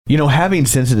You know, having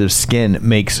sensitive skin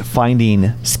makes finding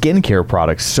skincare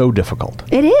products so difficult.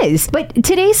 It is, but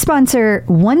today's sponsor,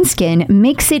 OneSkin,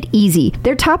 makes it easy.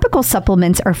 Their topical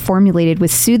supplements are formulated with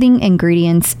soothing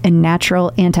ingredients and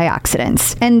natural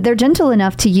antioxidants, and they're gentle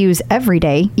enough to use every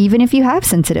day, even if you have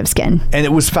sensitive skin. And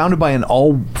it was founded by an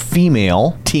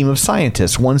all-female team of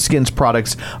scientists. OneSkin's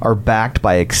products are backed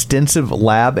by extensive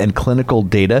lab and clinical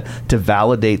data to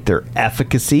validate their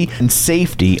efficacy and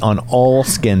safety on all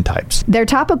skin types. Their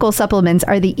topical supplements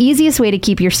are the easiest way to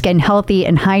keep your skin healthy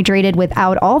and hydrated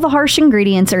without all the harsh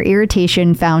ingredients or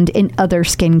irritation found in other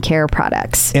skincare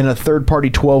products. In a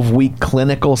third-party 12-week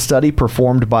clinical study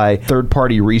performed by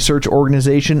third-party research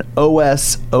organization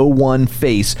OS01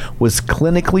 Face was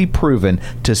clinically proven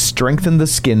to strengthen the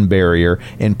skin barrier,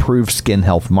 improve skin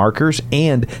health markers,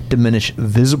 and diminish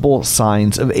visible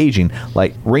signs of aging,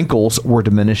 like wrinkles were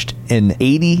diminished in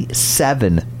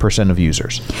 87% of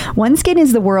users. OneSkin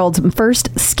is the world's first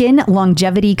skin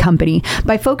longevity company.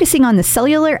 By focusing on the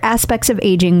cellular aspects of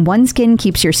aging, OneSkin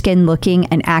keeps your skin looking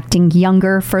and acting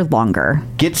younger for longer.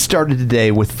 Get started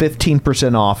today with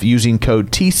 15% off using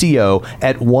code TCO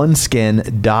at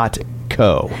oneskin.co.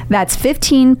 That's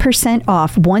 15%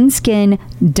 off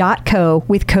oneskin.co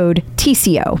with code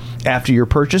TCO. After your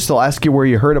purchase, they'll ask you where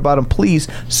you heard about them. Please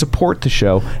support the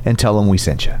show and tell them we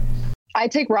sent you. I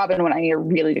take Robin when I need a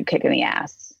really good kick in the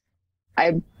ass.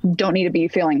 I don't need to be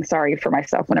feeling sorry for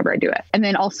myself whenever I do it. And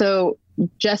then also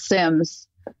Jess Sims,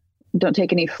 don't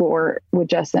take any floor with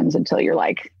Jess Sims until you're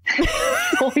like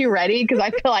fully ready. Cause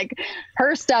I feel like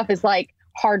her stuff is like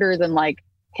harder than like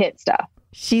hit stuff.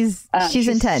 She's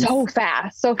intense. So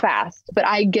fast. But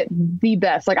I get the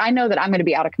best. Like I know that I'm going to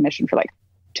be out of commission for like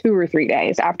 2 or 3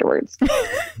 days afterwards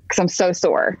because I'm so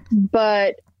sore.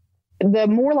 But the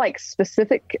more like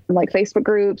specific like Facebook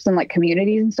groups and like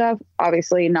communities and stuff,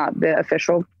 obviously not the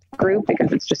official group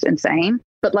because it's just insane,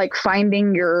 but like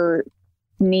finding your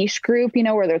niche group, you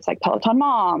know, whether it's like Peloton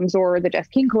Moms or the Jess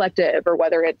King Collective, or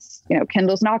whether it's, you know,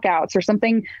 Kendall's Knockouts or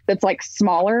something that's like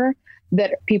smaller,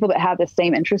 that people that have the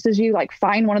same interest as you, like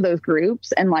find one of those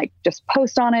groups and like just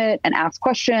post on it and ask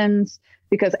questions,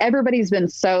 because everybody's been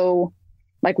so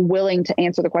like willing to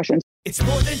answer the questions. It's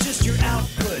more than just your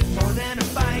output, more than a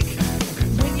bike.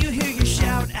 When you hear your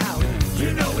shout out,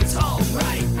 you know it's all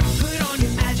right. Put on your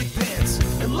magic pants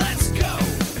and let's go.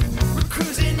 We're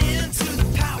cruising into the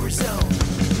power zone.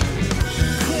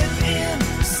 Clip in,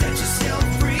 set yourself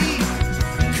free.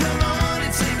 Come on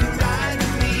and take a ride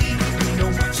with me. You know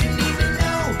what you need to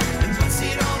know and what's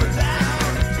it all about.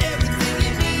 Everything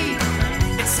you need,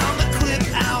 it's on the Clip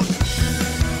Out.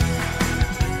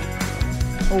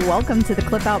 Welcome to the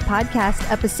Clip Out Podcast,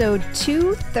 episode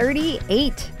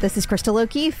 238. This is Crystal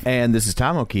O'Keefe. And this is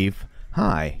Tom O'Keefe.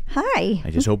 Hi. Hi. I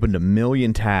just opened 1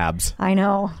 million tabs. I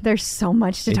know. There's so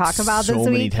much to talk about this week.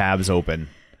 So many tabs open.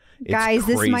 It's Guys,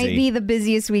 crazy. This might be the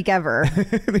busiest week ever.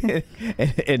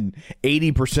 and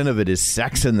 80% of it is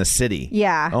Sex in the City.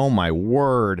 Yeah. Oh, my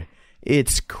word.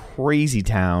 It's crazy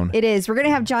town. It is. We're going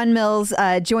to have John Mills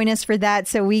join us for that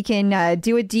so we can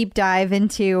do a deep dive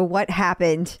into what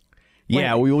happened.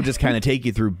 Yeah, we will just kind of take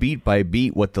you through beat by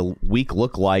beat what the week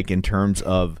looked like in terms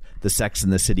of the Sex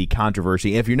and the City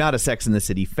controversy. If you're not a Sex and the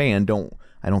City fan,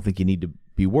 I don't think you need to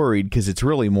be worried, because it's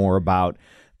really more about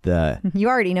you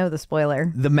already know the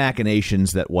spoiler. The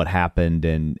machinations that what happened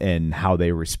and how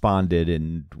they responded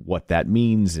and what that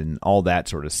means and all that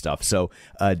sort of stuff. So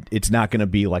it's not going to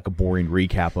be like a boring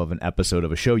recap of an episode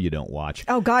of a show you don't watch.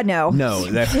 Oh God, no. No,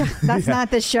 that's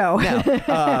not the show. No,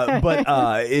 but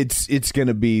it's going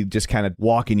to be just kind of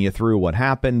walking you through what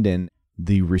happened and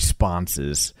the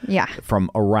responses from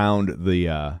around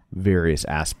the various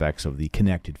aspects of the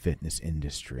connected fitness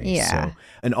industry. Yeah. So,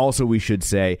 and also we should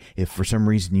say, if for some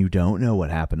reason you don't know what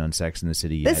happened on Sex and the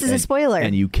City yet, this is a spoiler,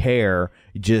 and you care,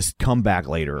 just come back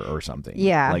later or something.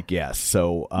 Yeah. Like, yes.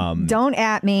 So don't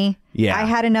at me. Yeah. I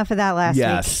had enough of that last week.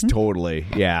 Yes, totally.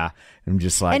 Yeah. I'm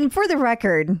just like... And for the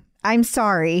record, I'm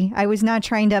sorry. I was not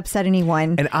trying to upset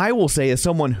anyone. And I will say, as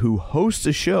someone who hosts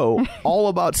a show all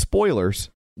about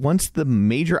spoilers, once the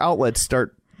major outlets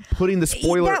start putting the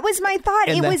spoiler, that was my thought.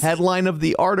 In the headline of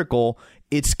the article,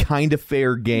 it's kind of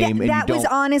fair game. That was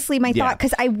honestly my thought,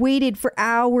 because I waited for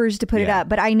hours to put it up,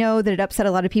 but I know that it upset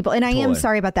a lot of people, and I am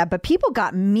sorry about that. But people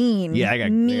got mean. Yeah, I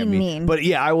got mean. But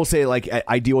yeah, I will say, like,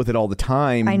 I deal with it all the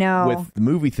time. I know, with the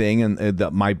movie thing, and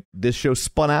this show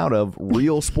spun out of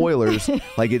real spoilers.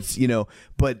 Like, it's, you know,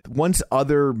 but once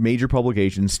other major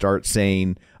publications start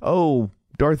saying, "Oh,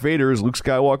 Darth Vader is Luke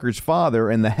Skywalker's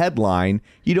father," and the headline,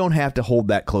 you don't have to hold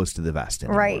that close to the vest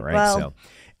anymore, right? Well, so,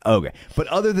 okay. But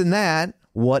other than that,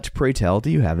 What, pray tell, do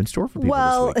you have in store for people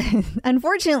Well, this week?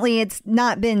 unfortunately, it's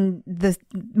not been the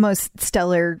most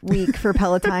stellar week for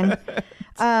Peloton.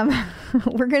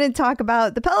 We're going to talk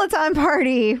about the Peloton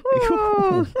party.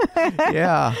 Woo!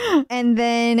 Yeah. And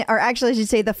then, or actually I should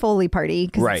say the Foley party,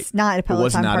 because Right. it's not a It Peloton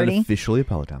was not party. officially a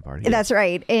Peloton party. That's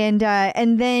right. And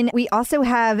then we also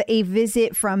have a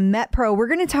visit from MetPro. We're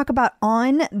going to talk about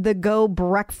on-the-go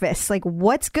breakfast, like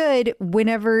what's good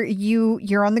whenever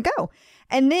you're on the go.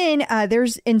 And then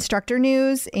there's instructor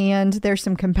news, and there's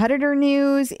some competitor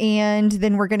news, and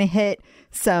then we're going to hit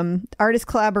some artist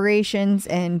collaborations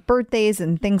and birthdays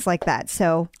and things like that.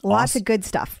 So lots of good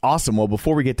stuff. Awesome. Well,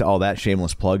 before we get to all that,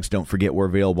 shameless plugs, don't forget we're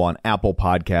available on Apple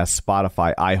Podcasts,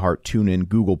 Spotify, iHeart, TuneIn,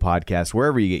 Google Podcasts,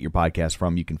 wherever you get your podcasts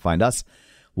from, you can find us.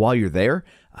 While you're there,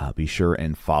 be sure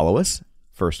and follow us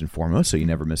first and foremost, so you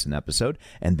never miss an episode.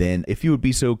 And then if you would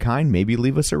be so kind, maybe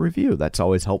leave us a review. That's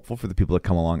always helpful for the people that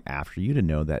come along after you to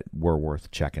know that we're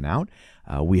worth checking out.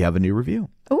 We have a new review.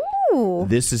 Ooh.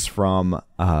 This is from,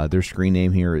 their screen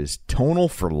name here is Tonal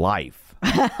for Life.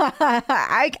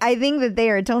 I think that they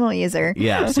are a tonal user.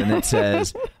 Yes, and it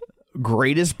says,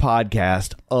 greatest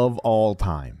podcast of all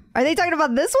time. Are they talking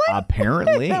about this one?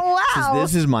 Apparently. Wow.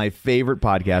 Says, this is my favorite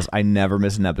podcast. I never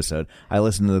miss an episode. I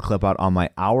listen to the clip out on my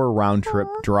hour round trip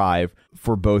drive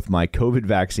for both my COVID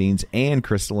vaccines, and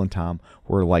Crystal and Tom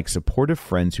were like supportive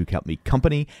friends who kept me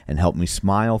company and helped me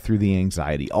smile through the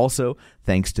anxiety. Also,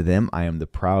 thanks to them, I am the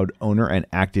proud owner and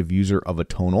active user of a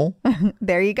tonal.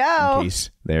 There you go. In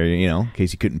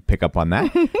case you couldn't pick up on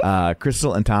that.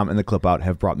 Crystal and Tom and the Clip Out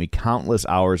have brought me countless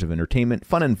hours of entertainment,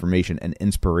 fun information, and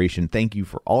inspiration. Thank you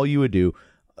for all you would do.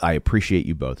 I appreciate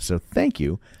you both. So thank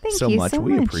you so much.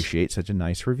 We appreciate such a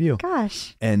nice review.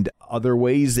 Gosh. And other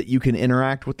ways that you can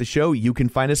interact with the show, you can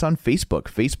find us on Facebook,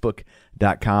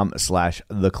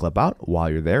 facebook.com/theclipout. While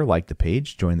you're there, like the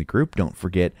page, join the group. Don't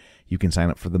forget, you can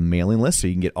sign up for the mailing list so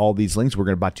you can get all these links.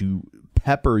 We're about to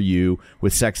pepper you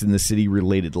with Sex and the City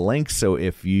related links. So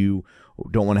if you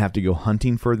don't want to have to go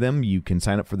hunting for them, you can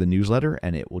sign up for the newsletter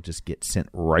and it will just get sent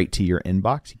right to your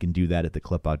inbox. You can do that at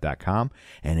theclipout.com.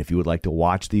 And if you would like to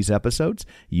watch these episodes,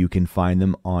 you can find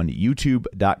them on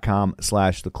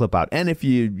youtube.com/theclipout. And if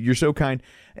you're so kind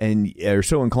and are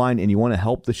so inclined and you want to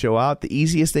help the show out, the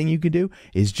easiest thing you can do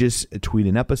is just tweet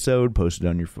an episode, post it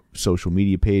on your social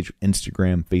media page,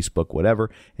 Instagram, Facebook,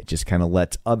 whatever. It just kind of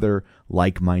lets other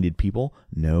like-minded people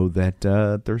know that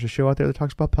there's a show out there that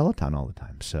talks about Peloton all the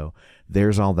time. So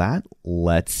there's all that.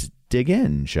 Let's dig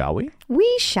in, shall we?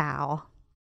 We shall.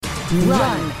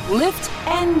 Run, lift,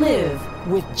 and live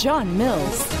with John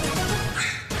Mills.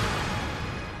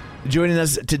 Joining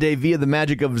us today via the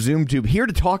magic of ZoomTube, here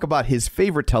to talk about his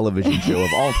favorite television show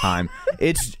of all time,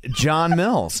 it's John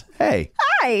Mills. Hey.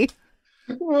 Hi.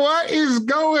 What is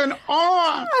going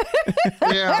on?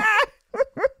 Yeah.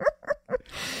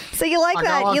 So you like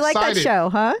that? You like that show,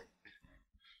 huh?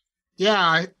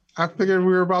 Yeah, I figured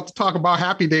we were about to talk about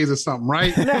Happy Days or something,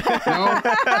 right?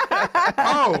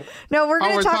 No, we're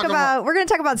going to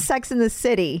talk about Sex in the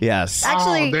City. Yes.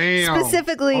 Actually, damn.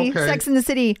 specifically Okay. Sex in the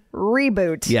City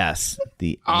reboot. Yes.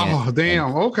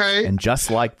 Damn. Okay. And just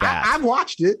like that. I've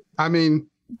watched it. I mean,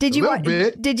 Did you a little watch?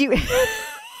 bit. Did you?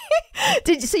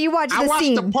 So you watched I the watched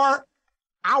scene? the part.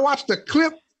 I watched the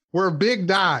clip where Big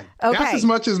died. Okay. That's as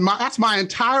much as that's my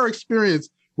entire experience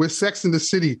with Sex in the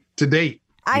City to date.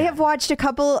 I have watched a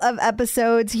couple of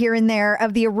episodes here and there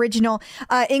of the original,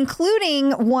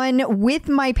 including one with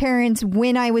my parents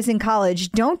when I was in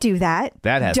college. Don't do that.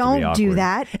 That has to be Don't awkward. do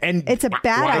that. And it's a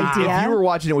bad Wow. idea. If you were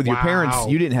watching it with your Wow. parents,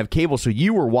 you didn't have cable, so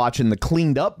you were watching the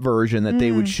cleaned up version that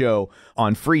they would show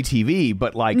on free TV.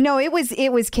 But like, No, it was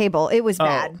cable. It was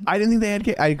bad. I didn't think they had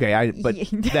cable. Okay, but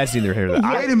that's neither here nor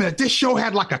there. Wait a minute. This show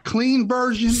had like a clean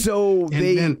version. So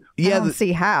they, then- I don't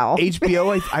see how.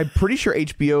 HBO. I'm pretty sure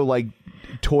HBO like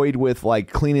toyed with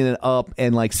like cleaning it up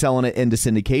and like selling it into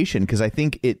syndication, because I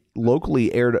think it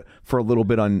locally aired for a little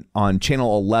bit on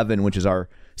Channel 11, which is our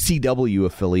CW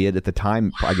affiliate at the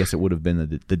time. I guess it would have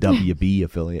been the WB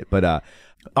affiliate, but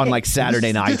on like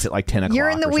Saturday nights at like 10 o'clock. You're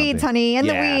in the or weeds, something. honey. In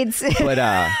the weeds. But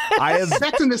I have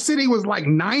Sex in the City was like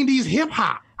 90s hip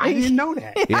hop. I didn't know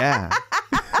that. yeah.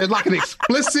 There's like an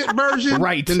explicit version.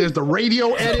 Right. Then there's the radio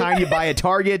The edit. kind you buy at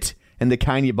Target and the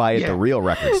kind you buy at the real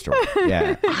record store.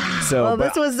 Yeah. So Well,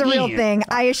 but this was the real man. thing,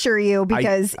 I assure you,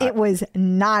 because it was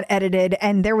not edited,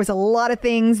 and there was a lot of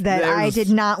things that I did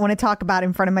not want to talk about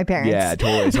in front of my parents. yeah,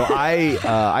 totally. So I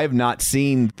have not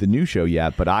seen the new show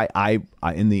yet, but I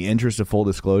in the interest of full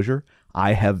disclosure,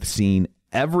 I have seen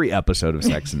every episode of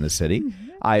Sex in the City.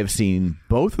 I have seen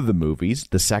both of the movies.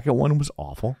 The second one was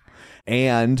awful,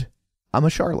 and I'm a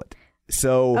Charlotte.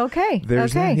 So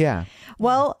there's that, yeah.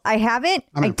 Well, I haven't.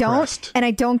 I'm impressed. Don't, and I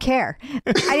don't care.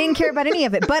 I didn't care about any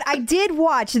of it, but I did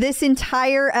watch this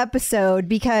entire episode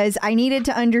because I needed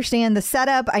to understand the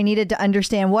setup. I needed to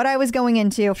understand what I was going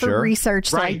into for research.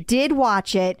 So I did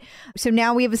watch it. So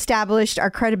now we have established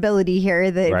our credibility here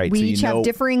that we each have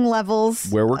differing levels.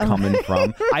 Where we're coming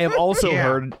from. I have also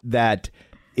heard that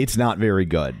it's not very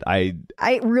good. I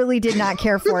really did not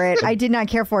care for it. I did not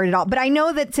care for it at all. But I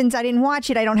know that since I didn't watch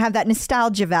it, I don't have that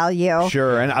nostalgia value.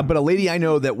 Sure. But a lady I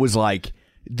know that was like,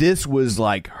 this was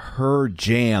like her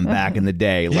jam back in the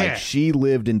day. Like she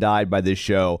lived and died by this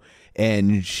show.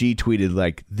 And she tweeted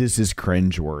like, "This is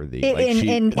cringeworthy."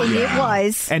 And it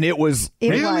was. And it was.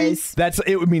 It was. That's.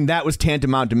 It, I mean, that was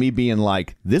tantamount to me being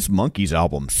like, "This Monkees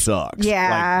album sucks."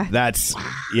 Yeah. Like, that's.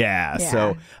 Yeah.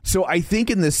 So I think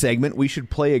in this segment we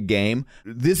should play a game.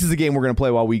 This is the game we're going to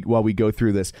play while we go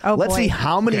through this. Let's see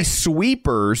how many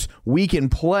sweepers we can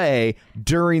play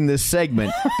during this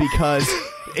segment because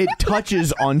it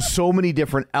touches on so many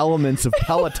different elements of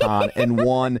Peloton in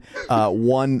one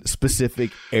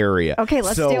specific area. Okay,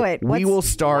 let's do it. We will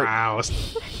start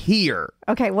here.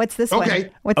 Okay, what's this one?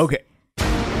 Okay.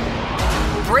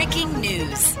 Breaking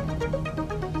news.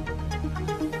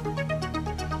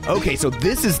 Okay, so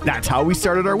that's how we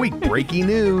started our week. Breaking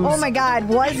news. Oh my God,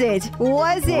 was it?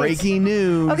 Breaking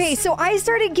news. Okay, so I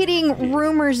started getting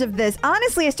rumors of this.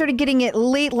 Honestly, I started getting it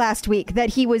late last week that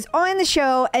he was on the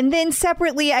show, and then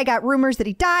separately I got rumors that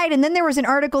he died, and then there was an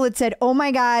article that said, oh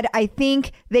my God, I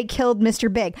think they killed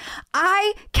Mr. Big.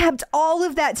 I kept all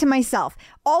of that to myself.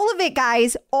 All of it,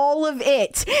 guys. All of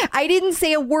it. I didn't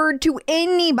say a word to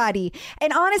anybody.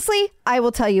 And honestly, I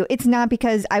will tell you, it's not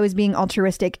because I was being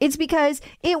altruistic. It's because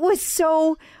it was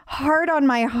so hard on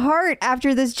my heart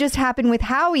after this just happened with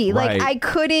Howie. Right. Like, I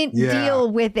couldn't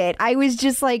deal with it. I was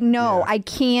just like, no, I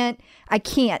can't.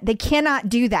 They cannot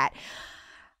do that.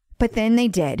 But then they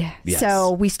did. Yes.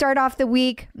 So we start off the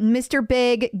week. Mr.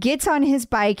 Big gets on his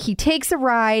bike. He takes a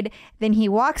ride. Then he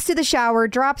walks to the shower,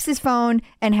 drops his phone,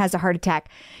 and has a heart attack.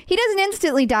 He doesn't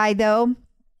instantly die, though.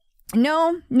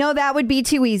 No, that would be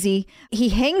too easy. He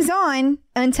hangs on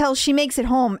until she makes it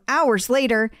home hours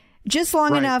later, just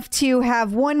long enough to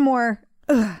have one more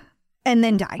and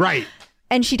then die. Right.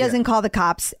 And she doesn't call the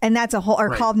cops. And that's call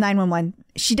 911.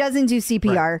 She doesn't do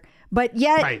CPR. Right. But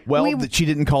yet, well, she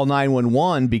didn't call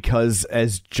 911 because,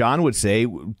 as John would say,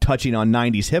 touching on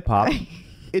 90s hip hop,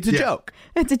 it's a joke.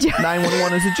 It's a joke.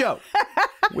 911 is a joke.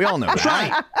 We all know that.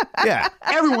 Right. Yeah.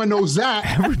 Everyone knows that.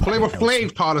 Flavor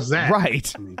Flav taught us that.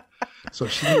 Right. I mean, so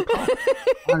she didn't call.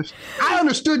 I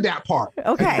understood that part.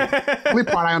 Okay. The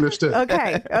part I understood.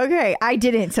 Okay. I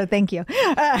didn't, so thank you.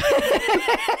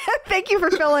 Thank you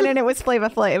for filling in. It was Flavor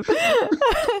Flav.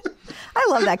 I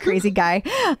love that crazy guy.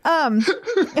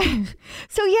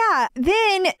 So yeah,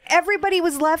 then everybody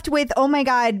was left with, oh my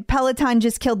God, Peloton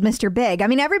just killed Mr. Big. I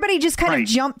mean, everybody just kind of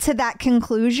jumped to that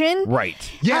conclusion.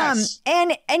 Right. Yes.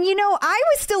 And you know, I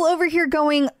was still over here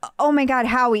going, oh my God,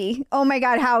 Howie. Oh my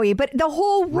God, Howie. But the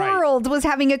whole world was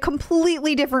having a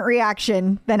completely different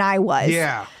reaction than I was.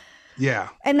 Yeah. Yeah.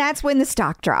 And that's when the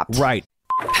stock dropped. Right.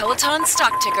 Peloton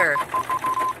stock ticker.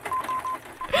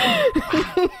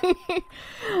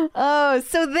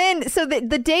 So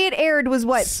the day it aired was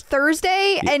what,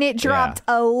 Thursday, and it dropped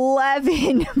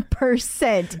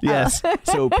 11%. Yes.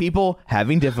 So people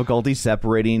having difficulty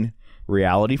separating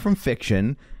reality from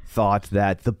fiction thought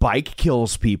that the bike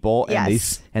kills people,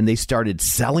 and they started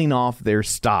selling off their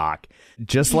stock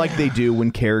just like they do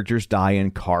when characters die in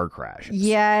car crashes.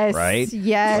 Yes. Right?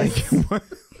 Yes.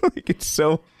 Like it's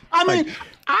so. I mean,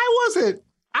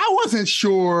 I wasn't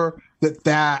sure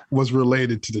that was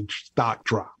related to the stock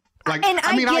drop. Like, and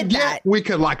I get that. We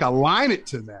could like align it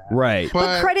to that. Right.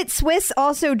 But Credit Suisse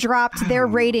also dropped their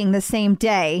rating the same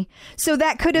day. So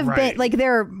that could have been like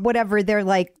their, whatever, they're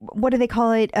like, what do they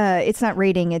call it? It's not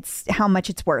rating. It's how much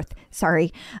it's worth.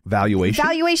 Sorry.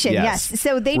 Valuation. Yes.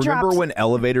 So they dropped. Remember when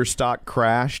elevator stock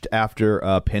crashed after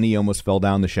Penny almost fell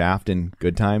down the shaft in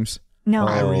Good Times? No,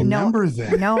 I remember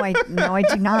that. No, I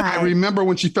do not. I remember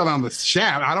when she fell down the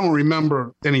shaft. I don't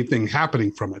remember anything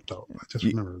happening from it, though. I just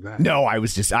remember that. No, I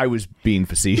was being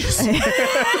facetious.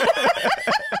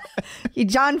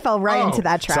 John fell right into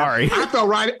that trap. Sorry.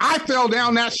 I fell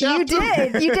down that shaft.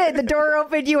 You did. The door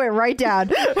opened, you went right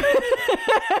down.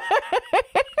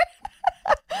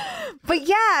 But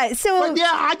yeah,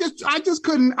 I just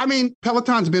couldn't. I mean,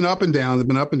 Peloton's been up and down. They've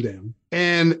been up and down.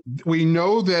 And we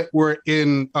know that we're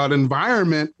in an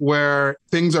environment where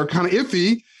things are kind of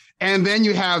iffy. And then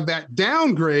you have that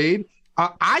downgrade.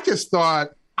 I just thought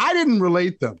I didn't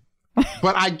relate them,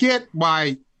 but I get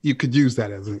why you could use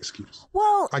that as an excuse.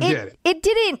 Well, I get it.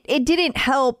 It didn't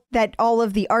help that all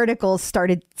of the articles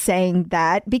started saying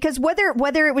that, because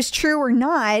whether it was true or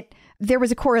not, there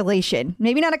was a correlation.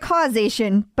 Maybe not a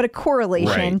causation, but a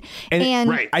correlation. Right. And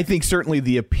Right. I think certainly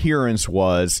the appearance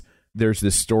was there's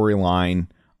this storyline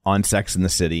on Sex and the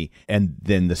City, and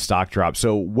then the stock drop.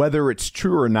 So whether it's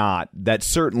true or not, that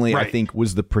certainly I think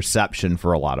was the perception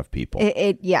for a lot of people.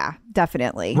 Yeah,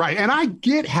 definitely. Right. And I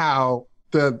get how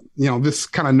this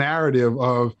kind of narrative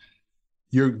of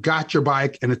you got your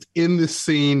bike and it's in this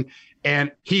scene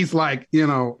and he's like,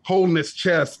 holding his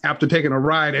chest after taking a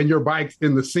ride and your bike's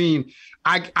in the scene.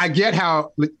 I get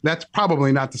how that's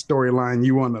probably not the storyline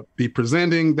you want to be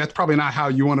presenting. That's probably not how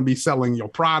you want to be selling your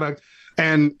product.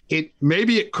 And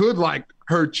maybe it could like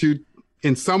hurt you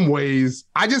in some ways.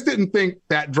 I just didn't think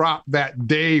that drop that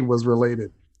day was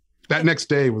related. That next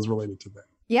day was related to that.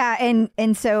 Yeah,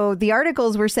 and so the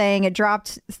articles were saying it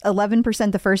dropped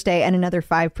 11% the first day and another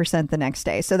 5% the next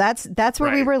day. So that's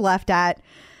where we were left at.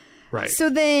 Right. So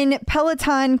then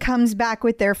Peloton comes back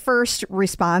with their first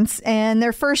response, and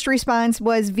their first response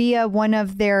was via one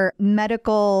of their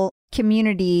medical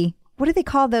community. What do they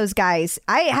call those guys?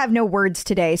 I have no words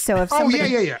today. So if somebody...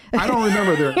 yeah. I don't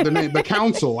remember the name. The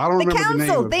council. I don't remember the name. The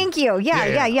council. Thank you. Yeah.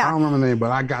 I don't remember the name,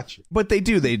 but I got you. But they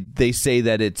do. They say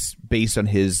that it's based on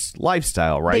his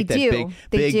lifestyle, right? They do.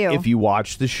 They do. If you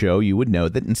watch the show, you would know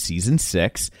that in season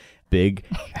 6, Big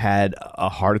had a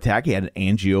heart attack. He had an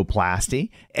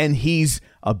angioplasty, and he's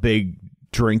a big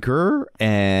drinker,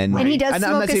 and he does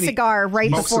smoke a cigar right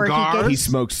before he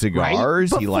smokes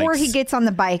cigars. Before he gets on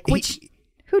the bike, which...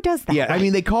 Who does that? Yeah, I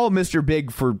mean, they call him Mr. Big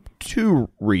for 2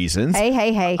 reasons.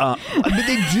 Hey. But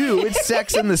they do. It's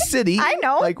Sex in the City. I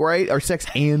know. Right? Or Sex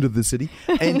and the City.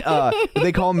 And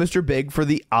they call him Mr. Big for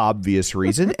the obvious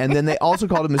reason. And then they also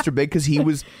called him Mr. Big because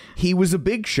he was a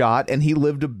big shot and he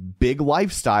lived a big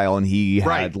lifestyle. And he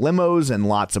had limos and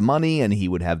lots of money. And he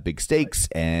would have big steaks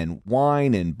and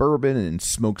wine and bourbon and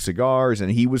smoke cigars.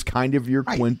 And he was kind of your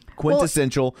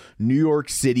quintessential New York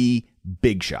City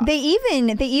big shot. They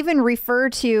even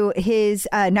refer to his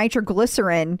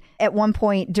nitroglycerin at one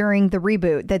point during the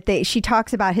reboot. That she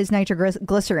talks about his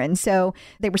nitroglycerin. So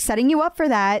they were setting you up for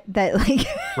that. That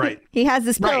he has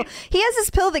this pill. Right. He has this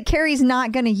pill that Carrie's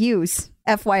not going to use.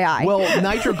 FYI. Well,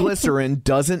 nitroglycerin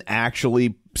doesn't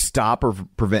actually stop or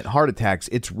prevent heart attacks.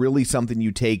 It's really something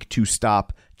you take to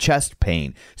stop chest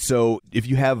pain. So if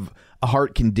you have a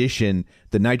heart condition,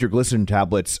 the nitroglycerin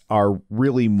tablets are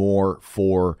really more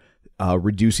for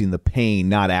reducing the pain,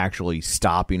 not actually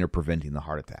stopping or preventing the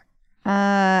heart attack.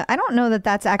 I don't know that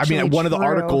that's actually one of the true.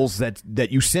 articles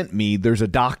that you sent me, there's a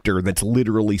doctor that's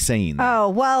literally saying that. Oh,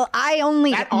 well,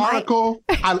 that article,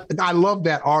 I love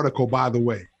that article, by the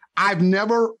way. I've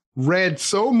never read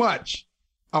so much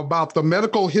about the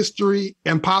medical history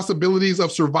and possibilities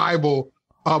of survival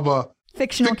of a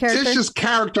fictitious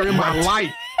character in my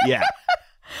life. Yeah.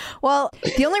 Well,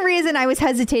 the only reason I was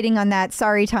hesitating on that,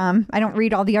 sorry, Tom, I don't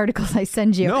read all the articles I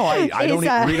send you. No, I don't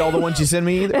read all the ones you send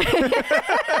me either.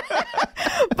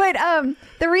 But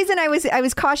the reason I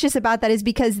was cautious about that is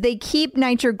because they keep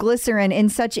nitroglycerin in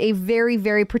such a very,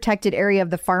 very protected area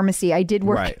of the pharmacy. I did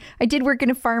work in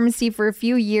a pharmacy for a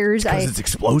few years. Because it's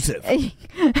explosive.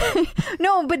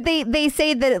 No, but they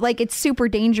say that it's super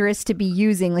dangerous to be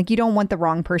using. You don't want the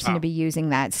wrong person to be using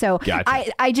that. So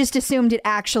gotcha. I just assumed it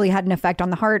actually had an effect on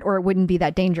the heart, or it wouldn't be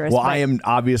that dangerous. Well, I am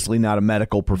obviously not a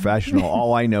medical professional.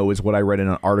 All I know is what I read in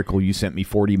an article you sent me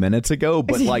 40 minutes ago.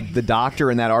 But the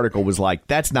doctor in that article was like,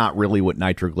 that's not really what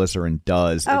nitroglycerin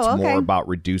does. It's more about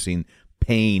reducing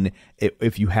pain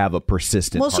if you have a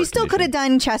persistent Well, she still could have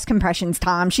done chest compressions,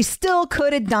 Tom. She still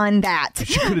could have done that.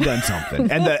 She could have done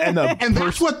something. And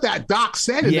that's what that doc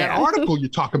said in that article you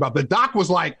talk about. The doc was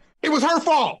like, it was her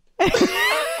fault.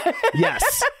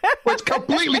 Yes. Which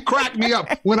completely cracked me up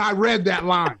when I read that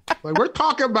line. We're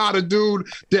talking about a dude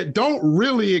that don't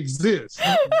really exist.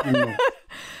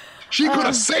 She could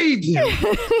have saved him.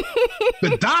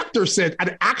 The doctor said,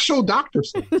 an actual doctor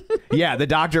said. Yeah, the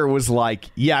doctor was like,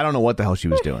 I don't know what the hell she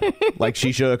was doing.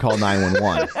 She should have called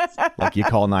 911. You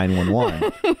call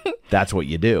 911. That's what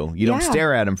you do. You don't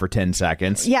stare at him for 10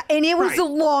 seconds. Yeah, and it was the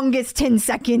longest 10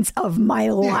 seconds of my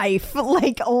life.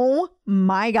 Oh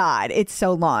my God, it's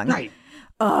so long. Right.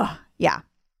 Yeah.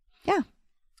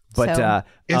 But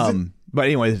but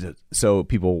anyway, so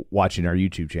people watching our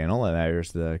YouTube channel, and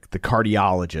there's the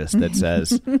cardiologist that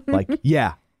says,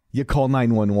 You call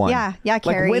 911. Yeah,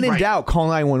 Carrie. Like, when in doubt, call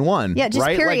 911. Yeah, just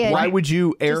right? period. Like, why would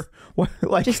you err?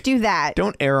 Just do that.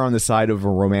 Don't err on the side of a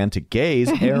romantic gaze.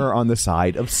 Err on the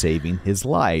side of saving his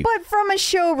life. But from a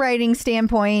show writing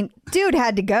standpoint, dude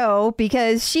had to go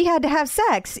because she had to have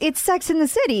sex. It's Sex in the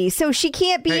City. So she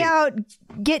can't be out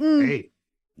getting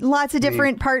lots of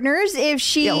different partners if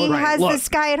she has this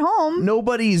guy at home.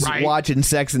 Nobody's watching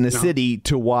Sex in the City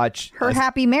to watch her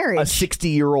happy marriage. A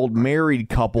 60-year-old married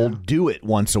couple do it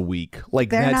once a week. Like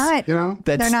they're not.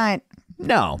 They're not.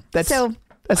 No, that's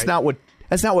not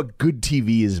what good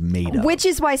TV is made of. Which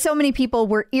is why so many people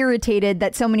were irritated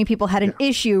that so many people had an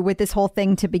issue with this whole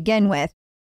thing to begin with.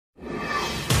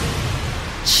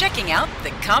 Checking out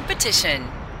the competition.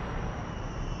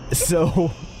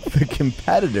 So the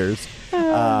competitors.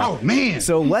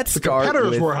 So let's start.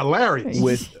 Competitors were hilarious.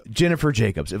 With Jennifer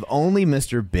Jacobs. If only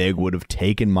Mr. Big would have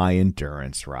taken my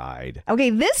endurance ride. Okay,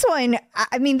 this one.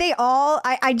 I mean, they all.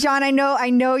 John. I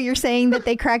know you're saying that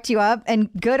they cracked you up, and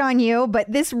good on you. But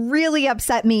this really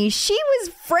upset me. She was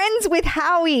friends with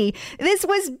Howie. This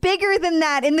was bigger than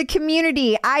that in the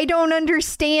community. I don't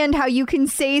understand how you can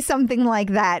say something like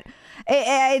that.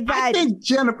 I think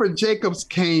Jennifer Jacobs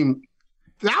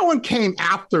that one came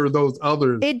after those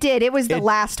others. It did. It was the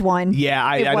last one. Yeah,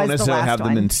 I don't necessarily have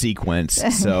them in sequence.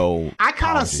 So I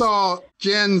kind of saw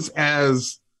Jen's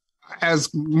as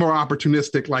more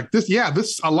opportunistic. Like this,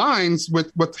 this aligns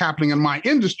with what's happening in my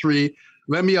industry.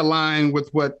 Let me align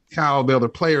with how the other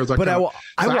players are. But I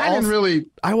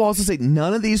will also say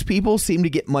none of these people seem to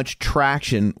get much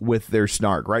traction with their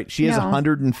snark. Right? She has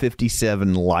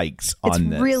 157 likes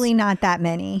on this. It's really not that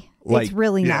many. It's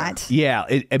really not. Yeah.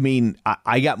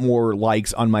 I got more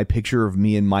likes on my picture of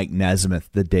me and Mike Nesmith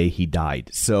the day he died.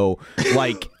 So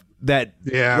like that,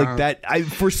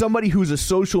 for somebody who's a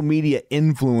social media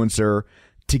influencer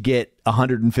to get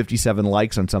 157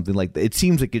 likes on something like that, it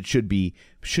seems like it should be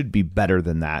better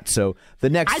than that. So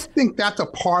I think that's a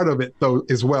part of it though,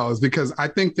 as well, is because I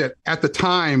think that at the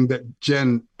time that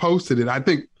Jen posted it, I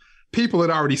think people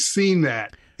had already seen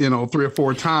that. 3 or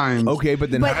 4 times. Okay, but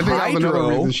then I think that was another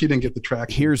reason she didn't get the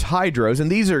traction. Here's Hydro's,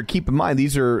 and keep in mind,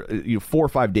 these are 4 or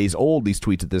 5 days old, these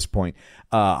tweets at this point.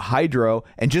 Hydro,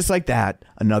 and just like that,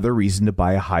 another reason to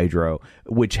buy a Hydro,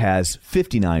 which has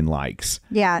 59 likes.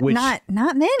 Yeah,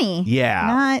 not many.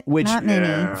 Yeah. Not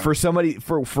many. For somebody,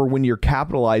 for when you're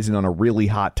capitalizing on a really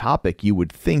hot topic, you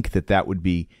would think that would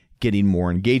be getting more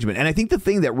engagement. And I think the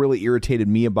thing that really irritated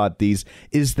me about these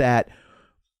is that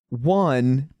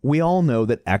one, we all know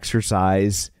that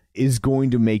exercise is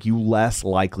going to make you less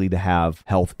likely to have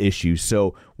health issues.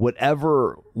 So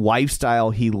whatever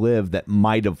lifestyle he lived that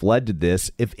might have led to this,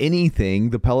 if anything,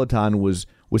 the Peloton was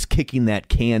kicking that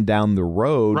can down the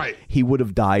road. Right. He would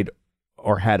have died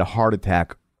or had a heart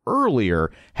attack earlier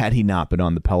had he not been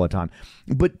on the Peloton.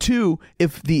 But 2,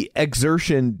 if the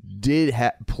exertion did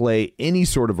play any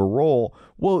sort of a role,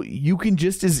 well, you can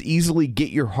just as easily get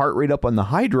your heart rate up on the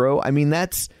Hydro. I mean,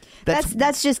 that's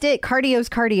just it. Cardio's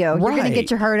cardio. You're going to get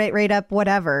your heart rate up,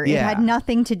 whatever. Yeah. It had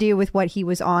nothing to do with what he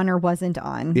was on or wasn't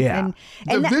on. Yeah.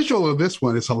 And the visual of this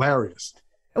one is hilarious.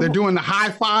 They're doing the high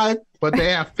five, but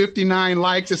they have 59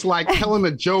 likes. It's like telling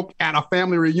a joke at a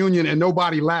family reunion and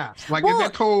nobody laughs. Like,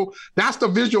 that's the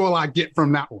visual I get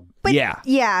from that one. But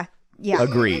yeah.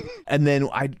 Agreed. And then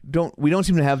we don't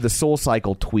seem to have the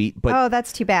SoulCycle tweet, but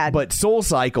that's too bad. But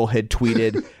SoulCycle had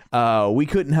tweeted, we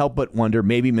couldn't help but wonder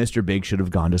maybe Mr. Big should have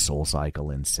gone to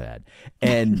SoulCycle instead.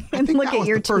 And look at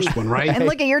your tweet. First one, right? And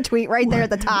look at your tweet right there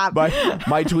at the top.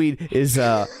 My tweet is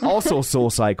also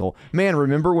SoulCycle. Man,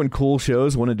 remember when cool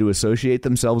shows wanted to associate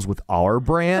themselves with our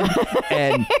brand?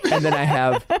 And then I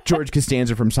have George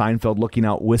Costanza from Seinfeld looking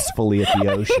out wistfully at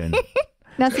the ocean.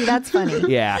 Now, see, that's funny.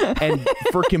 Yeah. And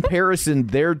for comparison,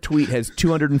 their tweet has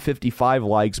 255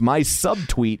 likes. My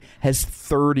subtweet has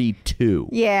 32.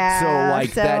 Yeah.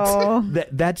 So,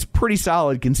 that's pretty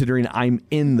solid considering I'm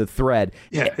in the thread.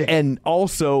 Yeah. And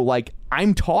also,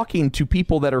 I'm talking to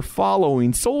people that are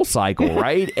following SoulCycle,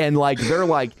 right? And, they're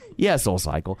like, yeah,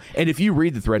 SoulCycle. And if you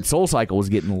read the thread, SoulCycle is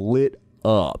getting lit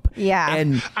up. Yeah.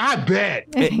 And I bet.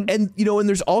 And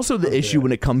there's also the issue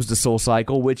when it comes to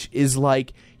SoulCycle, which is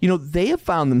they have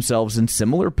found themselves in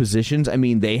similar positions. I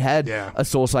mean, they had a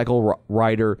SoulCycle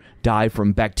rider die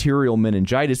from bacterial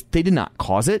meningitis. They did not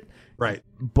cause it. Right.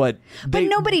 But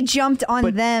nobody jumped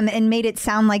on them and made it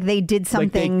sound like they did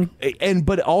something.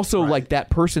 But also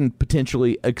that person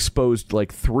potentially exposed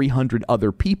 300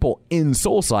 other people in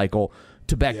SoulCycle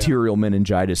to bacterial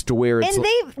meningitis, to where it's And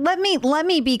let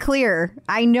me be clear.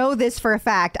 I know this for a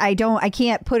fact. I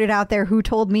can't put it out there who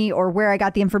told me or where I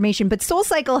got the information, but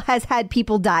SoulCycle has had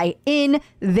people die in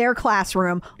their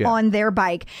classroom on their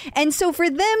bike. And so for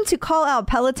them to call out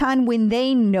Peloton when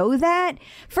they know that,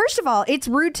 first of all, it's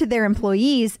rude to their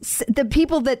employees. The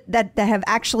people that have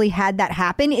actually had that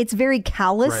happen, it's very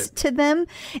callous to them.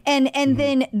 And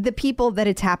then the people that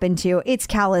it's happened to, it's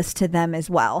callous to them as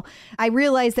well. I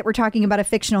realize that we're talking about a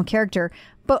fictional character,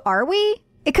 but are we?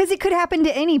 Because it could happen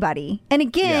to anybody. And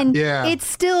again, it's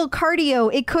still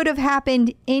cardio. It could have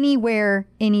happened anywhere,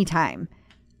 anytime.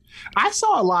 I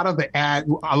saw a lot of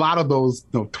those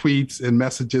tweets and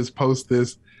messages post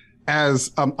this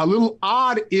as a little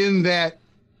odd in that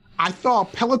I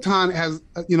thought Peloton has,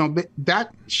 that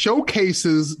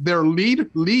showcases their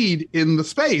lead in the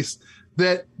space,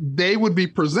 that they would be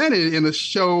presented in a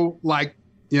show like,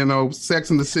 Sex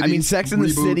and the City. I mean, Sex and the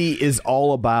City is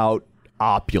all about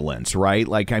opulence, right?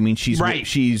 Like, I mean, she's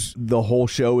the whole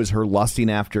show is her lusting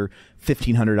after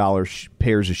 $1,500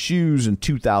 pairs of shoes and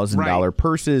 $2,000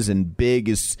 purses, and Big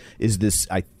is this,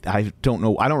 I don't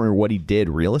know, I don't remember what he did,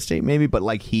 real estate maybe, but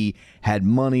like he had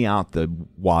money out the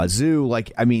wazoo.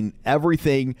 Like, I mean,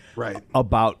 everything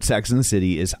about Sex and the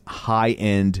City is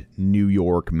high-end New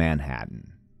York, Manhattan.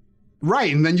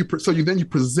 Right, and then you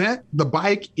present the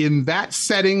bike in that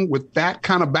setting with that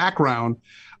kind of background.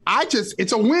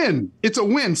 It's a win. It's a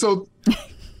win. So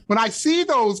when I see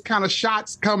those kind of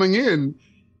shots coming in,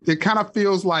 it kind of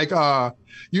feels like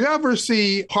you ever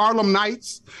see Harlem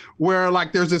Nights, where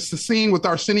like there's this scene with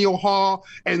Arsenio Hall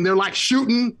and they're like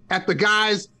shooting at the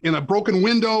guys in a broken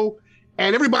window,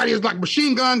 and everybody is like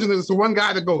machine guns, and there's the one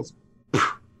guy that goes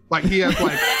like he has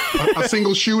like a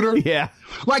single shooter. Yeah.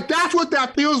 Like that's what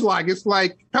that feels like. It's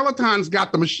like Peloton's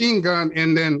got the machine gun,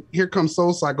 and then here comes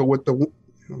SoulCycle with the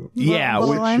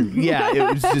it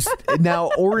was just now.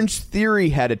 Orange Theory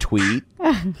had a tweet.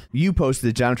 You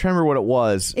posted it, John. I'm trying to remember what it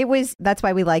was. That's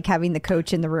why we like having the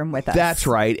coach in the room with us. That's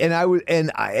right. And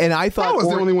I thought that was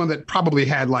the only one that probably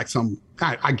had like some,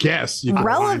 I guess,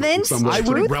 relevance.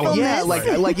 Yeah,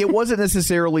 like it wasn't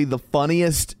necessarily the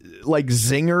funniest like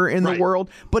zinger in the world,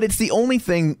 but it's the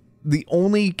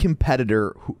only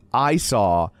competitor who I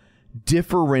saw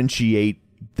differentiate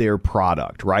their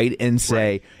product, right? And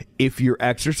say, if you're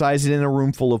exercising in a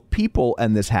room full of people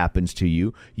and this happens to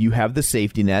you, you have the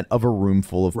safety net of a room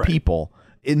full of people.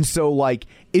 And so, like,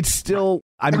 it's still,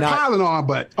 they're piling on,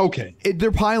 but okay.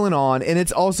 They're piling on. And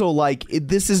it's also like,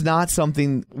 this is not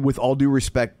something, with all due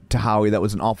respect to Howie, that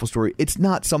was an awful story. It's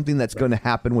not something that's going to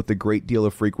happen with a great deal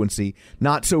of frequency.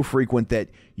 Not so frequent that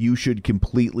you should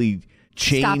completely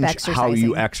change how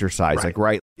you exercise.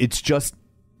 Like, it's just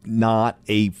not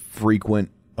a frequent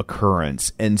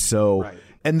occurrence. And so,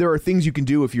 and there are things you can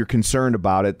do if you're concerned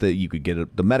about it, that you could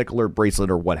get the medical alert bracelet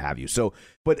or what have you. So,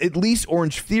 but at least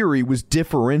Orange Theory was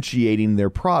differentiating their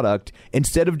product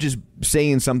instead of just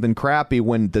saying something crappy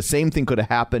when the same thing could have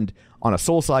happened on a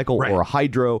SoulCycle or a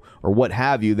Hydro or what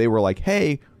have you. They were like,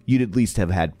 hey, you'd at least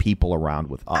have had people around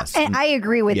with us. And I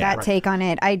agree with that take on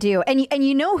it. I do. And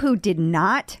you know who did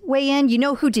not weigh in? You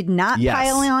know who did not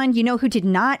pile on? You know who did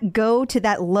not go to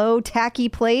that low, tacky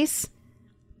place?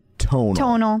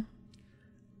 Tonal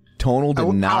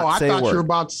did not say a word. I thought you were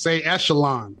about to say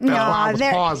Echelon. That's why I was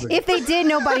pausing. If they did,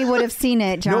 nobody would have seen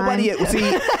it, John.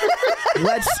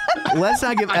 Let's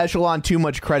not give Echelon too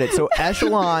much credit. So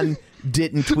Echelon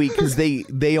didn't tweet because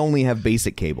they only have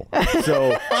basic cable.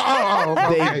 So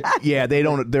they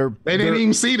didn't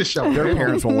even see the show. Their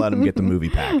parents won't let them get the movie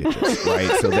packages, right?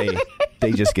 So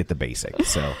they just get the basic.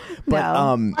 So, but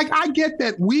I get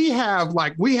that we had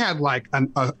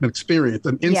an experience,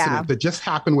 an incident that just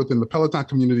happened within the Peloton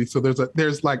community. So there's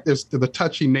the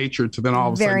touchy nature to then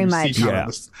all of a sudden you see kind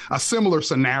of a similar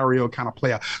scenario kind of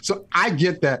play out. So I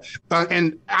get that,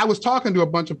 and I was talking to a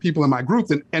bunch of people in my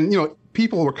group, and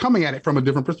people were coming at it from a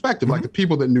different perspective. Like the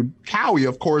people that knew Howie,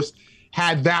 of course,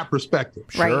 had that perspective.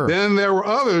 Sure. Then there were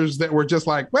others that were just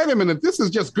like, wait a minute, this is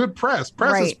just good press.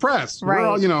 Press is press. Right.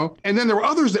 We're all, and then there were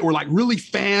others that were like really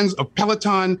fans of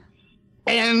Peloton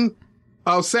and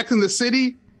Sex and the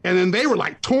City. And then they were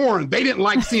like torn. They didn't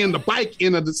like seeing the bike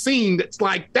in the scene that's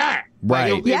like that.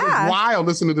 Right. It was wild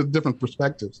listening to the different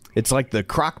perspectives. It's like the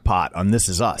crock pot on This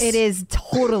Is Us. It is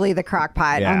totally the crock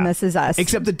pot on This Is Us.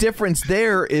 Except the difference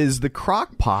there is the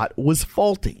crock pot was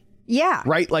faulty. Yeah.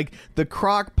 Right? Like the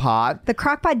crock pot. The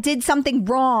crock pot did something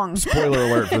wrong. Spoiler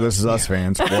alert for This Is Us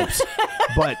fans. Whoops.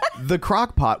 But the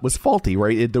crock pot was faulty,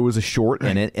 right? There was a short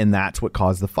in it, and that's what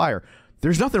caused the fire.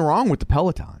 There's nothing wrong with the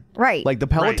Peloton. Right. Like the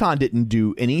Peloton didn't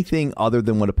do anything other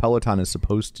than what a Peloton is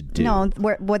supposed to do. No,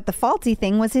 what the faulty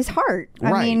thing was his heart.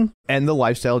 Right. I mean, and the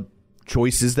lifestyle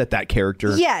choices that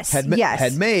character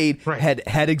had made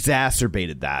had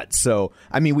exacerbated that. So,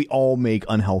 I mean, we all make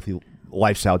unhealthy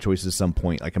lifestyle choices at some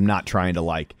point. Like, I'm not trying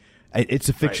to it's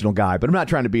a fictional guy, but I'm not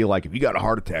trying to be like, if you got a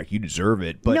heart attack, you deserve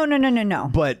it. But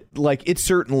no. But like, it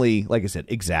certainly, like I said,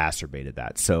 exacerbated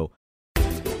that. So,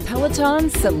 Peloton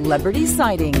celebrity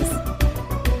sightings.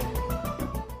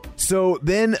 So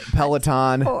then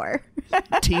Peloton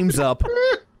teams up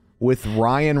with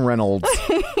Ryan Reynolds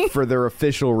for their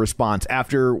official response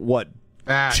after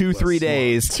 2-3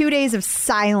 days. 2 days of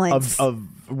silence. Of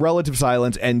relative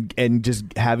silence and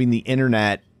just having the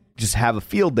internet just have a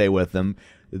field day with them.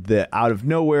 Out of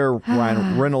nowhere,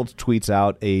 Ryan Reynolds tweets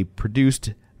out a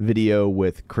produced video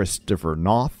with Christopher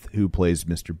Noth, who plays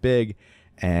Mr. Big,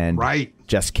 and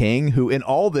Jess King, who in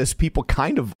all this, people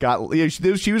kind of got...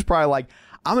 She was probably like,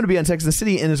 I'm going to be on Sex and the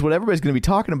City, and is what everybody's going to be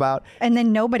talking about. And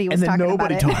then nobody was talking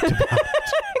about it. Talked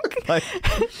about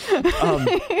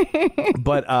it.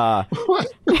 But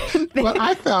what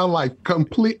I found like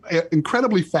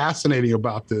incredibly fascinating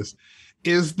about this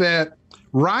is that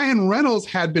Ryan Reynolds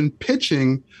had been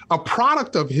pitching a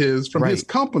product of his from his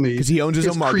company because he owns his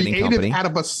own marketing company,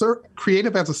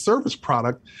 creative as a service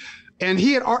product, and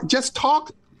he had just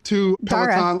talked to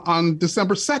Peloton on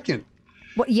December 2nd.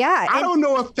 Well, yeah, I don't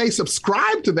know if they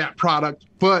subscribe to that product,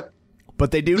 but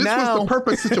they do this now. This was the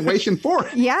perfect situation for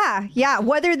it. Yeah.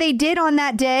 Whether they did on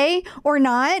that day or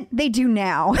not, they do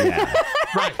now. Yeah.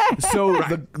 So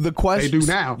the question they do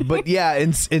now, but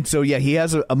and so he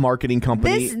has a marketing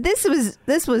company. This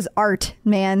was art,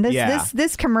 man.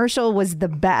 This commercial was the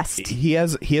best. He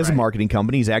has a marketing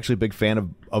company. He's actually a big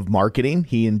fan of marketing.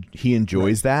 He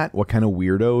enjoys that. What kind of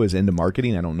weirdo is into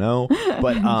marketing? I don't know,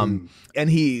 but and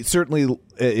he certainly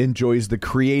enjoys the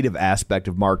creative aspect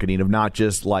of marketing, of not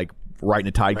just like writing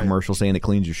a Tide commercial saying it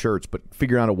cleans your shirts, but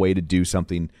figuring out a way to do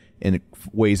something in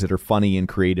ways that are funny and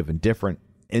creative and different.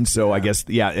 And so I guess,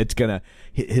 it's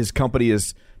his company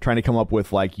is trying to come up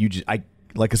with like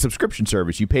a subscription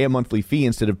service. You pay a monthly fee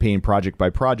instead of paying project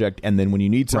by project. And then when you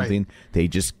need something, they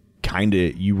just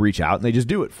you reach out and they just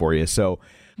do it for you. So,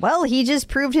 well, he just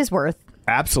proved his worth.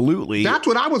 Absolutely. That's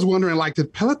what I was wondering. Like,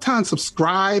 did Peloton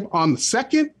subscribe on the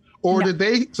 2nd or did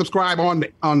they subscribe on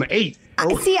the 8th?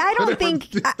 See, I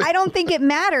don't think it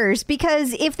matters,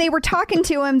 because if they were talking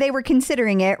to him, they were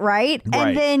considering it, right?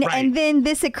 And then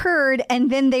this occurred, and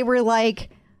then they were like,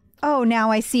 oh, now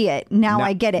I see it. Now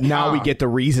I get it. Now we get the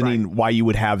reasoning why you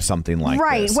would have something like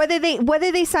this. Whether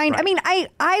they signed. I mean,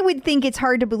 I would think it's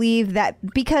hard to believe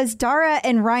that, because Dara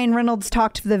and Ryan Reynolds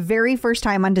talked for the very first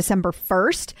time on December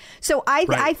 1st. So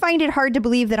I find it hard to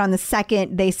believe that on the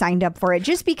 2nd they signed up for it,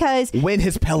 just because. When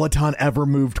has Peloton ever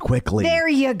moved quickly? There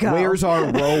you go. Where's our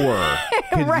rower?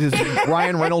 Does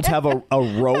Ryan Reynolds have a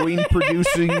rowing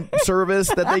producing service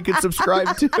that they could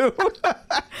subscribe to?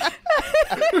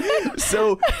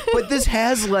 But this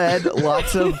has led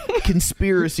lots of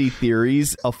conspiracy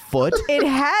theories afoot. It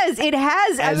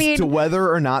has. As to whether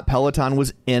or not Peloton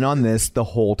was in on this the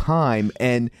whole time.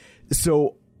 And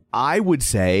so I would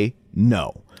say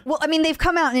no. Well, I mean, they've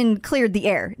come out and cleared the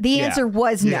air. The answer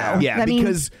was no. Yeah,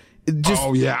 because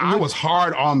I was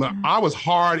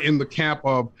hard in the camp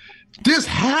of, this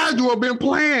had to have been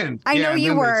planned. I know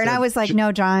you were, and I was like,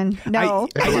 no, John, no.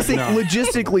 I just think,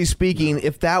 logistically speaking,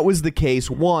 if that was the case,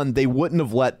 one, they wouldn't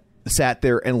have sat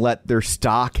there and let their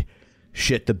stock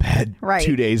shit the bed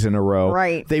 2 days in a row.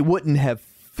 Right. They wouldn't have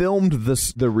filmed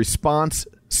the response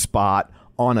spot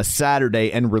on a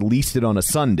Saturday and released it on a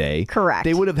Sunday. Correct.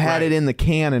 They would have had it in the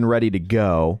can and ready to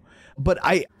go. But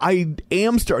I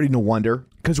am starting to wonder,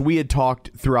 because we had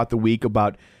talked throughout the week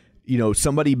about,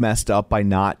 somebody messed up by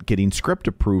not getting script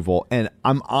approval. And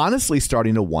I'm honestly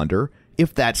starting to wonder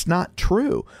if that's not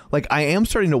true. Like, I am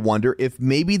starting to wonder if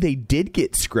maybe they did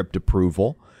get script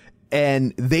approval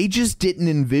and they just didn't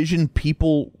envision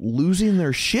people losing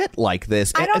their shit like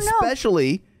this. I don't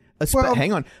know.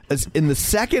 Hang on. In the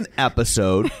second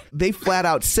episode, they flat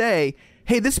out say,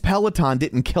 hey, this Peloton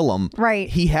didn't kill him. Right.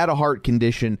 He had a heart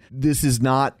condition. This is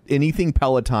not anything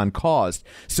Peloton caused.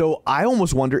 So I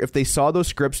almost wonder if they saw those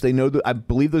scripts. They know that, I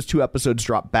believe those 2 episodes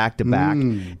dropped back to back.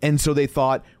 And so they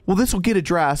thought, well, this will get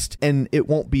addressed and it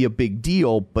won't be a big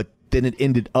deal. But then it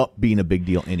ended up being a big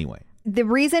deal anyway. The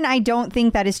reason I don't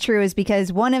think that is true is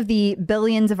because one of the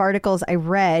billions of articles I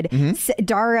read,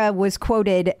 Dara was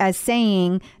quoted as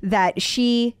saying that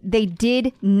they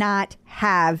did not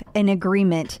have an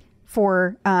agreement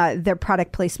for their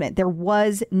product placement. There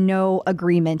was no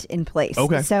agreement in place.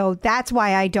 Okay. So that's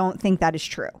why I don't think that is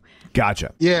true.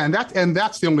 Gotcha. Yeah, and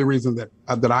that's the only reason that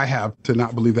that I have to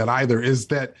not believe that either is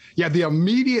that the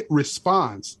immediate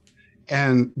response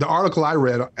and the article I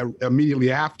read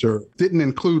immediately after didn't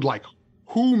include like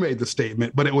who made the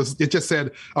statement, but it just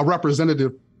said a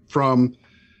representative from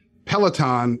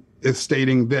Peloton is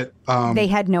stating that they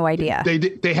had no idea.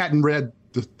 They hadn't read.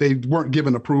 They weren't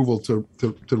given approval to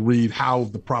read how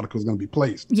the product was going to be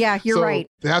placed. Yeah, you're right.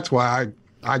 That's why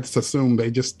I just assumed they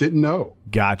just didn't know.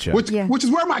 Gotcha. Which is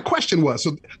where my question was.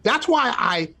 So that's why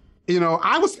I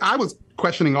was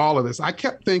questioning all of this. I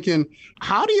kept thinking,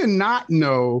 how do you not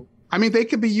know? I mean, they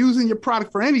could be using your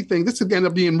product for anything. This could end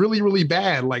up being really, really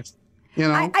bad. Like, you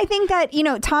know, I think that,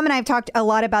 Tom and I have talked a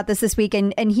lot about this week,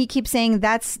 and he keeps saying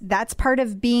that's part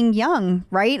of being young,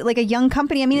 right? Like a young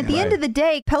company. I mean, at the end of the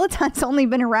day, Peloton's only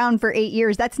been around for 8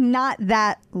 years. That's not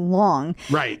that long.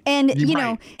 Right. And,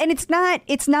 and it's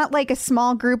not like a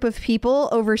small group of people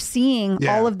overseeing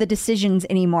all of the decisions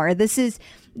anymore.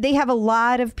 They have a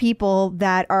lot of people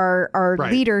that are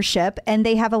leadership, and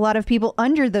they have a lot of people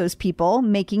under those people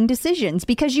making decisions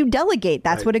because you delegate.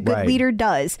 That's what a good leader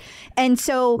does. And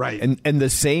so, and the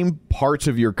same parts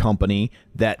of your company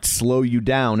that slow you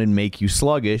down and make you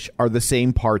sluggish are the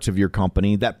same parts of your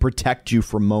company that protect you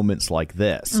from moments like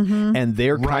this. Mm-hmm. And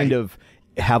they're kind of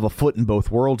have a foot in both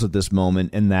worlds at this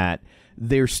moment, in that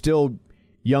they're still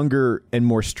younger and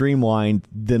more streamlined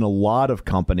than a lot of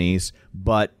companies,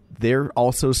 but they're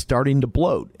also starting to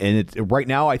bloat. And right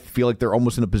now, I feel like they're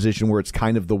almost in a position where it's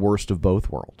kind of the worst of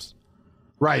both worlds.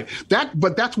 Right.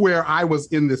 But that's where I was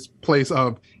in this place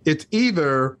of it's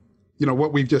either,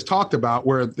 what we've just talked about,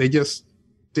 where they just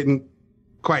didn't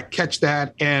quite catch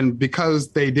that. And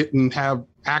because they didn't have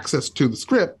access to the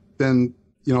script, then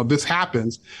this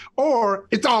happens, or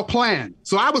it's all planned.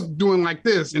 So I was doing like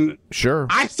this, and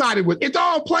I sided with it's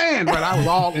all planned, but I was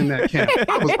all in that camp.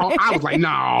 I was like,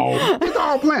 no, it's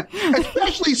all planned.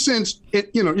 Especially since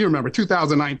you remember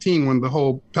 2019 when the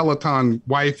whole Peloton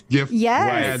wife gift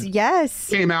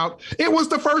came out. It was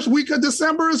the first week of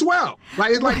December as well.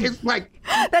 It's like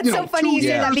that's so funny you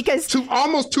say that, because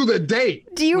almost to the date.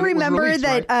 Do you remember released,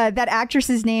 that that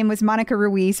actress's name was Monica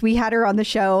Ruiz? We had her on the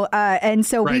show, and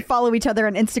so we follow each other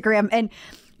on Instagram, and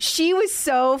she was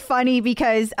so funny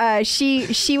because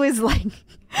she was like,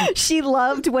 she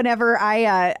loved whenever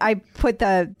I put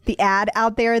the ad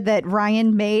out there that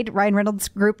Ryan Reynolds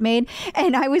Group made,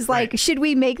 and I was like, should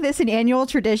we make this an annual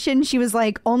tradition? She was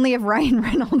like, only if Ryan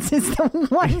Reynolds is the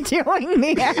one doing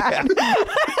the ad.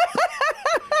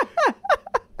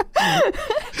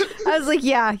 I was like,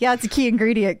 yeah, it's a key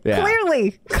ingredient. Yeah.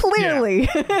 Clearly.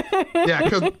 Yeah,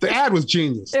 because the ad was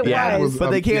genius. It was.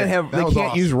 But they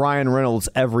can't use Ryan Reynolds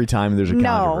every time there's a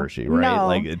controversy, right? No.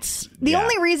 Like it's the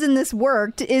only reason this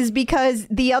worked is because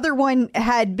the other one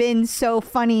had been so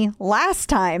funny last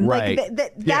time. Right.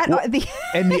 Like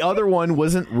and the other one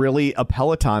wasn't really a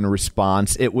Peloton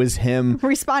response. It was him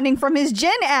responding from his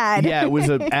gin ad. Yeah, it was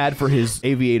an ad for his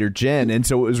Aviator gin, and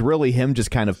so it was really him just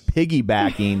kind of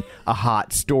piggybacking a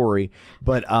hot story.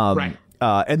 But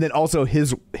and then also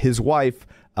his wife,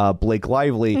 Blake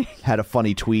Lively, had a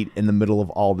funny tweet in the middle of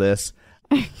all this.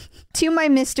 To my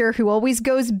mister, who always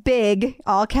goes big,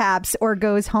 all caps, or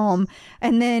goes home.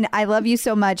 And then, I love you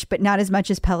so much, but not as much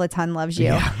as Peloton loves you.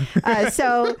 Yeah.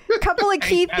 So a couple of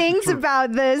key things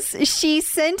about this. She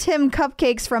sent him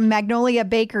cupcakes from Magnolia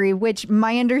Bakery, which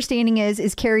my understanding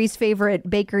is Carrie's favorite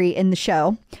bakery in the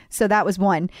show. So that was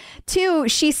one. Two,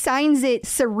 she signs it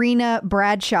Serena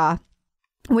Bradshaw,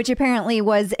 which apparently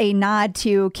was a nod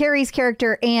to Carrie's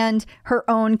character and her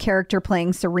own character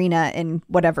playing Serena in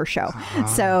whatever show.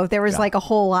 So there was like a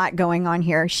whole lot going on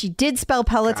here. She did spell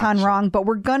Peloton wrong, but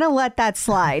we're going to let that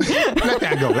slide. Let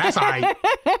that go. That's all right.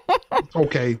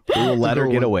 Okay. We'll let her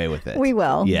get away with it. We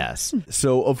will. Yes.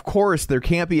 So, of course, there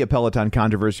can't be a Peloton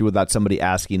controversy without somebody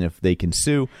asking if they can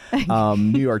sue.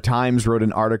 New York Times wrote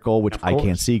an article, which I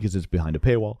can't see because it's behind a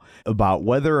paywall, about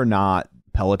whether or not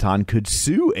Peloton could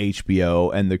sue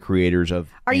HBO and the creators of.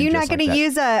 Are you not going to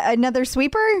use another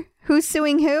sweeper? Who's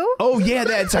suing who? Oh, yeah,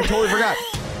 I totally forgot.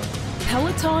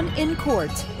 Peloton in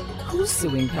court. Who's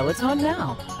suing Peloton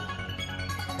now?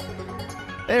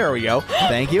 There we go.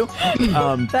 Thank you.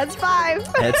 That's 5.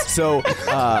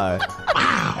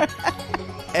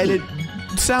 And it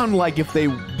sounded like if they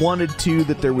wanted to,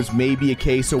 that there was maybe a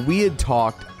case. So we had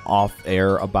talked off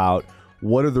air about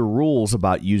what are the rules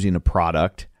about using a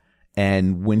product.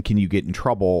 And when can you get in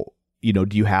trouble? Do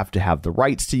you have to have the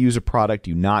rights to use a product?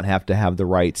 Do you not have to have the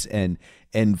rights? And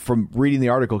And from reading the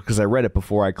article, because I read it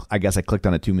before, I guess I clicked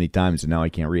on it too many times and now I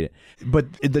can't read it. But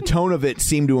the tone of it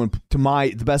seemed to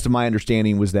the best of my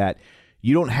understanding was that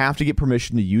you don't have to get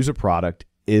permission to use a product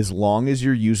as long as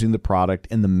you're using the product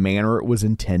in the manner it was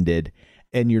intended,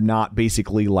 and you're not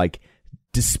basically like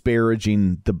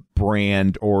disparaging the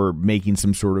brand or making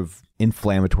some sort of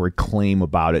inflammatory claim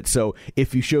about it. So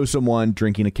if you show someone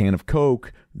drinking a can of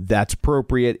Coke, that's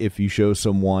appropriate. If you show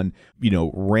someone,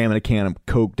 ramming a can of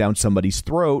Coke down somebody's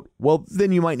throat, well,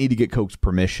 then you might need to get Coke's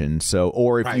permission. So,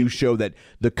 or if you show that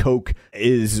the Coke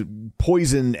is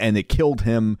poison and it killed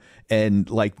him, and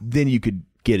like, then you could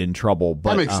get in trouble.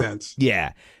 But that makes sense.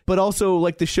 Yeah. But also,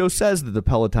 like the show says, that the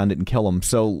Peloton didn't kill him.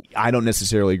 So I don't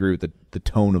necessarily agree with the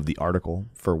tone of the article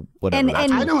for whatever. And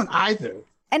I don't either.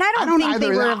 And I don't think either.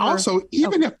 they were also,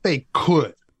 even if they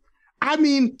could, I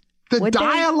mean, the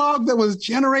dialogue that was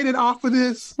generated off of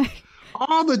this,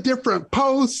 all the different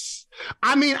posts.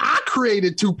 I mean, I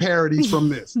created 2 parodies from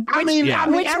this. Which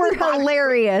were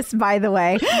hilarious, by the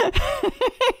way.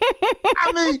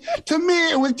 I mean, to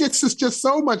me, it was just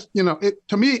so much.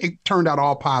 To me, it turned out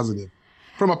all positive.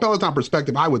 From a Peloton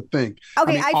perspective, I would think.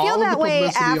 Okay, I feel that way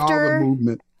after. All the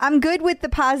movement. I'm good with the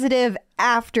positive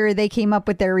after they came up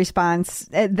with their response,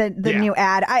 the new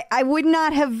ad. I would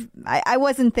not have. I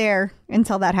wasn't there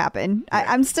until that happened.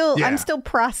 I'm still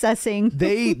processing.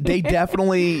 They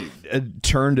definitely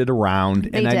turned it around,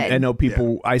 and I know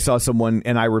people. Yeah. I saw someone,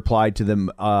 and I replied to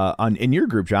them in your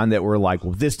group, John, that were like,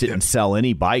 "Well, this didn't sell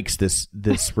any bikes."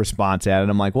 This response ad, and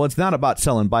I'm like, "Well, it's not about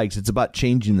selling bikes. It's about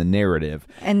changing the narrative."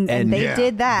 And they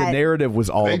did that. The narrative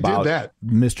was all about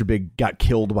Mr. Big got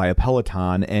killed by a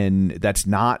Peloton, and that's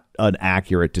not an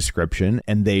accurate description,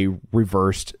 and they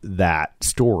reversed that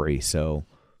story. So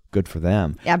good for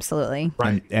them. Absolutely.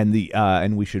 Right.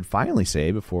 And we should finally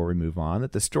say before we move on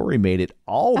that the story made it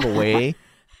all the way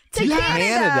to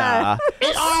Canada.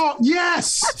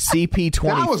 Yes. CP24,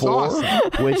 that was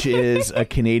awesome. Which is a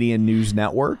Canadian news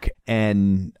network,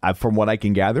 and from what I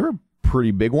can gather, a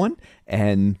pretty big one.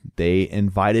 And they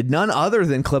invited none other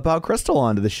than Clip Out Crystal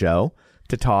onto the show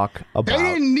to talk about. They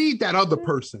didn't need that other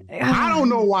person. I don't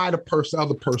know why other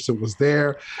person was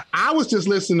there. I was just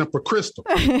listening for Crystal.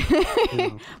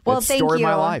 Well, thank you.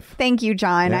 My life. Thank you,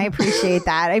 John. Yeah. I appreciate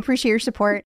that. I appreciate your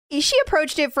support. She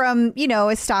approached it from,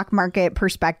 a stock market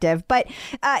perspective, but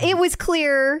it was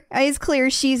clear. It's clear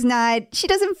she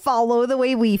doesn't follow the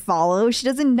way we follow. She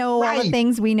doesn't know all the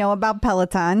things we know about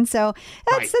Peloton. So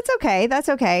that's okay. That's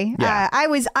okay. Yeah. I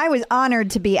was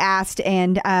honored to be asked,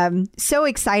 and so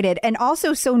excited, and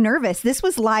also so nervous. This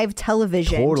was live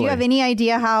television. Totally. Do you have any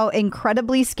idea how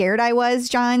incredibly scared I was,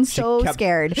 John?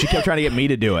 Scared. She kept trying to get me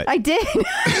to do it. I did.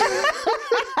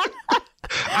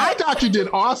 I thought you did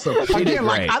awesome. Again,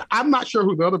 I'm not sure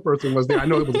who the other person was there. I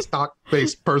know it was a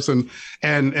stock-based person,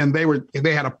 and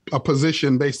they had a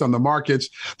position based on the markets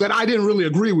that I didn't really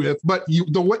agree with. But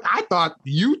I thought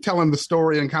you telling the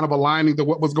story and kind of aligning to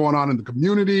what was going on in the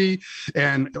community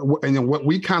and what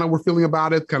we kind of were feeling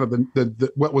about it, kind of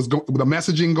the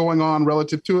messaging going on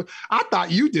relative to it. I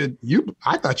thought you did.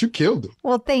 I thought you killed it.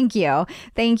 Well, thank you.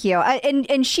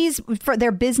 And she's for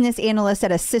their business analyst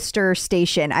at a sister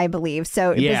station, I believe.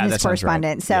 So business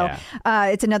correspondent. Right. So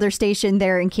it's another station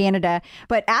there in Canada.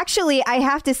 But actually, I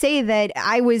have to say that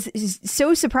I was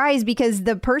so surprised because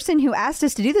the person who asked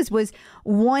us to do this was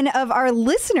one of our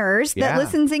listeners that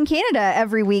listens in Canada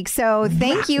every week. So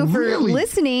thank you for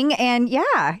listening. And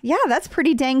that's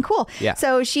pretty dang cool. Yeah.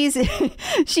 So she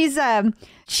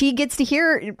gets to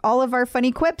hear all of our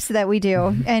funny quips that we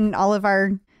do and all of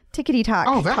our tickety talk.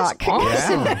 Oh, that's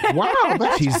awesome. Yeah. Wow,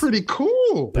 that's pretty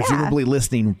cool. Presumably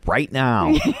listening right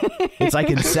now. It's like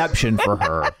Inception for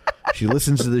her. She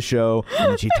listens to the show,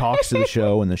 and then she talks to the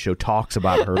show, and the show talks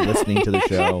about her listening to the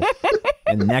show.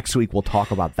 And next week we'll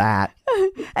talk about that.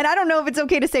 And I don't know if it's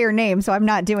okay to say her name, so I'm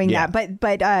not doing that.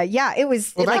 But it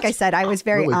was, like I said, I was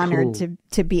very really honored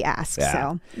to be asked. Yeah.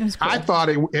 So it was cool. I thought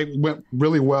it went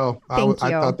really well. I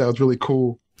thought that was really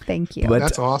cool. Thank you.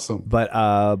 That's awesome.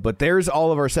 But there's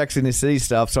all of our Sex in the City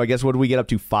stuff. So I guess what do we get up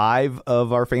to? 5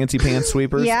 of our fancy pants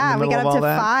sweepers. Yeah, we got up to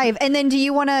 5. And then do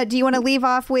you want to leave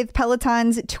off with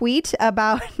Peloton's tweet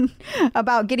about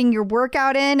getting your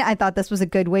workout in? I thought this was a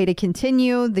good way to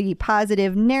continue the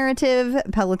positive narrative.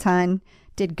 Peloton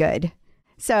did good.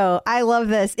 So I love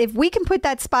this. If we can put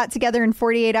that spot together in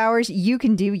 48 hours, you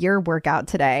can do your workout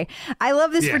today. I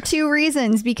love this for 2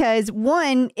 reasons, because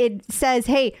 1, it says,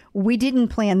 hey, we didn't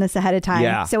plan this ahead of time.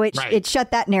 Yeah, so it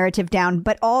shut that narrative down.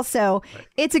 But also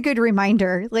it's a good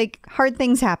reminder, like hard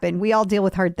things happen. We all deal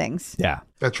with hard things. Yeah,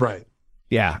 that's right.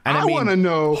 Yeah, and I want to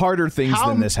know harder things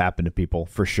than this happen to people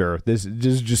for sure. This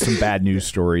is just some bad news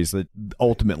stories that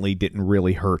ultimately didn't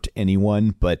really hurt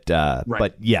anyone, but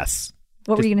yes.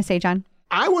 What were you going to say, John?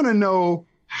 I want to know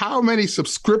how many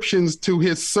subscriptions to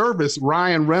his service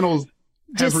Ryan Reynolds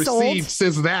has received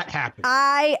since that happened.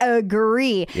 I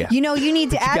agree. Yeah. You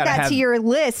need to add that to your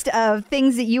list of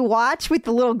things that you watch with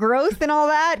the little growth and all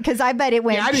that, because I bet it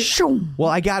went. Well,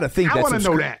 I gotta think. I want to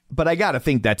know that, but I gotta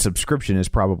think that subscription is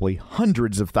probably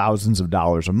hundreds of thousands of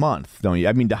dollars a month, don't you?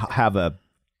 I mean, to have an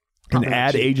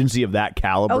ad agency of that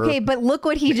caliber. Okay, but look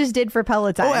what he just did for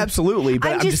Peloton. Oh, absolutely.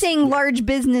 But I'm just saying large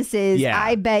businesses, Yeah.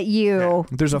 I bet you. Yeah.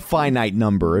 There's a finite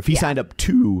number. If he signed up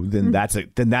 2, then that's a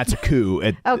coup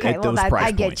at Okay, at well, those price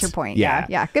I get points. your point. Yeah.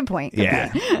 Yeah, good point.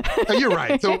 Yeah. You're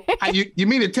right. So you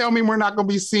mean to tell me we're not going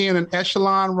to be seeing an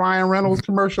Echelon Ryan Reynolds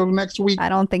commercial next week? I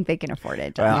don't think they can afford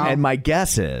it, John. And my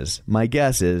guess is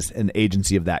an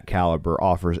agency of that caliber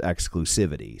offers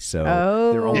exclusivity. So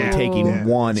they're only taking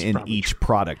one in each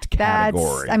product category.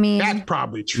 That's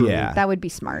probably true. Yeah. That would be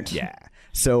smart. Yeah.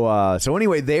 So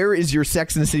anyway, there is your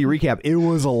Sex and the City recap. It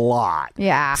was a lot.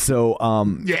 Yeah. So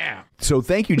So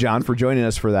thank you, John, for joining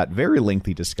us for that very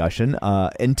lengthy discussion.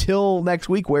 Until next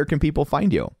week, where can people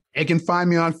find you? They can find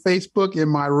me on Facebook in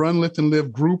my Run, Lift, and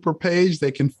Live group or page.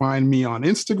 They can find me on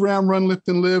Instagram, Run, Lift,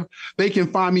 and Live. They can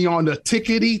find me on the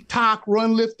Tickety Talk,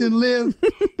 Run, Lift, and Live.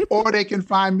 Or they can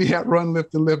find me at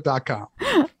runliftandlive.com.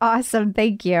 Awesome.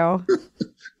 Thank you.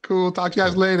 Cool. Talk to you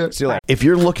guys later. See you later. If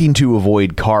you're looking to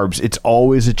avoid carbs, it's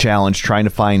always a challenge trying to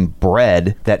find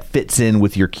bread that fits in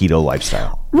with your keto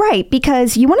lifestyle. Right,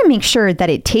 because you want to make sure that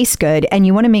it tastes good and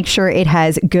you want to make sure it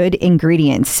has good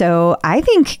ingredients. So I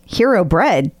think Hero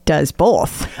Bread does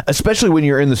both. Especially when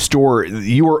you're in the store,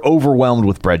 you are overwhelmed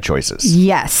with bread choices.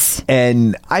 Yes.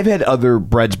 And I've had other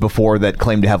breads before that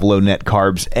claim to have low net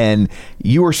carbs, and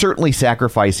you are certainly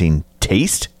sacrificing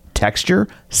taste, texture,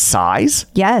 size.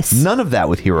 Yes. None of that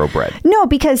with Hero Bread. No,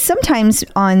 because sometimes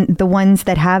on the ones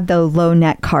that have the low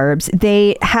net carbs,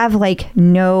 they have like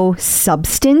no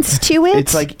substance to it.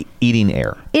 It's like eating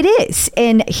air. It is.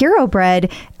 And Hero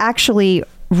Bread actually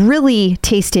really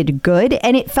tasted good,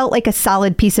 and it felt like a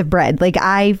solid piece of bread. Like,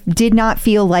 I did not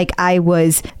feel like I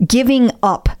was giving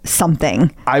up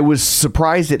something. I was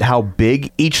surprised at how big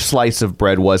each slice of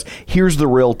bread was. Here's the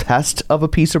real test of a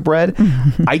piece of bread.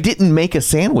 I didn't make a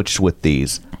sandwich with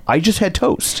these. I just had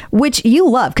toast. Which you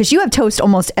love, because you have toast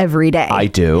almost every day. I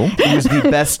do. It was the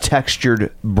best textured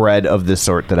bread of this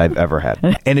sort that I've ever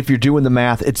had. And if you're doing the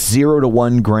math, it's 0 to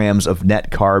 1 grams of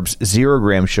net carbs, 0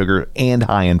 grams sugar, and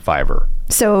high in fiber.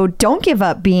 So don't give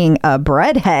up being a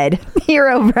breadhead.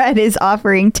 Hero Bread is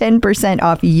offering 10%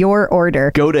 off your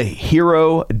order. Go to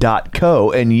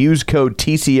hero.co and use code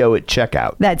TCO at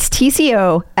checkout. That's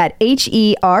TCO at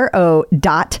HERO.co.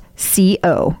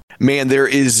 Man, there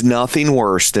is nothing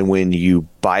worse than when you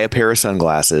buy a pair of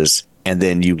sunglasses and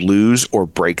then you lose or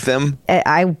break them.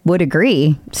 I would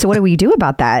agree. So what do we do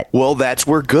about that? Well, that's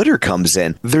where Gooder comes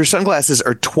in. Their sunglasses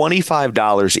are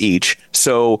 $25 each,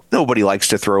 so nobody likes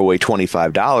to throw away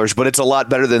 $25, but it's a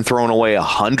lot better than throwing away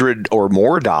 $100 or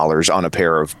more on a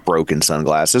pair of broken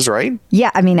sunglasses, right? Yeah,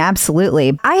 I mean,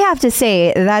 absolutely. I have to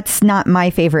say that's not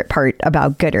my favorite part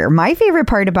about Gooder. My favorite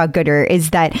part about Gooder is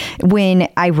that when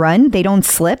I run, they don't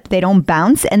slip, they don't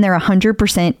bounce, and they're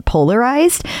 100%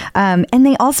 polarized. And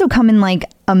they also come in like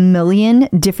a million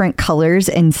different colors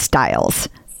and styles.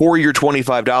 For your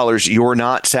 $25, you're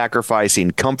not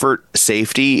sacrificing comfort,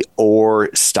 safety,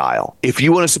 or style. If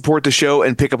you want to support the show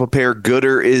and pick up a pair,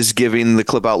 Gooder is giving the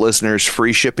Clip Out listeners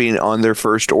free shipping on their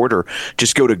first order.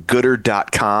 Just go to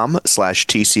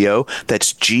gooder.com/TCO.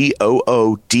 That's GOODR.com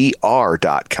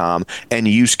and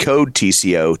use code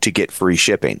TCO to get free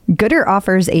shipping. Gooder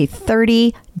offers a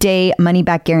 30-day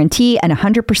money-back guarantee and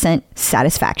 100%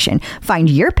 satisfaction. Find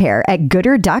your pair at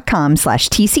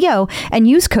gooder.com/TCO and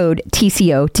use code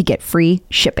TCO to get free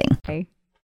shipping. Okay.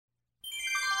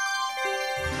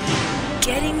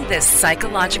 Getting the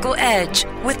psychological edge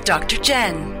with Dr.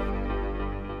 Jen.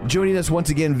 Joining us once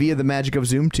again via the magic of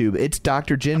ZoomTube, it's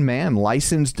Dr. Jen Mann,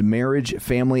 licensed marriage,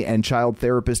 family, and child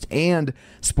therapist and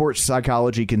sports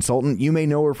psychology consultant. You may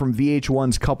know her from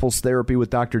VH1's Couples Therapy with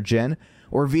Dr. Jen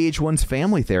or VH1's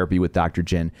Family Therapy with Dr.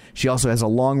 Jen. She also has a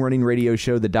long-running radio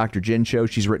show, The Dr. Jen Show.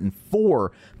 She's written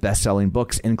 4 best-selling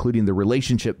books, including The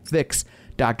Relationship Fix,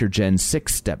 Dr. Jen's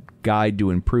 6-Step Guide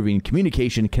to Improving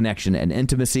Communication, Connection, and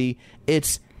Intimacy.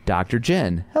 It's Dr.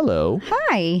 Jen. Hello.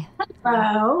 Hi.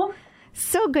 Hello.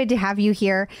 So good to have you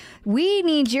here. We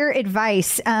need your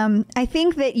advice. I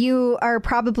think that you are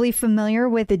probably familiar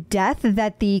with the death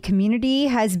that the community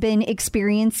has been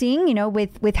experiencing,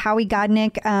 with Howie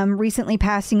Godnick recently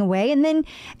passing away. And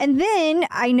then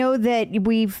I know that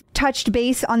we've touched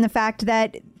base on the fact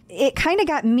that it kind of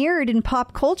got mirrored in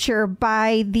pop culture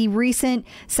by the recent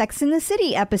Sex and the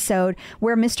City episode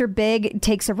where Mr. Big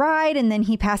takes a ride and then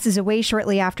he passes away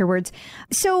shortly afterwards.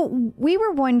 So we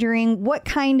were wondering what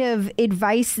kind of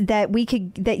advice that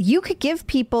you could give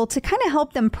people to kind of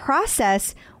help them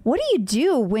process, what do you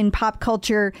do when pop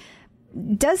culture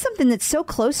does something that's so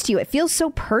close to you? It feels so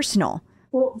personal.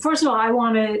 Well, first of all, I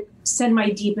want to send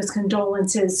my deepest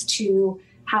condolences to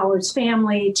Howard's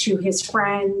family, to his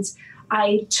friends.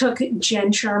 I took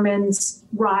Jen Sherman's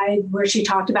ride where she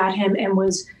talked about him and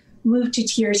was moved to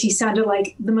tears. He sounded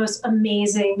like the most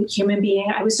amazing human being.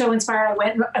 I was so inspired. I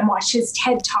went and watched his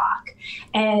TED Talk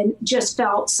and just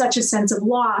felt such a sense of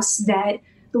loss that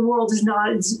the world is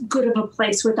not as good of a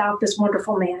place without this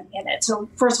wonderful man in it. So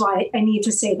first of all, I need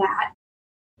to say that.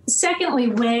 Secondly,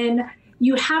 when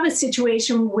you have a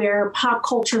situation where pop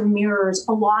culture mirrors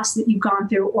a loss that you've gone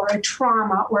through or a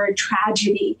trauma or a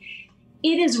tragedy,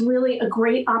 it is really a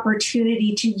great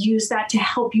opportunity to use that to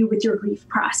help you with your grief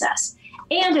process.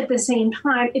 And at the same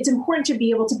time, it's important to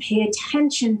be able to pay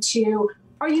attention to,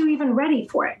 are you even ready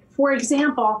for it? For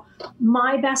example,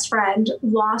 my best friend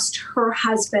lost her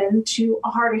husband to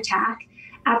a heart attack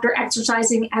after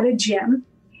exercising at a gym.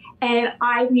 And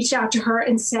I reached out to her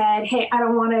and said, hey, I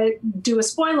don't want to do a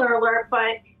spoiler alert,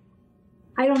 but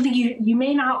I don't think you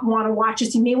may not want to watch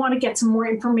this. You may want to get some more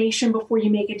information before you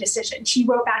make a decision. She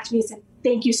wrote back to me and said,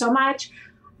 thank you so much.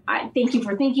 Thank you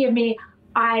for thinking of me.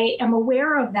 I am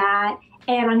aware of that.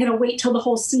 And I'm going to wait till the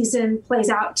whole season plays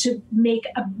out to make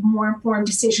a more informed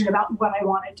decision about what I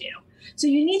want to do. So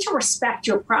you need to respect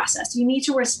your process. You need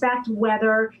to respect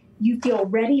whether you feel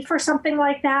ready for something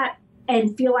like that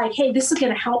and feel like, hey, this is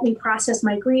going to help me process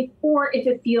my grief, or if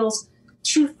it feels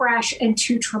too fresh and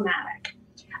too traumatic.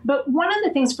 But one of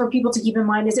the things for people to keep in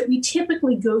mind is that we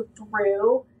typically go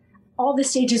through all the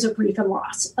stages of grief and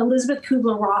loss. Elizabeth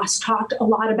Kubler-Ross talked a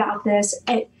lot about this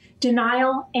at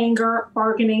denial, anger,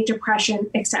 bargaining, depression,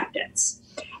 acceptance.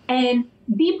 And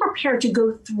be prepared to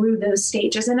go through those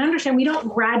stages and understand we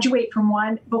don't graduate from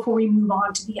one before we move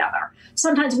on to the other.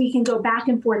 Sometimes we can go back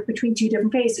and forth between two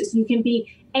different phases. You can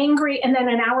be angry and then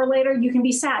an hour later you can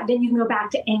be sad. Then you can go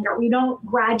back to anger. We don't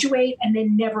graduate and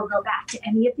then never go back to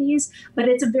any of these, but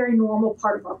it's a very normal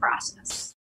part of our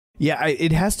process. Yeah,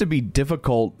 it has to be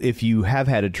difficult if you have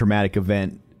had a traumatic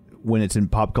event when it's in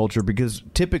pop culture, because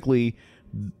typically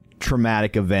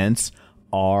traumatic events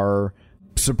are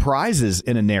surprises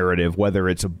in a narrative, whether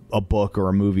it's a book or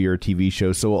a movie or a TV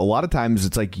show. So a lot of times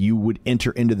it's like you would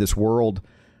enter into this world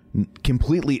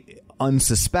completely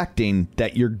unsuspecting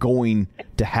that you're going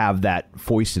to have that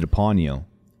foisted upon you.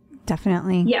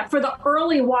 Definitely. Yeah, for the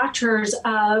early watchers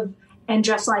of And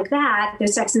Just Like That, the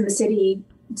Sex and the City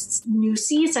new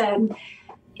season,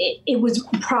 it was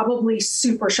probably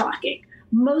super shocking.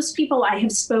 Most people I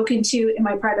have spoken to in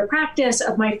my private practice,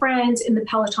 of my friends in the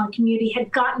Peloton community, had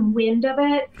gotten wind of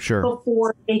it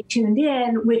before they tuned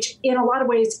in, which in a lot of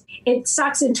ways, it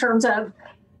sucks in terms of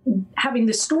having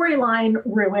the storyline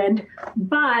ruined,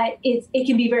 but it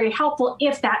can be very helpful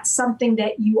if that's something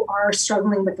that you are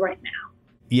struggling with right now.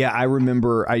 Yeah, I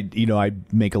remember I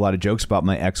make a lot of jokes about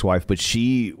my ex-wife, but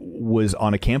she was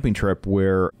on a camping trip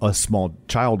where a small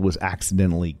child was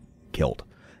accidentally killed.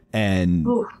 And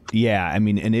yeah, I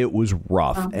mean, and it was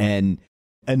rough. And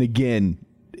again,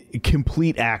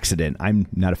 complete accident. I'm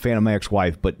not a fan of my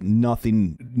ex-wife, but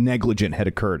nothing negligent had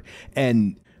occurred.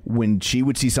 And when she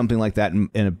would see something like that in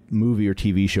a movie or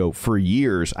TV show for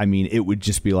years, I mean, it would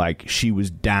just be like she was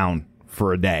down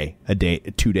for a day,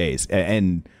 2 days,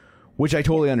 and which I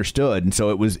totally understood. And so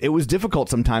it was difficult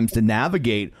sometimes to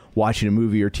navigate watching a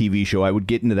movie or TV show. I would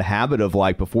get into the habit of,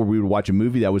 like, before we would watch a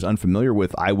movie that I was unfamiliar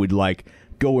with, I would like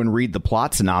go and read the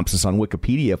plot synopsis on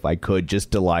Wikipedia if I could,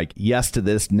 just to like, yes to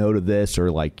this, no to this, or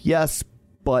like, yes,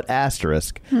 but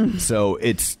asterisk. So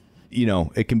it's,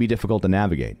 it can be difficult to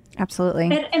navigate.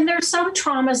 Absolutely. And there's some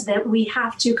traumas that we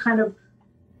have to kind of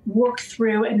work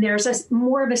through, and there's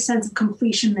more of a sense of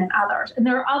completion than others. And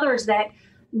there are others that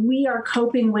we are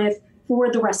coping with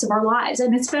for the rest of our lives,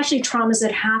 and especially traumas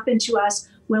that happen to us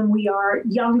when we are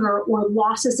younger, or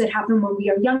losses that happen when we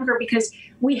are younger, because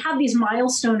we have these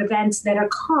milestone events that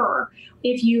occur.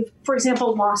 If you've, for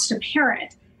example, lost a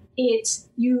parent,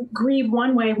 you grieve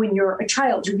one way when you're a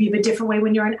child, you grieve a different way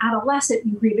when you're an adolescent,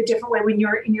 you grieve a different way when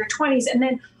you're in your 20s. And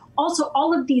then also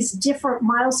all of these different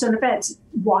milestone events,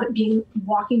 walking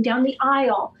down the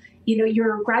aisle,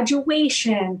 your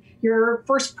graduation, your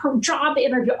first job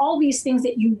interview, all these things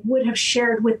that you would have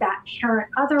shared with that parent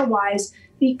otherwise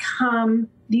become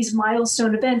these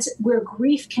milestone events where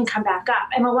grief can come back up.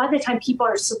 And a lot of the time people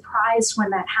are surprised when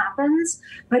that happens,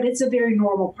 but it's a very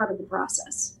normal part of the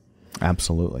process.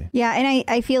 Absolutely. Yeah, and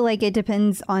I feel like it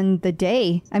depends on the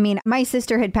day. I mean, my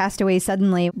sister had passed away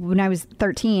suddenly when I was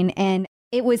 13, and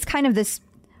it was kind of this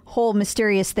whole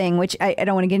mysterious thing, which I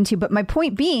don't want to get into. But my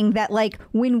point being that, like,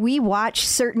 when we watch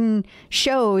certain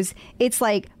shows, it's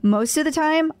like most of the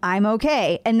time I'm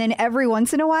okay. And then every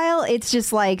once in a while, it's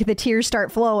just like the tears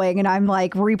start flowing and I'm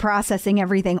like reprocessing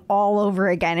everything all over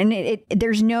again. And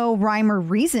there's no rhyme or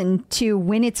reason to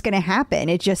when it's going to happen.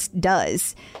 It just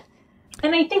does.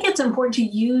 And I think it's important to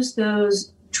use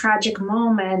those tragic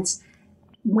moments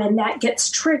when that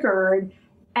gets triggered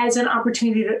as an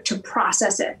opportunity to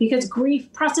process it, because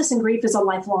processing grief is a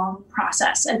lifelong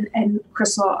process. And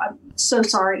Crystal, I'm so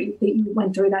sorry that you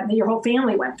went through that and that your whole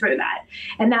family went through that.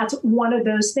 And that's one of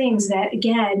those things that,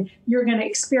 again, you're going to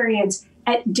experience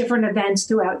at different events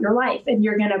throughout your life. And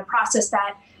you're going to process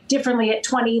that differently at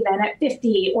 20 than at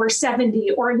 50 or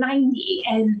 70 or 90.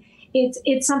 And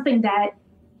it's something that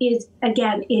is,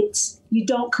 again, you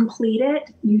don't complete it.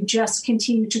 You just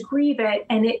continue to grieve it.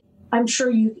 And I'm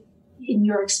sure in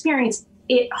your experience,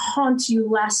 it haunts you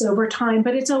less over time,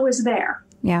 but it's always there.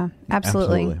 Yeah,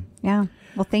 absolutely. Yeah.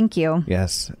 Well, thank you.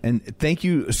 Yes. And thank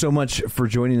you so much for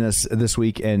joining us this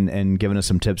week and giving us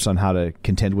some tips on how to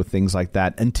contend with things like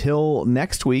that. Until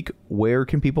next week, where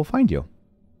can people find you?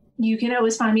 You can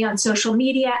always find me on social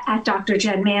media at Dr.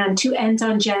 Jen Mann, 2 N's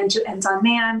on Jen, 2 N's on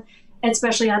Mann,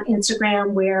 especially on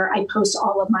Instagram, where I post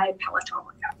all of my Peloton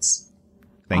workouts.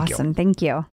 Thank you. Awesome. Thank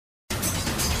you.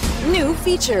 New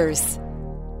features.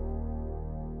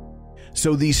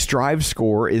 So the Strive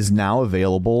score is now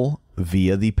available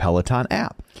via the Peloton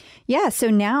app. Yeah, so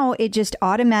now it just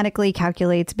automatically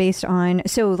calculates based on,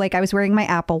 so like I was wearing my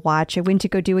Apple Watch, I went to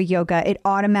go do a yoga, it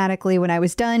automatically, when I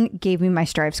was done, gave me my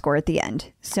Strive score at the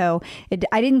end. So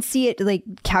I didn't see it like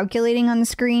calculating on the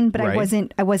screen, but Right.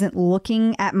 I wasn't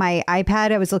looking at my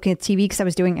iPad, I was looking at TV because I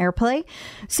was doing AirPlay.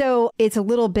 So it's a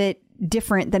little bit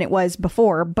different than it was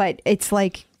before, but it's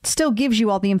like still gives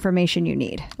you all the information you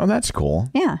need. Oh, that's cool.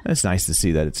 Yeah. It's nice to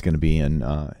see that it's going to be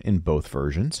in both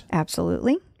versions.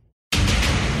 Absolutely.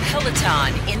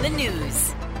 Peloton in the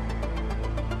news.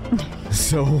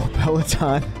 So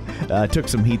Peloton took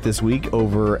some heat this week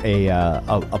over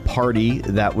a party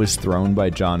that was thrown by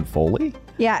John Foley.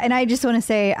 Yeah, and I just want to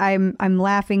say I'm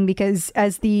laughing because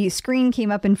as the screen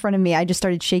came up in front of me, I just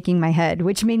started shaking my head,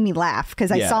 which made me laugh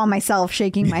because I saw myself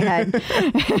shaking my head.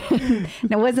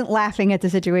 And I wasn't laughing at the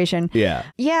situation. Yeah.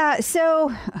 Yeah,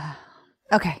 so,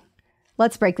 okay.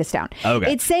 Let's break this down.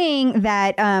 Okay. It's saying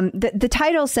that the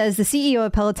title says the CEO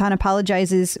of Peloton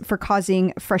apologizes for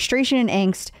causing frustration and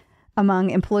angst among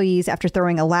employees after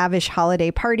throwing a lavish holiday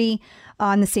party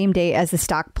on the same day as the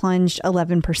stock plunged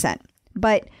 11%.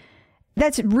 But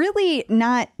that's really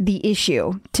not the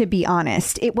issue, to be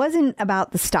honest. It wasn't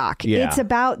about the stock. Yeah. It's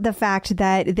about the fact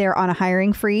that they're on a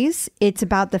hiring freeze. It's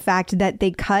about the fact that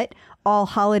they cut all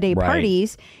holiday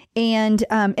parties. And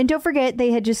don't forget,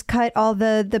 they had just cut all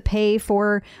the pay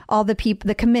for all the people,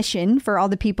 the commission for all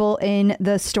the people in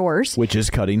the stores. Which is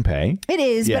cutting pay. It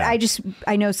is, Yeah. but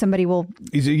I know somebody will.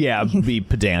 Yeah, be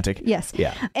pedantic. Yes.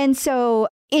 Yeah. And so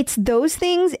it's those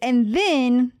things. And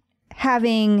then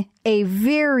having a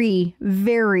very,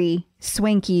 very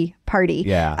swanky party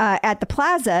at the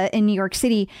Plaza in New York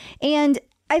City. And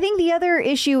I think the other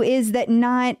issue is that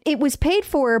it was paid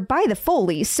for by the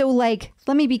Foleys. So, like,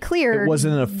 let me be clear. It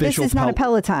wasn't an official. This is not a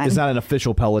Peloton. It's not an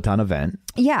official Peloton event.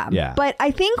 Yeah. Yeah. But I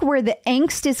think where the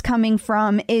angst is coming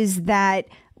from is that,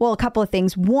 well, a couple of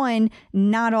things. One,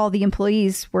 not all the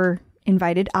employees were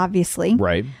invited, obviously.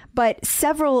 Right. But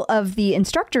several of the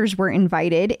instructors were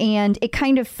invited, and it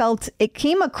came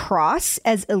across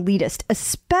as elitist,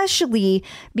 especially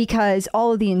because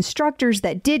all of the instructors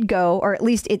that did go, or at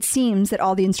least it seems that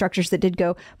all the instructors that did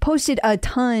go, posted a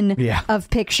ton of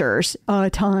pictures. A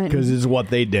ton. Because it's what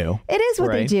they do. It is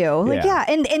what they do. Like, yeah.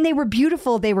 And they were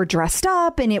beautiful. They were dressed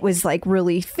up and it was like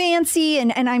really fancy.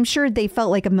 And I'm sure they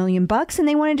felt like $1 million and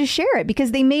they wanted to share it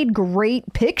because they made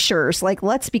great pictures. Like,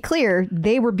 let's be clear,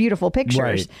 they were beautiful pictures.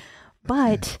 Right.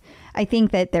 But I think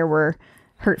that there were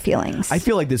hurt feelings. I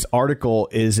feel like this article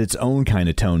is its own kind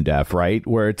of tone deaf, right?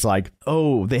 Where it's like,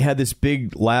 oh, they had this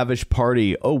big lavish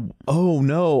party. Oh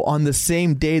no, on the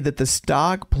same day that the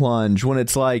stock plunged, when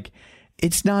it's like,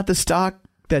 it's not the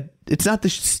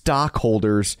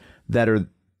stockholders that are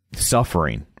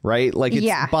suffering, right? Like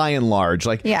it's by and large,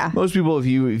 like most people, if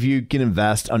you can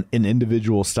invest in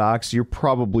individual stocks, you're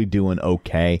probably doing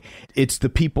okay. It's the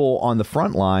people on the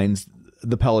front lines,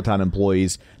 the Peloton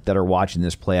employees, that are watching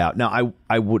this play out. Now,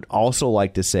 I would also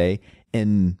like to say,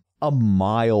 in a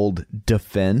mild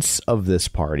defense of this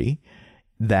party,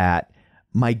 that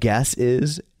my guess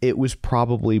is it was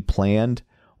probably planned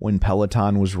when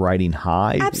Peloton was riding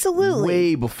high. Absolutely.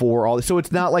 Way before all this. So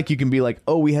it's not like you can be like,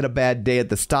 oh, we had a bad day at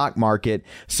the stock market,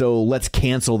 so let's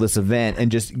cancel this event,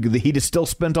 and he just still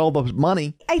spent all the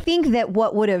money. I think that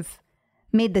what would have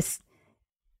made this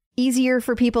easier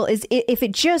for people is if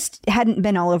it just hadn't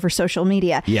been all over social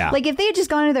media. Yeah. Like if they had just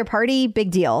gone to their party,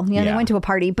 big deal. They went to a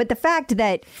party. But the fact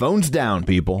that... Phones down,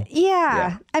 people.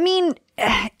 Yeah. I mean...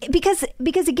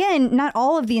 Because again, not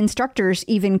all of the instructors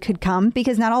even could come,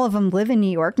 because not all of them live in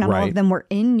New York. Not all of them were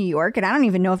in New York. And I don't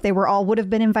even know if they would have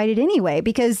been invited anyway,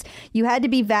 because you had to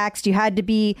be vaxxed. You had to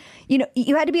be,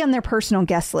 you had to be on their personal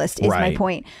guest list is my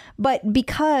point. But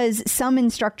because some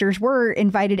instructors were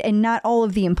invited and not all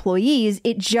of the employees,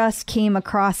 it just came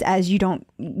across as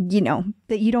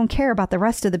that you don't care about the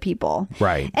rest of the people.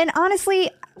 Right. And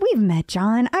honestly, we've met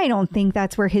John. I don't think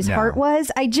that's where his heart was.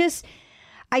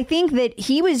 I think that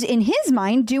he was, in his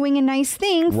mind, doing a nice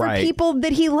thing for people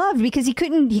that he loved, because he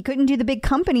couldn't do the big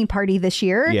company party this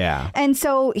year. Yeah. And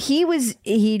so he was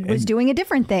doing a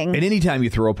different thing. And anytime you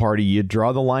throw a party, you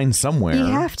draw the line somewhere. You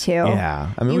have to.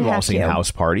 Yeah. I mean, we've all seen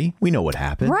House Party. We know what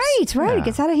happens. Right. Yeah. It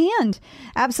gets out of hand.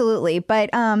 Absolutely. But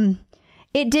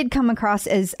it did come across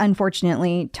as,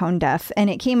 unfortunately, tone deaf, and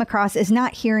it came across as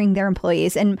not hearing their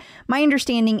employees. And my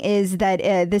understanding is that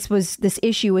this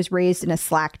issue was raised in a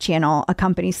Slack channel, a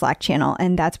company Slack channel,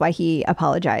 and that's why he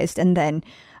apologized. And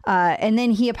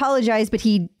then he apologized, but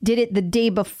he did it the day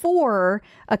before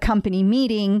a company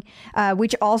meeting,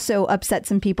 which also upset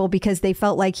some people because they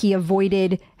felt like he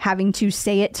avoided having to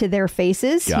say it to their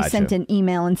faces. Gotcha. He sent an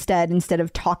email instead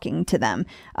of talking to them.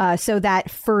 So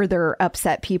that further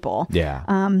upset people. Yeah.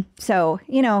 So,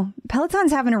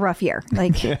 Peloton's having a rough year.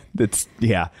 Like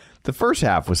the first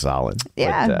half was solid.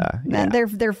 Yeah. But,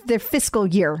 their fiscal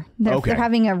year. They're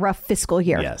having a rough fiscal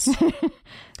year. Yes.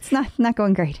 It's not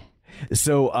going great.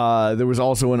 So there was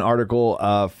also an article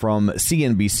from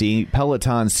CNBC.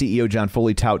 Peloton CEO John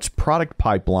Foley touts product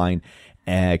pipeline.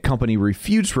 Company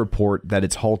refutes report that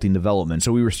it's halting development.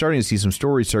 So we were starting to see some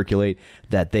stories circulate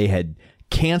that they had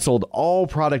canceled all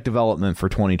product development for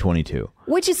 2022.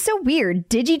 Which is so weird.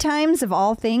 DigiTimes, of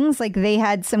all things, like they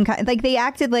had some kind, like they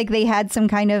acted like they had some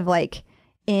kind of like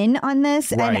in on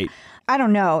this. Right. And I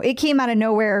don't know. It came out of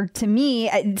nowhere to me.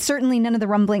 Certainly none of the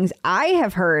rumblings I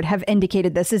have heard have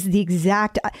indicated this is the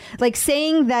exact, like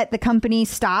saying that the company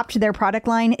stopped their product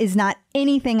line is not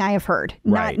anything I have heard.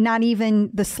 Right. Not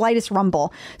even the slightest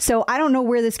rumble. So I don't know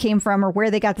where this came from or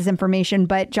where they got this information,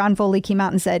 but John Foley came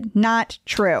out and said, not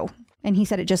true. And he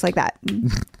said it just like that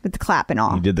with the clap and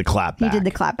all. He did the clap back. He did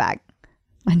the clap back.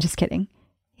 I'm just kidding.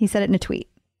 He said it in a tweet.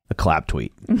 A clap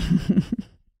tweet.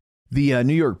 The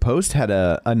New York Post had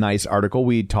a nice article.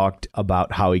 We talked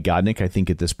about Howie Godnick. I think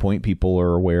at this point, people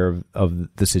are aware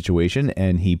of the situation,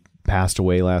 and he passed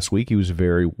away last week. He was a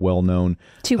very well-known...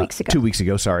 2 weeks ago. 2 weeks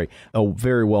ago, sorry. A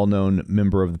very well-known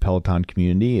member of the Peloton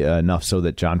community, enough so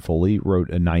that John Foley wrote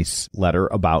a nice letter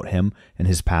about him and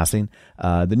his passing.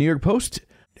 The New York Post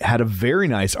had a very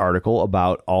nice article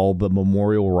about all the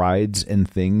memorial rides and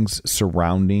things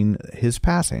surrounding his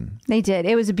passing. They did.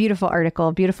 It was a beautiful article,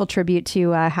 a beautiful tribute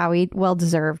to Howie. Well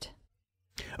deserved.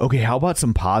 Okay, how about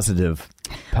some positive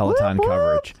Peloton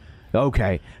coverage?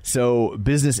 Okay, so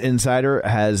Business Insider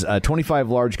has 25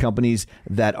 large companies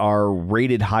that are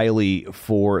rated highly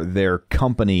for their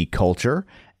company culture,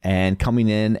 and coming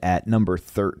in at number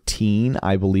 13,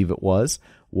 I believe it was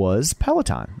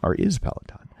Peloton, or is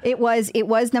Peloton. It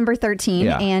was number 13,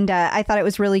 and I thought it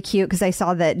was really cute because I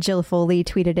saw that Jill Foley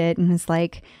tweeted it and was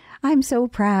like, I'm so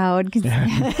proud.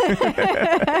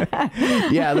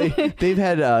 Yeah, they've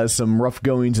had some rough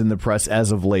goings in the press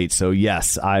as of late, so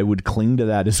yes, I would cling to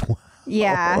that as well.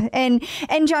 Yeah, and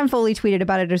John Foley tweeted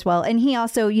about it as well, and he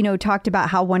also, talked about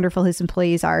how wonderful his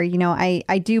employees are.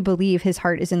 I do believe his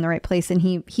heart is in the right place, and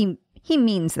he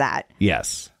means that.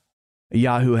 Yes.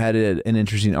 Yahoo had an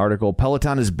interesting article.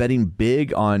 Peloton is betting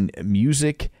big on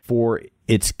music for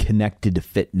its connected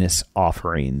fitness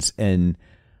offerings. And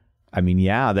I mean,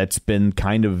 yeah, that's been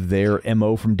kind of their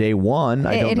MO from day one.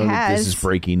 I don't know that this is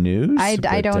breaking news. I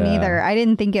don't either. I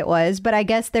didn't think it was, but I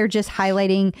guess they're just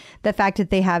highlighting the fact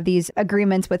that they have these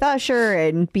agreements with Usher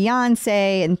and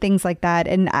Beyonce and things like that.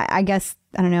 And I guess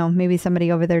I don't know, maybe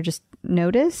somebody over there just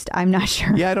noticed. I'm not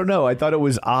sure. Yeah, I don't know. I thought it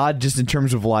was odd just in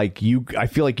terms of like I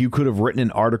feel like you could have written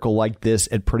an article like this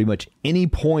at pretty much any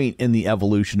point in the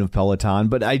evolution of Peloton.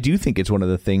 But I do think it's one of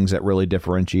the things that really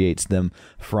differentiates them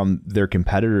from their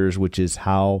competitors, which is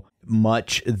how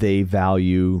much they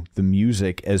value the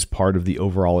music as part of the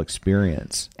overall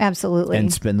experience. Absolutely.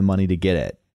 And spend the money to get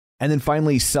it. And then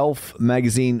finally, Self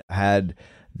magazine had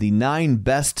the 9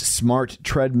 best smart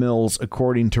treadmills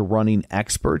according to running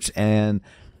experts, and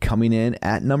coming in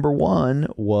at number 1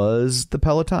 was the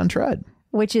Peloton Tread.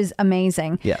 Which is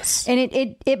amazing. Yes. And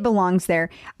it belongs there.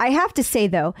 I have to say,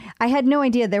 though, I had no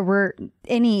idea there were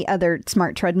any other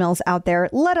smart treadmills out there,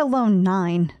 let alone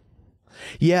 9.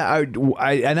 Yeah,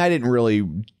 I didn't really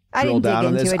drill down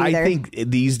on this. I think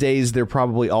these days they're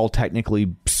probably all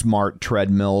technically smart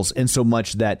treadmills, in so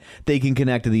much that they can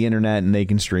connect to the internet and they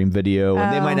can stream video,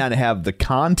 and they might not have the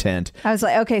content. I was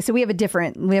like, okay, so we have a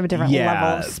different level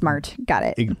of smart. Got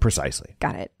it. Precisely.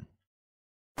 Got it.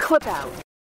 Clip out.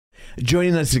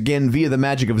 Joining us again via the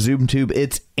magic of ZoomTube,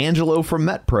 it's Angelo from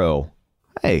MetPro.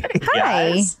 Hey.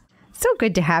 Hi. So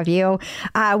good to have you.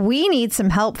 We need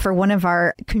some help for one of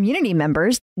our community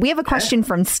members. We have a question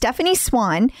from Stephanie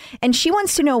Swan, and she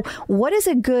wants to know, what is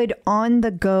a good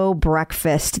on-the-go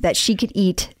breakfast that she could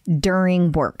eat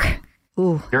during work?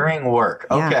 Ooh. During work.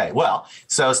 Okay. Yeah. Well,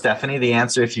 so Stephanie, the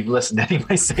answer, if you've listened to any of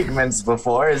my segments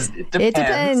before, is it depends. It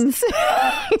depends.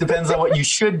 Depends on what you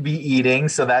should be eating.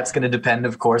 So that's going to depend,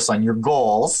 of course, on your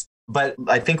goals. But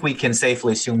I think we can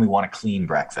safely assume we want a clean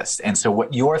breakfast. And so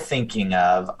what you're thinking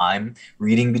of, I'm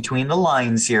reading between the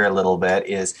lines here a little bit,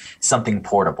 is something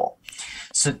portable.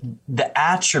 So the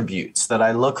attributes that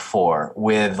I look for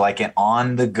with like an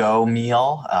on-the-go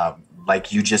meal,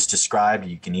 like you just described,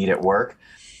 you can eat at work,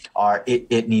 are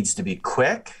it needs to be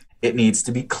quick, it needs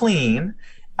to be clean,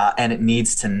 and it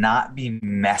needs to not be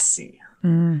messy.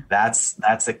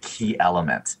 That's a key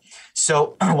element.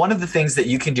 So one of the things that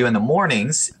you can do in the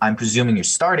mornings, I'm presuming you're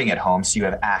starting at home, so you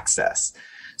have access.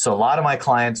 So a lot of my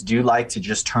clients do like to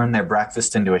just turn their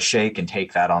breakfast into a shake and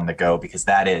take that on the go, because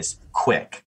that is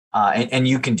quick. And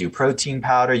you can do protein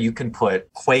powder. You can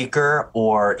put Quaker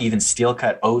or even steel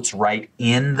cut oats right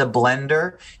in the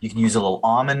blender. You can use a little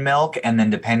almond milk. And then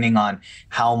depending on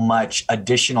how much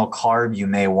additional carb you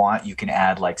may want, you can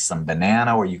add like some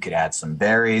banana, or you could add some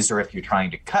berries. Or if you're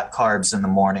trying to cut carbs in the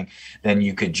morning, then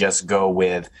you could just go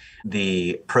with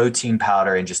the protein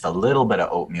powder and just a little bit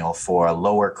of oatmeal for a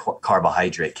lower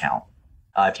carbohydrate count.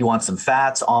 If you want some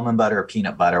fats, almond butter or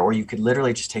peanut butter, or you could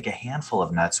literally just take a handful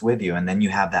of nuts with you, and then you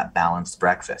have that balanced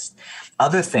breakfast.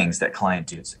 Other things that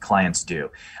clients do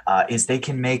is they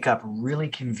can make up really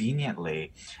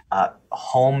conveniently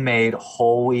homemade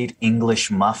whole wheat English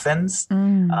muffins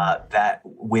that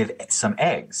with some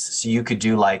eggs. So you could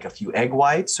do like a few egg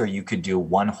whites, or you could do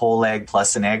one whole egg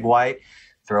plus an egg white.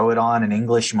 Throw it on an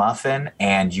English muffin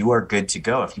and you are good to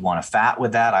go. If you want a fat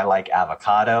with that, I like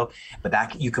avocado, but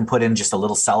that you can put in just a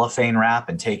little cellophane wrap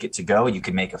and take it to go. You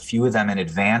can make a few of them in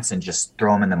advance and just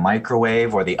throw them in the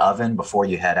microwave or the oven before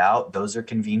you head out. Those are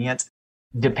convenient.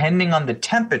 Depending on the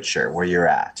temperature where you're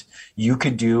at, you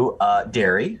could do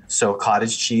dairy, so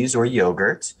cottage cheese or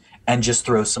yogurt, and just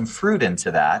throw some fruit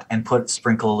into that and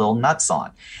sprinkle a little nuts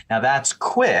on. Now that's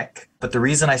quick, but the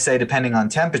reason I say depending on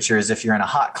temperature is if you're in a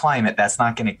hot climate, that's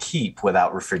not going to keep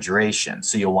without refrigeration.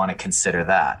 So you'll want to consider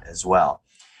that as well.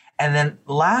 And then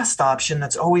last option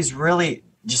that's always really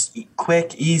just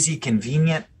quick, easy,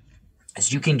 convenient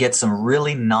is you can get some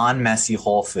really non-messy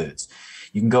whole foods.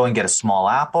 You can go and get a small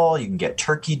apple, you can get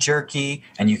turkey jerky,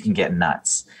 and you can get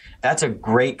nuts. That's a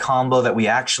great combo that we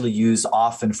actually use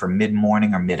often for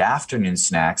mid-morning or mid-afternoon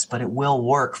snacks, but it will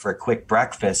work for a quick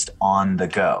breakfast on the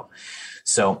go.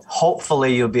 So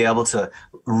hopefully you'll be able to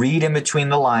read in between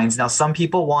the lines. Now, some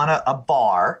people want a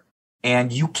bar,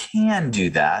 and you can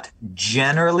do that.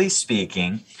 Generally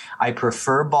speaking, I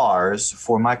prefer bars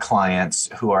for my clients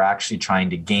who are actually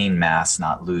trying to gain mass,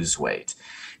 not lose weight.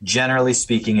 Generally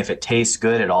speaking, if it tastes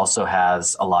good, it also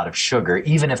has a lot of sugar,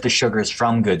 even if the sugar is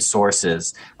from good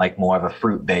sources, like more of a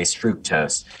fruit-based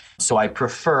fructose. So I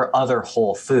prefer other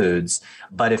whole foods.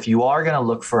 But if you are going to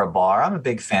look for a bar, I'm a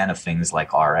big fan of things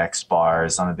like RX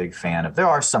bars. There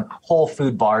are some whole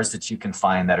food bars that you can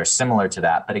find that are similar to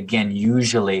that. But again,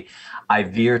 usually I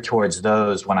veer towards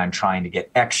those when I'm trying to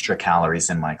get extra calories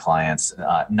in my clients,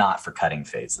 not for cutting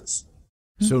phases.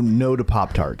 So no to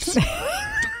Pop-Tarts.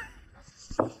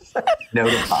 No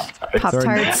to Pop-Tarts.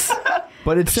 Pop-Tarts.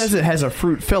 But it says it has a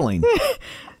fruit filling.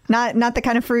 Not the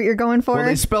kind of fruit you're going for. Well,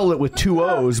 they spelled it with 2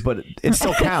 O's, but it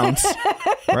still counts,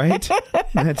 right?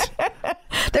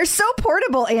 They're so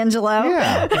portable, Angelo.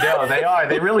 Yeah. No, they are.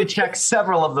 They really check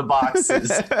several of the boxes.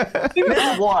 They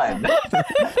missed one.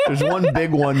 There's one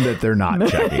big one that they're not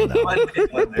checking, though. One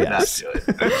big one they're not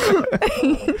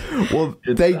doing. Well,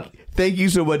 thank you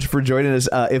so much for joining us.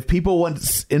 If people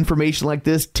want information like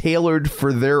this tailored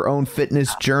for their own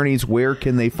fitness journeys, where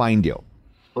can they find you?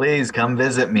 Please come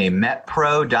visit me,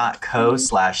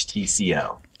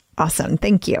 metpro.co/TCO. Awesome.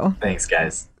 Thank you. Thanks,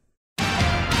 guys.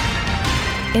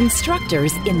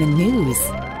 Instructors in the news.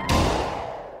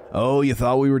 Oh, you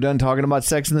thought we were done talking about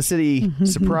Sex in the City?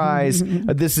 Surprise.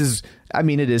 It is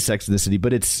Sex in the City,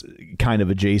 but it's kind of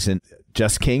adjacent.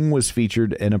 Jess King was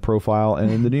featured in a profile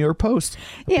in the New York Post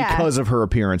because of her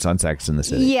appearance on Sex in the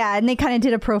City. Yeah, and they kind of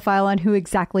did a profile on who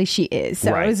exactly she is.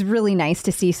 So It was really nice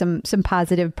to see some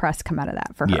positive press come out of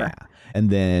that for her. Yeah. And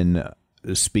then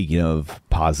speaking of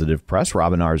positive press,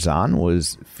 Robin Arzon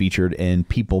was featured in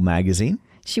People magazine.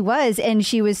 She was, and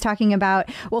she was talking about,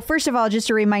 well, first of all, just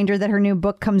a reminder that her new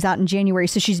book comes out in January,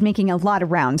 so she's making a lot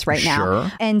of rounds right now.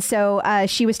 Sure. And so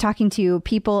she was talking to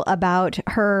people about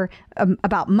her,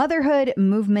 about motherhood,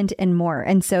 movement, and more.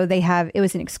 And so it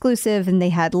was an exclusive, and they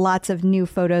had lots of new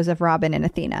photos of Robin and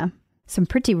Athena. Some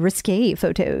pretty risque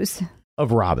photos.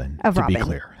 Of Robin, to be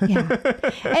clear. Yeah.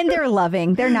 And they're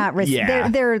loving. They're not risky. Yeah.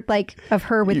 They're like of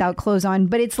her without clothes on,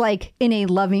 but it's like in a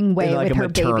loving way, in like with a her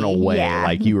maternal baby. way, Yeah.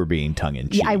 like you were being tongue in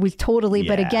cheek. Yeah, I was totally,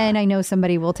 but again, I know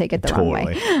somebody will take it the wrong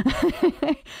way.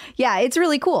 Yeah, it's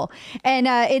really cool. And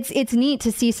it's neat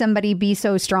to see somebody be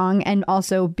so strong and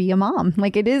also be a mom.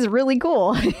 Like, it is really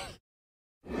cool.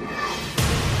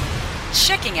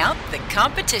 Checking out the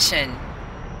competition.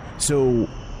 So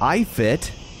iFit,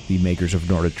 the makers of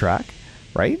NordicTrack,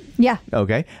 right? Yeah.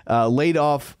 Okay. Laid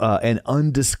off an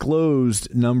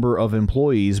undisclosed number of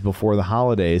employees before the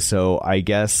holidays. So I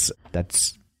guess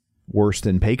that's worse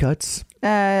than pay cuts.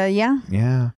 Yeah.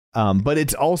 Yeah. But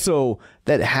it's also,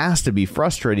 that has to be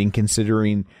frustrating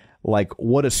considering like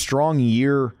what a strong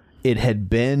year it had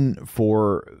been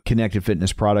for connected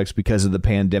fitness products because of the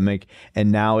pandemic.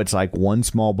 And now it's like one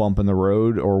small bump in the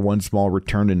road or one small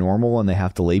return to normal and they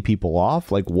have to lay people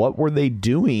off. Like, what were they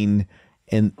doing?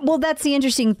 And well, that's the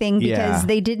interesting thing because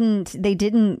they didn't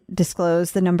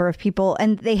disclose the number of people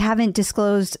and they haven't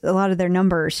disclosed a lot of their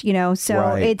numbers, you know.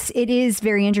 So it is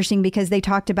very interesting because they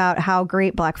talked about how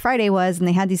great Black Friday was and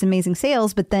they had these amazing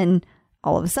sales, but then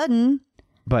all of a sudden.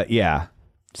 But yeah.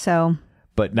 So.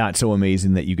 But not so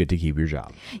amazing that you get to keep your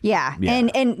job. Yeah.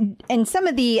 And some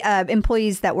of the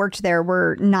employees that worked there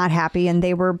were not happy and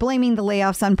they were blaming the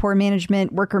layoffs on poor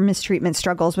management, worker mistreatment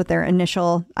struggles with their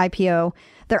initial IPO.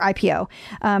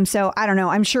 So I don't know.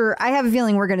 I have a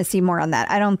feeling we're going to see more on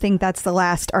that. I don't think that's the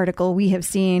last article we have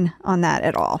seen on that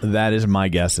at all. That is my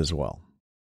guess as well.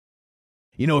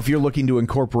 You know, if you're looking to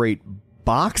incorporate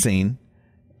boxing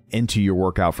into your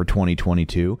workout for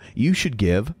 2022, you should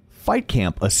give Fight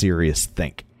Camp a serious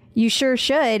think. You sure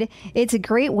should. It's a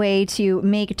great way to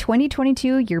make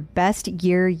 2022 your best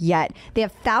year yet. They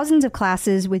have thousands of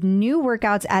classes with new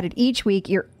workouts added each week.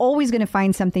 You're always going to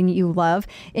find something you love,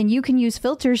 and you can use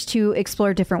filters to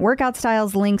explore different workout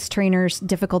styles, links, trainers,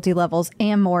 difficulty levels,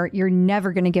 and more. You're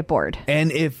never going to get bored.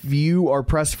 And if you are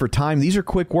pressed for time, these are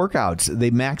quick workouts.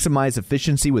 They maximize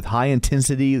efficiency with high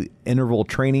intensity interval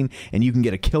training, and you can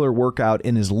get a killer workout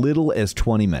in as little as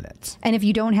 20 minutes. And if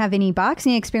you don't have any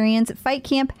boxing experience, Fight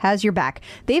Camp has your back.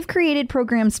 They've created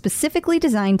programs specifically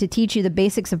designed to teach you the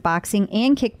basics of boxing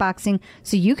and kickboxing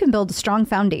so you can build a strong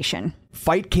foundation.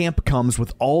 Fight Camp comes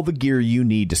with all the gear you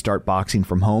need to start boxing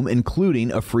from home,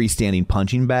 including a freestanding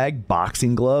punching bag,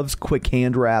 boxing gloves, quick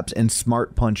hand wraps, and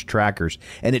smart punch trackers.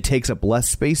 And it takes up less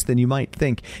space than you might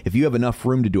think. If you have enough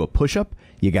room to do a push-up,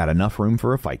 you got enough room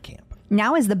for a Fight Camp.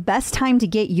 Now is the best time to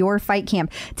get your Fight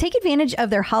Camp. Take advantage of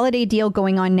their holiday deal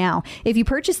going on now. If you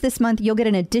purchase this month, you'll get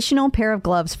an additional pair of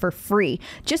gloves for free.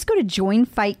 Just go to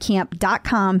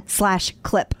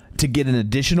joinfightcamp.com/clip. To get an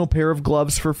additional pair of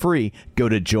gloves for free, go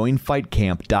to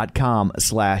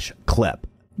joinfightcamp.com/clip.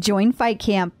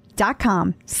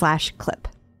 joinfightcamp.com/clip.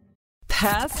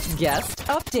 Past guest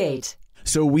update.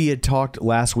 So we had talked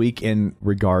last week in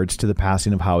regards to the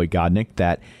passing of Howie Godnick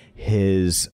that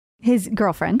his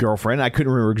girlfriend, I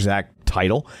couldn't remember her exact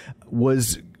title,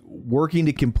 was working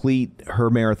to complete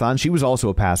her marathon. She was also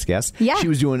a past guest. Yeah. She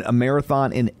was doing a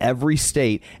marathon in every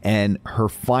state, and her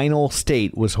final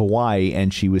state was Hawaii,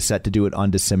 and she was set to do it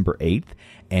on December 8th.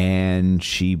 And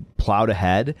she plowed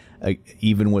ahead,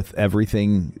 even with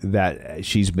everything that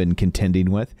she's been contending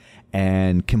with.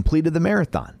 and completed the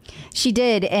marathon. She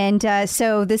did. And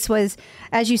so this was,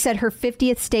 as you said, her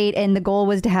 50th state, and the goal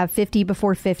was to have 50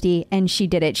 before 50, and she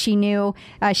did it. She knew,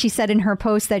 she said in her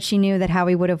post that she knew that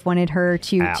Howie would have wanted her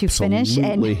to finish.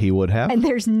 Absolutely, he would have. And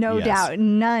there's no doubt,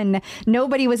 none.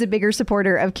 Nobody was a bigger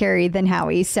supporter of Carrie than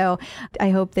Howie. So I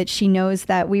hope that she knows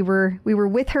that we were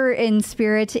with her in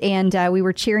spirit, and we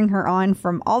were cheering her on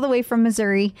from all the way from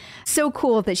Missouri. So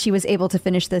cool that she was able to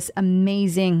finish this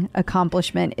amazing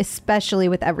accomplishment, especially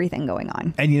with everything going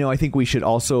on. And, I think we should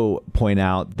also point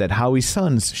out that Howie's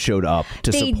sons showed up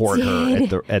to support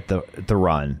her at the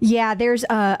run. Yeah, there's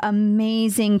an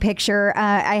amazing picture.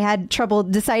 I had trouble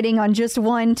deciding on just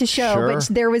one to show, but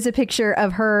there was a picture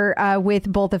of her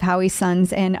with both of Howie's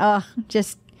sons, and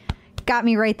just got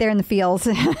me right there in the feels.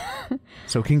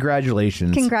 So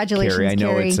congratulations, Carrie. I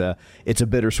know it's a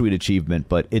bittersweet achievement,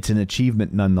 but it's an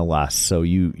achievement nonetheless. So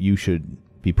you should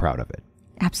be proud of it.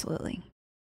 Absolutely.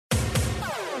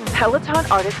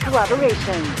 Peloton artist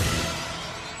collaboration.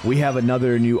 We have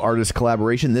another new artist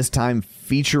collaboration, this time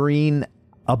featuring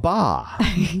ABBA.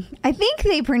 I think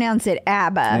they pronounce it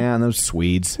ABBA. Man, those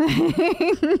Swedes.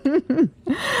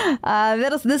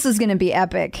 This is going to be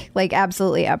epic, like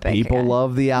absolutely epic. People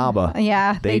love the ABBA.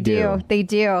 Yeah, they do. They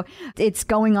do. It's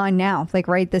going on now, like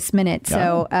right this minute.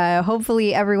 So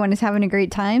hopefully everyone is having a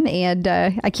great time, and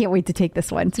I can't wait to take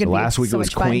this one. It's gonna be last week so it was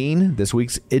much fun. Queen. This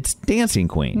week's it's Dancing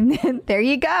Queen. There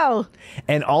you go.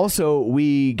 And also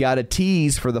we got a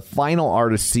tease for the final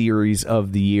artist series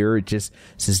of the year. It just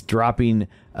says dropping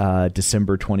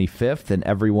December 25th, and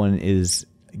everyone is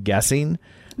guessing.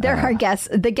 There are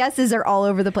guesses. The guesses are all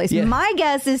over the place. Yeah. My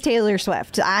guess is Taylor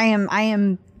Swift. I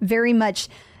am very much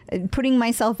putting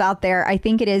myself out there. I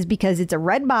think it is because it's a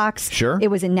red box. Sure. It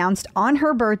was announced on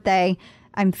her birthday.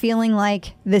 I'm feeling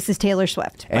like this is Taylor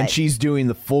Swift. And she's doing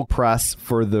the full press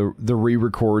for the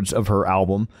re-records of her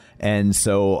album. And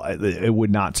so it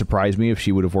would not surprise me if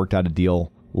she would have worked out a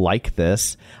deal like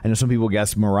this. I know some people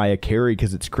guess Mariah Carey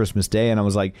because it's Christmas Day, and I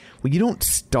was like, well, you don't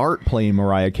start playing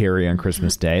Mariah Carey on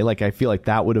Christmas Day. Like, I feel like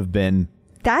that would have been...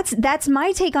 That's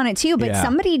my take on it too. But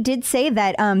somebody did say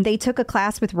that they took a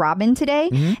class with Robin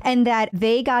today, and that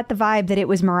they got the vibe that it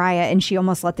was Mariah, and she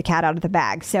almost let the cat out of the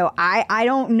bag. So I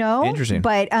don't know. Interesting.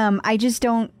 But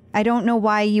I don't know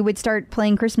why you would start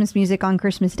playing Christmas music on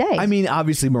Christmas Day. I mean,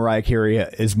 obviously, Mariah Carey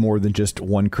is more than just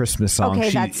one Christmas song. Okay,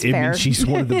 that's fair. I mean, she's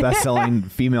one of the best-selling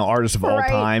female artists of all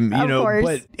time. Of course.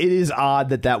 But it is odd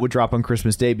that would drop on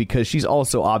Christmas Day because she's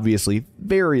also obviously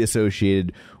very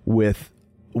associated with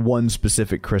one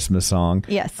specific Christmas song.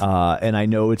 Yes. And I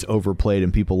know it's overplayed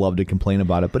and people love to complain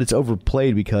about it, but it's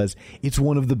overplayed because it's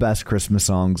one of the best Christmas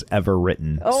songs ever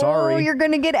written. Oh, Sorry. You're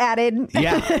going to get added.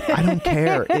 Yeah, I don't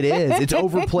care. It is. It's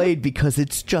overplayed because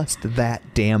it's just that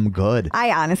damn good.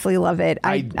 I honestly love it.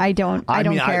 I don't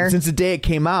care. Since the day it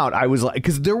came out, I was like,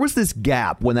 because there was this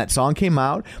gap when that song came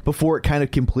out before it kind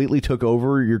of completely took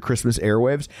over your Christmas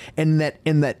airwaves. And that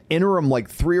in that interim, like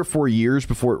 3 or 4 years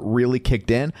before it really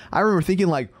kicked in, I remember thinking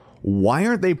like, why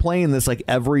aren't they playing this like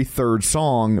every third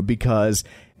song? Because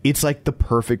it's like the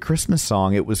perfect Christmas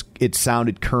song. It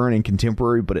sounded current and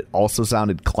contemporary, but it also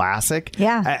sounded classic.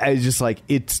 Yeah. I was just like,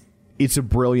 it's a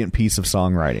brilliant piece of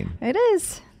songwriting. It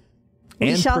is.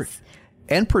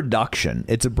 And production.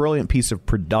 It's a brilliant piece of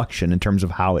production in terms of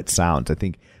how it sounds. I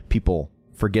think people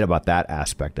forget about that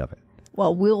aspect of it.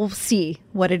 Well, we'll see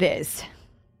what it is.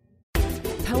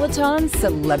 Peloton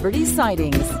celebrity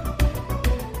sightings.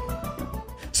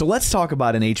 So let's talk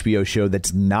about an HBO show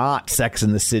that's not Sex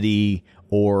and the City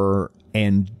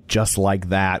and Just Like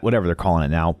That, whatever they're calling it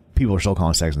now. People are still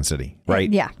calling it Sex and the City,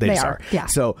 right? Yeah, they are. Yeah.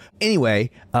 So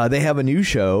anyway, they have a new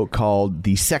show called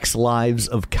The Sex Lives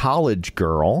of College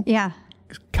Girl. Yeah.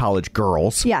 College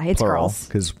girls. Yeah, it's plural, girls.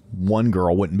 because one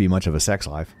girl wouldn't be much of a sex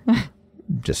life.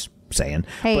 Just saying.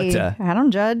 Hey, but, I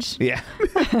don't judge. Yeah.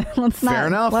 Fair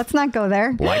enough. Let's not go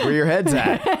there. Like where your head's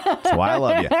at. That's why I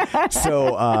love you.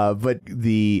 So, but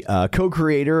the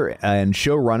co-creator and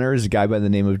showrunner is a guy by the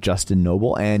name of Justin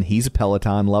Noble, and he's a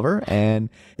Peloton lover and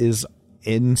is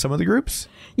in some of the groups.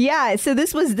 Yeah, so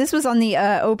this was on the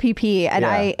OPP,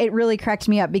 and it really cracked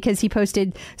me up because he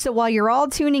posted, so while you're all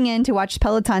tuning in to watch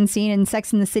Peloton scene and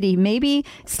Sex and the City, maybe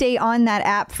stay on that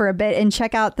app for a bit and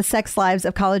check out the sex lives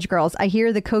of college girls. I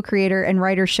hear the co-creator and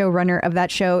writer showrunner of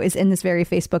that show is in this very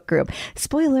Facebook group.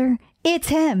 Spoiler, it's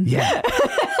him. Yeah.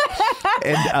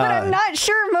 But I'm not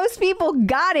sure most people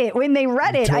got it when they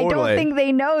read it. Totally. I don't think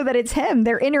they know that it's him.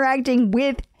 They're interacting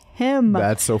with him.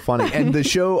 That's so funny. And the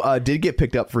show did get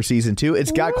picked up for season 2.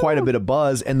 It's got quite a bit of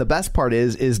buzz. And the best part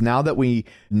is now that we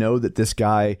know that this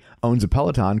guy owns a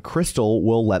Peloton, Crystal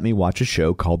will let me watch a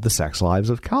show called The Sex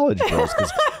Lives of College Girls.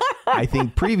 Because I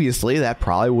think previously that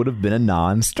probably would have been a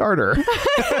non-starter.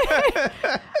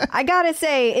 I gotta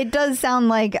say, it does sound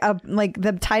like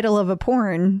the title of a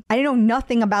porn. I know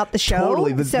nothing about the show.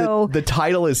 Totally. The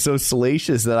title is so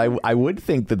salacious that I would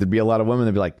think that there'd be a lot of women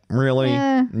that'd be like, really?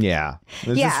 Yeah.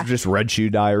 Is this just Red Shoe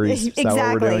Diaries? Is that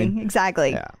what we're doing?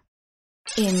 Exactly. Yeah.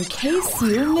 In case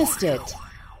you missed it.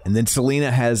 And then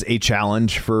Selena has a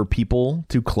challenge for people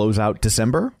to close out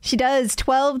December. She does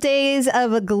 12 days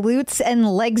of a glutes and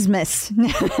legsmas.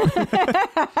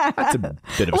 That's a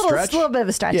bit of a stretch. A little bit of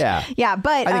a stretch. Yeah,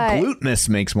 but I think gluteness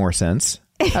makes more sense.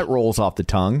 That rolls off the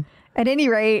tongue. At any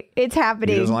rate, it's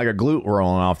happening. He doesn't like a glute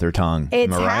rolling off their tongue.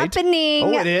 It's Am I right? happening.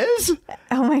 Oh, it is?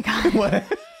 Oh, my God. What?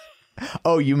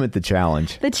 Oh, you meant the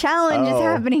challenge. The challenge is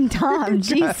happening, Tom.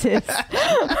 Jesus.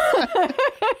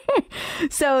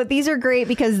 So these are great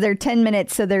because they're 10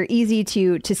 minutes, so they're easy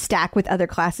to stack with other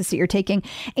classes that you're taking.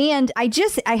 And I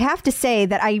have to say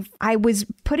that I was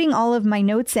putting all of my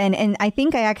notes in, and I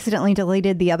think I accidentally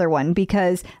deleted the other one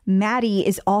because Maddie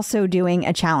is also doing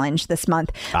a challenge this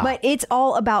month. But it's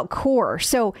all about core.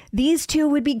 So these two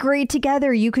would be great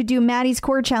together. You could do Maddie's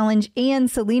core challenge and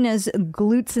Selena's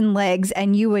glutes and legs,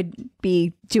 and you would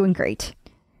be doing great.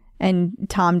 And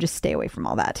Tom, just stay away from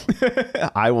all that.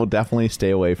 I will definitely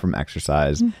stay away from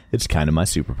exercise. It's kind of my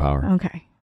superpower. Okay.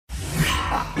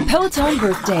 Peloton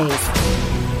birthdays.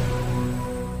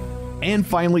 And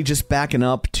finally, just backing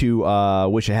up to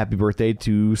wish a happy birthday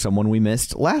to someone we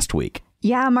missed last week.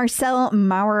 Yeah, Marcel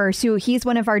Maurer. So he's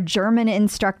one of our German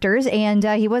instructors, and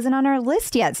he wasn't on our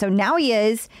list yet. So now he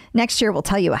is. Next year, we'll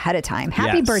tell you ahead of time.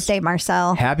 Happy birthday,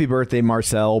 Marcel. Happy birthday,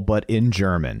 Marcel, but in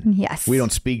German. Yes. We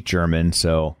don't speak German,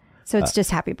 so it's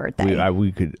just happy birthday.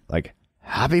 We could, like,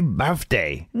 happy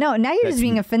birthday. No, now you're just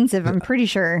being offensive, I'm pretty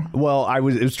sure. Well, I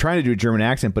was trying to do a German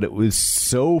accent, but it was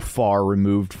so far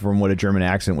removed from what a German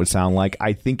accent would sound like.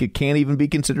 I think it can't even be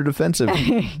considered offensive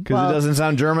because it doesn't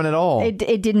sound German at all.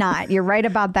 It did not. You're right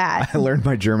about that. I learned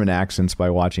my German accents by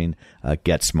watching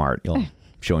Get Smart,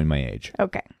 showing my age.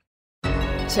 Okay.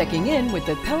 Checking in with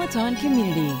the Peloton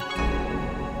community.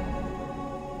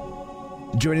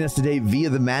 Joining us today via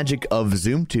the magic of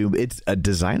ZoomTube, it's a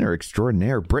designer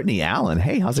extraordinaire, Brittany Allen.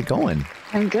 Hey, how's it going?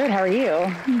 I'm good. How are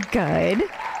you? Good.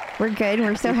 We're good.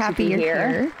 We're so happy you're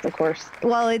here. Of course.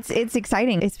 Well, it's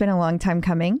exciting. It's been a long time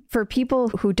coming. For people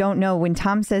who don't know, when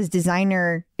Tom says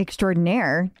designer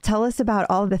extraordinaire, tell us about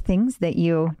all the things that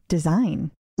you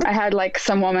design. I had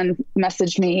some woman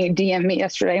message me, DM me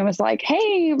yesterday and was like,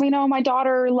 hey, my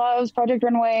daughter loves Project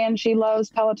Runway and she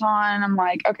loves Peloton. I'm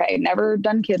like, okay, never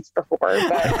done kids before,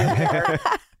 but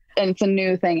and it's a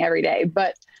new thing every day.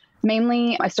 But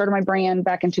mainly I started my brand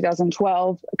back in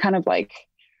 2012, kind of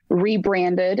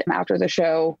rebranded after the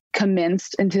show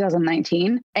commenced in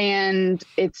 2019. And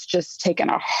it's just taken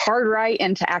a hard right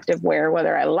into activewear,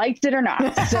 whether I liked it or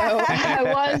not. So I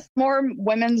was more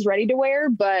women's ready to wear,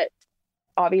 but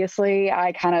obviously,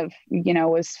 I kind of,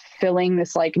 was filling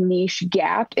this niche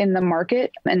gap in the market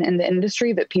and in the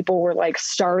industry that people were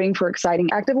starving for exciting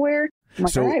activewear. I'm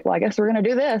like, all right, well, I guess we're going to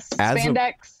do this.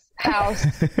 Spandex House.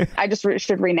 I just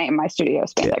should rename my studio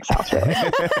Spandex House. Really.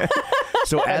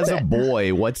 So as a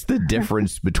boy, what's the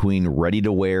difference between ready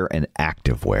to wear and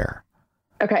activewear?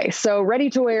 Okay, so ready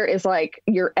to wear is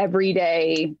your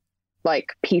everyday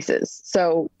pieces.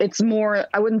 So it's more,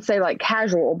 I wouldn't say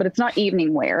casual, but it's not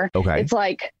evening wear. Okay. It's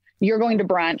you're going to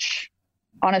brunch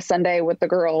on a Sunday with the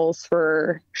girls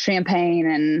for champagne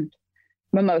and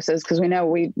mimosas. Cause we know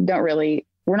we're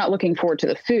not looking forward to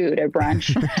the food at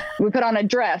brunch. We put on a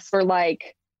dress for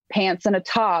pants and a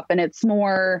top, and it's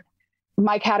more,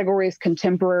 my category is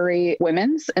contemporary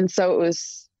women's. And so it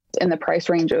was in the price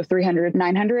range of $300,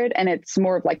 $900. And it's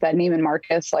more of that Neiman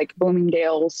Marcus,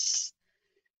 Bloomingdale's,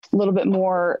 a little bit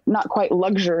more, not quite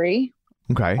luxury.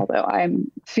 Okay. Although I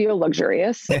feel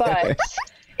luxurious, but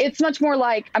it's much more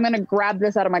I'm going to grab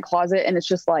this out of my closet and it's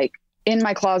just in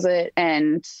my closet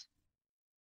and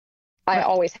I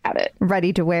always have it.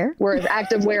 Ready to wear. Whereas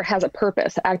activewear has a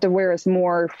purpose. Activewear is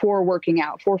more for working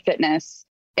out, for fitness.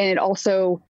 And it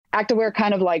also, activewear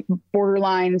kind of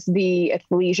borderlines the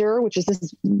athleisure, which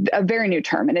is a very new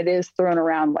term. And it is thrown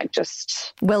around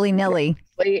just willy-nilly.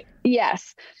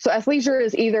 Yes. So athleisure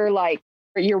is either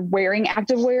you're wearing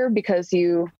activewear because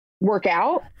you work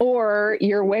out, or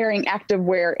you're wearing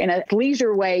activewear in a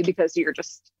athleisure way because you're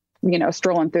just,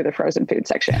 strolling through the frozen food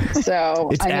section. So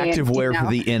it's activewear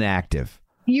for the inactive.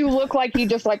 You look like you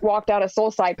just like walked out of Soul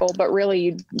Cycle, but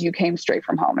really you came straight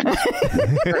from home and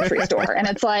the grocery store. And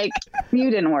it's like, you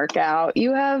didn't work out.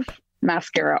 You have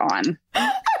mascara on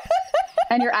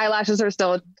and your eyelashes are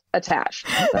still attached.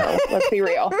 So let's be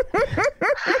real.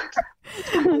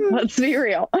 Let's be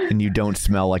real. And you don't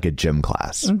smell like a gym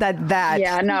class. That.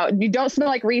 Yeah, no, you don't smell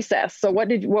like recess. So what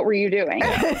were you doing?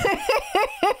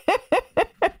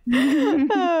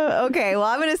 Okay, well,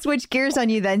 I'm going to switch gears on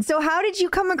you then. So how did you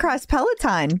come across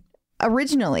Peloton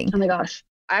originally? Oh my gosh.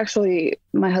 Actually,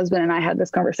 my husband and I had this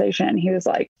conversation. He was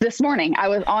like, this morning, I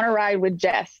was on a ride with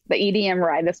Jess, the EDM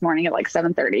ride this morning at like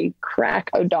 7:30, crack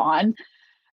o' dawn.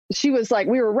 She was like,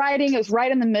 we were riding. It was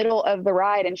right in the middle of the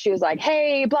ride. And she was like,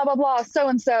 hey, blah, blah, blah,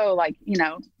 so-and-so, like, you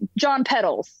know, John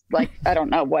Pedals. Like, I don't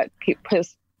know what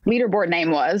his leaderboard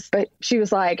name was, but she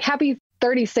was like, happy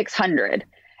 3,600.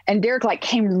 And Derek like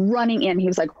came running in. He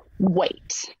was like,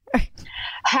 wait,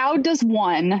 how does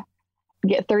one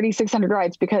get 3,600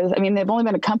 rides? Because I mean, they've only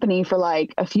been a company for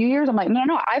like a few years. I'm like,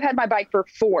 no, I've had my bike for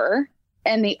 4,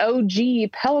 and the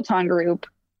OG Peloton group,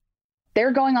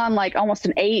 they're going on like almost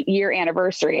an 8-year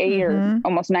anniversary, 8 years,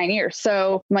 almost 9 years.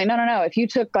 So I'm like, no. If you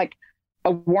took like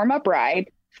a warm-up ride,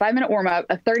 5-minute warm-up,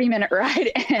 a 30-minute ride,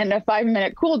 and a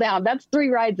 5-minute cool down, that's 3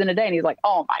 rides in a day. And he's like,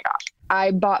 oh my gosh.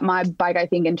 I bought my bike, I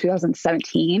think in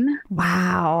 2017.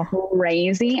 Wow.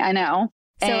 Crazy. I know.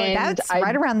 So that's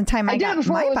right around the time I got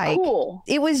my bike. Cool.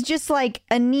 It was just like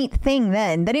a neat thing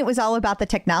then. Then it was all about the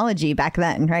technology back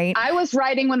then, right? I was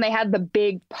riding when they had the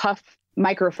big puff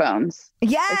microphones.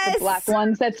 Yes. Like the black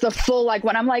ones. That's the full, like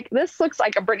when I'm like, this looks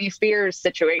like a Britney Spears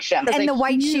situation. And the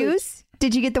white shoes?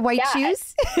 Did you get the white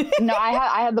shoes? No,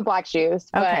 I had the black shoes.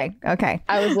 Okay.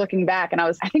 I was looking back and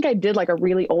I think I did like a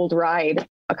really old ride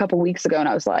a couple weeks ago and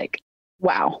I was like,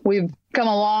 wow, we've come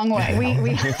a long way.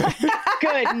 We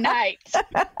good night.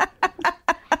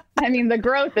 I mean, the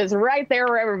growth is right there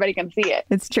where everybody can see it.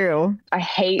 It's true. I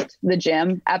hate the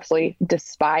gym. Absolutely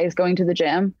despise going to the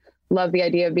gym. Love the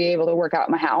idea of being able to work out at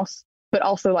my house, but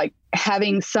also like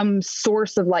having some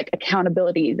source of like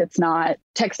accountability that's not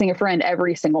texting a friend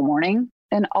every single morning.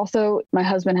 And also my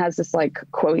husband has this like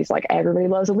quote. He's like, everybody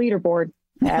loves a leaderboard.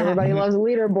 Everybody loves a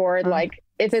leaderboard. Like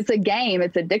if it's a game,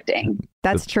 it's addicting.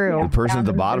 That's true. The person at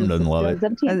the bottom doesn't love it.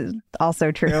 That's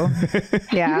also true.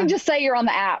 Yeah. You can just say you're on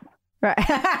the app. Right. I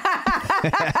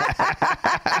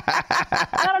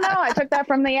don't know. I took that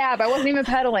from the app. I wasn't even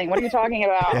pedaling. What are you talking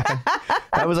about? Yeah.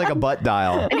 That was like a butt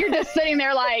dial. And you're just sitting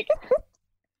there like,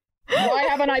 why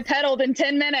haven't I pedaled in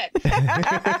 10 minutes?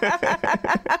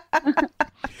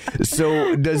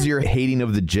 So does your hating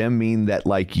of the gym mean that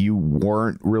like you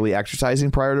weren't really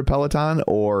exercising prior to Peloton,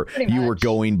 or you were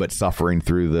going but suffering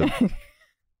through the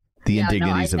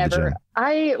indignities of the gym?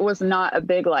 I was not a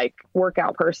big like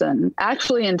workout person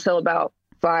actually until about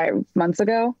 5 months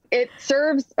ago. It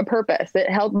serves a purpose. It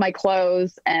held my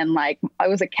clothes and like I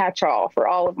was a catch-all for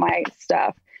all of my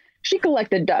stuff. She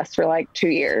collected dust for like 2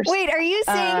 years. Wait, are you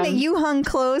saying that you hung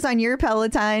clothes on your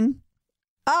Peloton?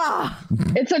 Ah,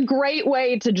 it's a great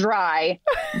way to dry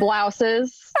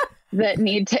blouses that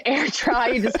need to air dry.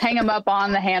 You just hang them up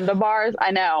on the handlebars.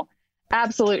 I know.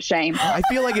 Absolute shame. I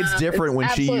feel like it's different when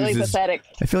she uses. Pathetic.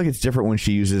 I feel like it's different when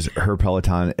she uses her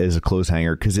Peloton as a clothes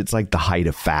hanger because it's like the height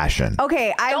of fashion.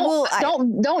 Okay,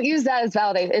 don't use that as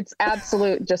validation. It's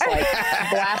absolute just like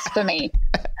blasphemy.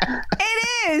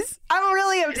 It is. I'm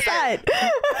really upset.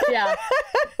 Yeah.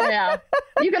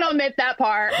 You can omit that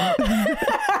part.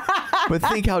 But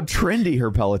think how trendy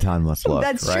her Peloton must look.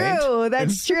 That's right? true.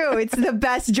 That's true. It's the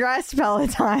best dressed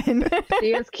Peloton.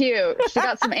 She is cute. She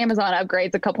got some Amazon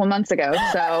upgrades a couple months ago,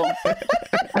 so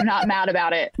I'm not mad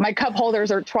about it. My cup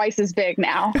holders are twice as big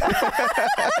now.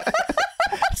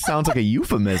 Sounds like a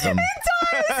euphemism. It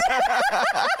does.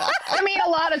 I mean, a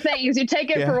lot of things. You take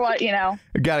it for what, you know.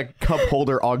 Got a cup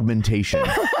holder augmentation.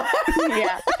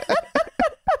 Yeah.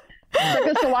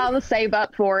 Took us a while to save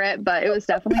up for it, but it was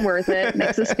definitely worth it.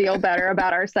 Makes us feel better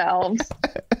about ourselves.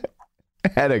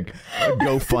 Had a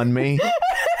GoFundMe.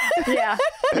 Yeah.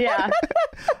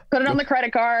 Put it on the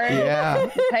credit card. Yeah.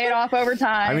 Pay it off over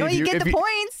time. I mean, Well, you get the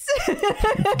points.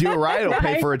 Do it right, it'll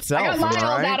pay for itself. I got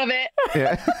miles out of it.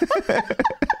 Yeah.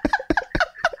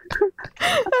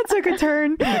 That took a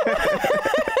turn.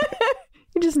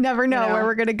 You just never know where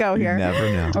we're going to go here. You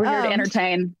never know. We're here to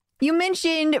entertain. You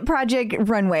mentioned Project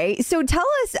Runway. So tell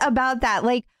us about that.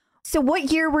 Like, so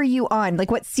what year were you on?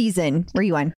 Like, what season were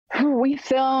you on? We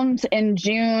filmed in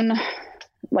June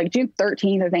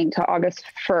 13th, I think, to August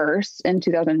 1st in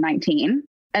 2019.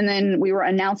 And then we were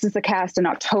announced as the cast in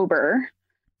October.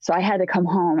 So I had to come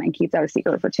home and keep that a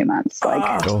secret for 2 months.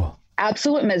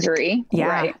 Absolute misery. Yeah.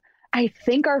 Right. I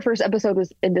think our first episode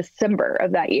was in December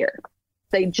of that year.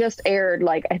 They just aired,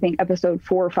 I think, episode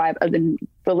 4 or 5 of the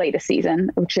latest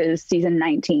season, which is season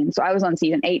 19. So I was on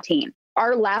season 18.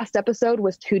 Our last episode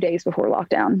was 2 days before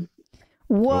lockdown.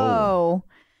 Whoa.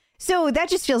 So that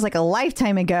just feels like a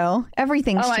lifetime ago.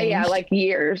 Everything's changed. Yeah, like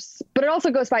years. But it also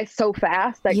goes by so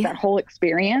fast, like that whole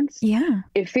experience. Yeah.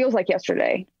 It feels like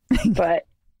yesterday. But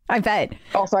I bet.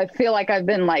 Also, I feel like I've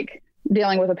been like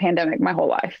dealing with a pandemic my whole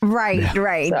life. Right.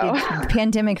 So.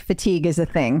 Pandemic fatigue is a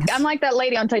thing. I'm like that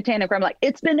lady on Titanic where I'm like,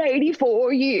 it's been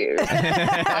 84 years. Like,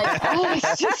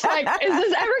 it's just like, is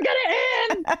this ever going to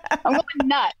end? I'm going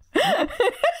nuts.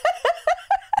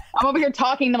 I'm over here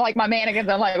talking to like my mannequins.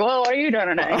 I'm like, well, what are you doing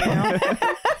today? You know?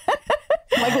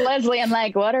 Like Leslie, I'm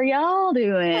like, what are y'all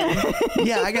doing?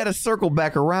 Yeah, I got to circle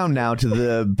back around now to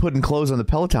the putting clothes on the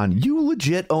Peloton. You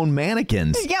legit own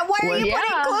mannequins. Yeah, why are you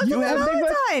putting clothes on the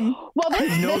Peloton? Well,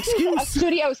 this is a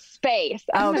studio space.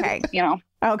 Okay. You know.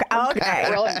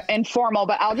 Okay. Real informal,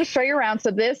 but I'll just show you around.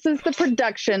 So this is the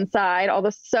production side, all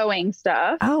the sewing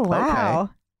stuff. Oh, wow.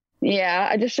 Okay. Yeah,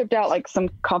 I just shipped out like some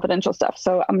confidential stuff.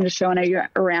 So I'm just showing you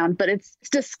around, but it's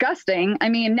disgusting. I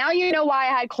mean, now you know why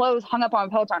I had clothes hung up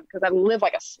on Peloton, because I live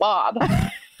like a slob.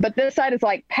 But this side is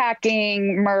like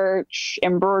packing, merch,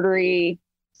 embroidery,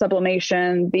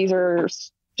 sublimation. These are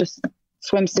just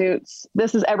swimsuits.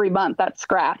 This is every month. That's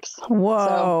scraps.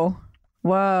 Whoa.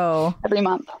 Every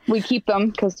month. We keep them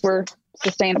because we're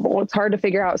sustainable. It's hard to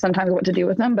figure out sometimes what to do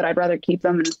with them, but I'd rather keep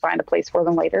them and find a place for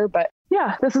them later. But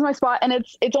yeah, this is my spot. And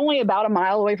it's only about a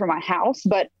mile away from my house,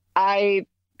 but I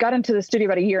got into the studio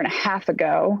about a year and a half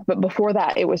ago. But before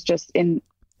that, it was just in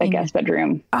the guest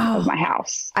bedroom of my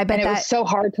house. I bet and it was so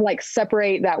hard to like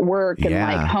separate that work and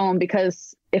like home,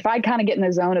 because if I kind of get in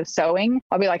the zone of sewing,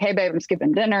 I'll be like, hey babe, I'm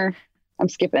skipping dinner. I'm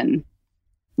skipping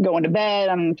going to bed.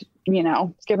 I'm,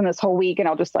 skipping this whole week, and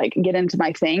I'll just like get into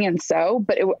my thing and sew.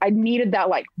 But I needed that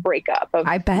like breakup of,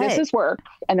 I bet, this is work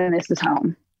and then this is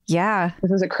home. Yeah.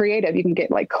 This is a creative. You can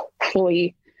get like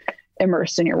fully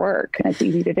immersed in your work, and it's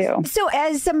easy to do. So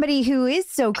as somebody who is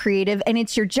so creative and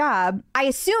it's your job, I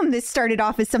assume this started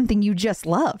off as something you just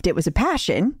loved. It was a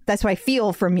passion. That's what I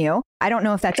feel from you. I don't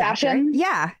know if that's passion.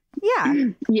 Yeah.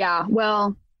 Yeah.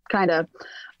 Well, kind of.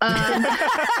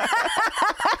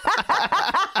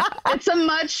 It's a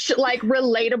much like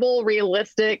relatable,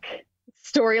 realistic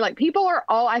story. Like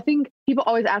I think people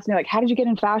always ask me like, how did you get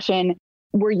in fashion?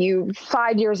 Were you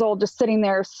 5 years old just sitting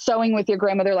there sewing with your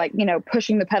grandmother, like,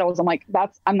 pushing the pedals? I'm like,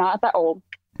 I'm not that old.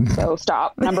 So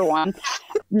stop. Number one,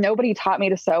 nobody taught me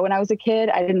to sew when I was a kid.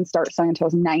 I didn't start sewing until I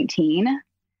was 19.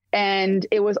 And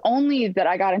it was only that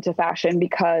I got into fashion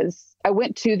because I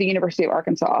went to the University of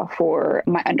Arkansas for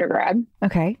my undergrad.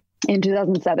 Okay. In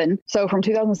 2007. So from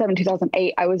 2007 to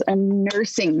 2008, I was a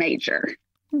nursing major.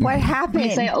 What happened? Can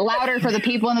you say it louder for the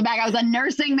people in the back? I was a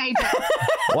nursing major.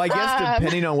 Well, I guess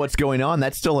depending on what's going on,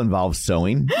 that still involves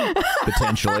sewing,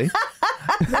 potentially.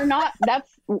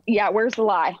 Where's the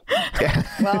lie?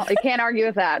 Well, you can't argue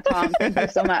with that, Tom. Thank you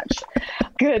so much.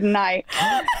 Good night.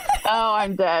 Oh,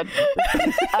 I'm dead.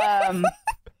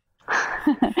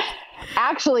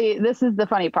 Actually, this is the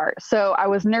funny part. So I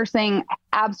was nursing,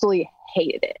 absolutely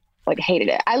hated it. Like hated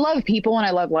it. I love people and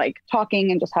I love like talking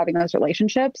and just having those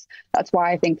relationships. That's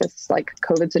why I think this like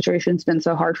COVID situation's been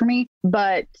so hard for me.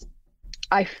 But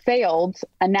I failed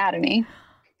anatomy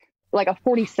like a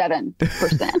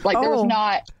 47%. Like there was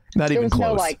not even close.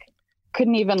 No like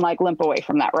couldn't even like limp away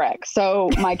from that wreck.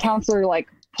 So my counselor like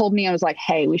pulled me and was like,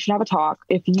 hey, we should have a talk.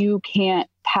 If you can't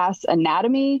pass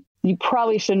anatomy, you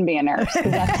probably shouldn't be a nurse.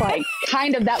 Because that's like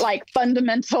kind of that like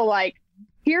fundamental like,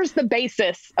 here's the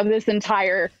basis of this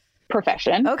entire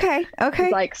profession. Okay.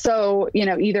 It's like, so,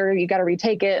 either you got to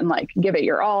retake it and like give it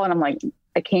your all. And I'm like,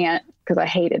 I can't, because I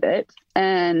hated it.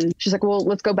 And she's like, well,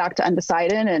 let's go back to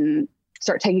undecided and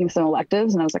start taking some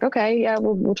electives. And I was like, okay, yeah,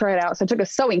 we'll try it out. So I took a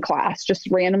sewing class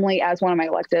just randomly as one of my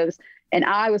electives. And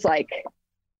I was like,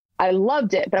 I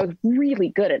loved it, but I was really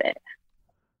good at it.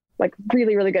 Like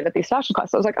really, really good at these fashion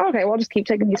classes. So I was like, okay, well, I'll just keep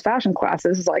taking these fashion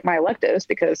classes as like my electives,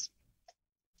 because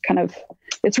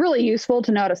it's really useful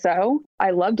to know how to sew.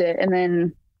 I loved it. And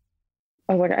then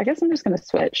I was like, I guess I'm just going to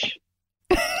switch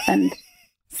and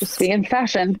just be in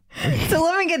fashion. So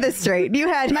let me get this straight.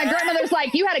 My grandmother's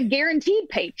like, you had a guaranteed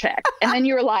paycheck. And then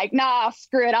you were like, nah,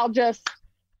 screw it. I'm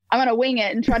going to wing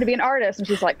it and try to be an artist. And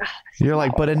she's like, you're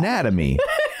like, but anatomy.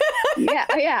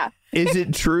 Yeah. Is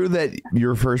it true that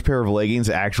your first pair of leggings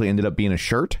actually ended up being a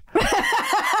shirt?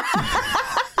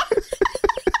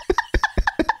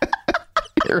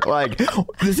 You're like,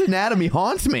 this anatomy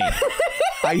haunts me.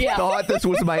 I thought this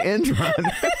was my end run.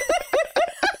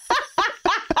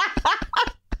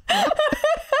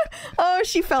 Oh,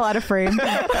 she fell out of frame.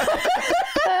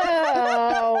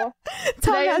 Oh,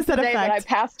 Tom has that effect. That I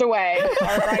passed away.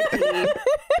 R.I.P.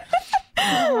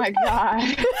 Oh my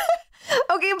God.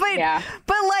 Okay,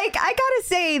 but like, I gotta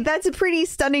say, that's a pretty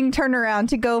stunning turnaround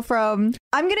to go from,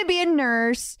 I'm going to be a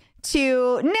nurse,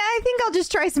 to, nah, I think I'll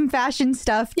just try some fashion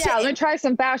stuff. Yeah, let me try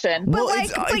some fashion. Well, like-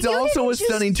 it's, but it's you also a didn't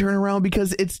stunning turnaround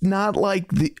because it's not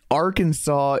like the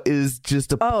Arkansas is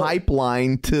just a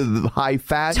pipeline to the high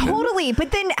fashion. Totally. But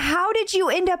then how did you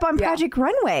end up on Project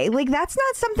Runway? Like, that's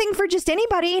not something for just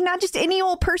anybody. Not just any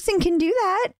old person can do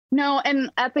that. No, and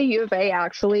at the U of A,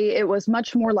 actually, it was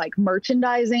much more like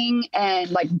merchandising and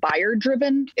like buyer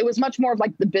driven. It was much more of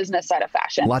like the business side of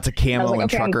fashion. Lots of camo like, and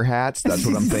okay. trucker hats. That's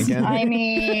what I'm thinking. I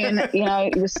mean, you know,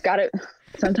 you just got to,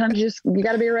 sometimes you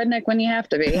got to be a redneck when you have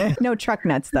to be. No truck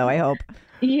nuts, though, I hope.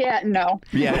 Yeah, no.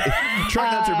 Yeah, truck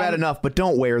nuts are bad enough, but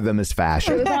don't wear them as It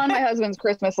fashion. was on my husband's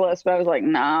Christmas list, but I was like,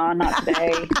 nah, not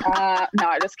today.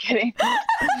 No, just kidding.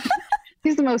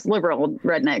 He's the most liberal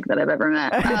redneck that I've ever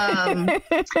met.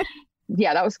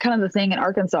 Yeah, that was kind of the thing in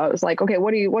Arkansas. It was like, okay,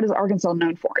 what is Arkansas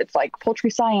known for? It's like poultry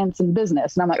science and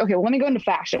business. And I'm like, okay, well, let me go into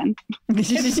fashion.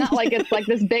 It's not like it's like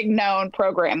this big known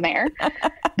program there.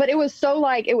 But it was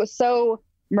so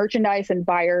merchandise and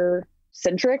buyer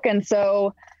centric. And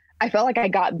so I felt like I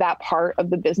got that part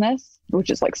of the business, which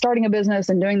is like starting a business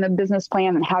and doing the business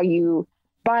plan and how you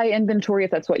buy inventory if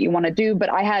that's what you want to do.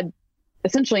 But I had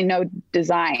essentially no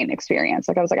design experience.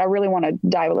 Like I was like, I really want to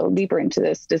dive a little deeper into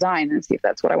this design and see if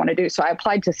that's what I want to do. So I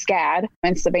applied to SCAD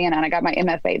in Savannah and I got my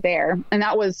MFA there. And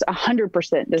that was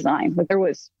 100% design. Like there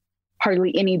was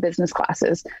hardly any business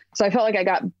classes. So I felt like I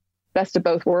got best of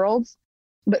both worlds.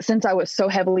 But since I was so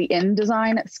heavily in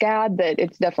design at SCAD, that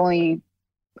it's definitely,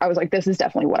 I was like, this is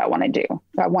definitely what I want to do.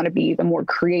 I want to be the more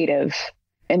creative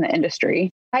in the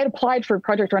industry. I had applied for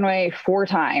Project Runway 4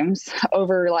 times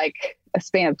over like a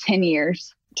span of 10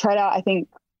 years. Tried out, I think,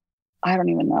 I don't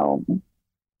even know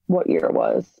what year it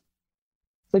was.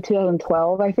 So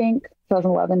 2012, I think,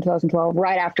 2011, 2012,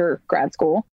 right after grad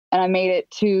school. And I made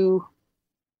it to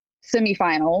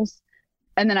semifinals.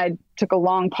 And then I took a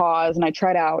long pause and I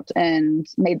tried out and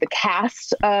made the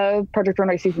cast of Project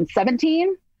Runway season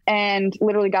 17 and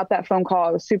literally got that phone call.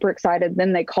 I was super excited.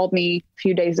 Then they called me a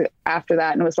few days after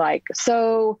that and was like,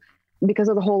 so because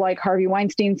of the whole like Harvey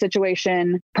Weinstein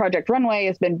situation, Project Runway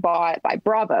has been bought by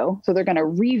Bravo. So they're going to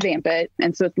revamp it.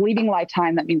 And so it's leaving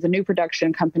Lifetime. That means a new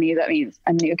production company. That means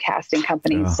a new casting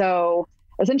company. So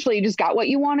essentially you just got what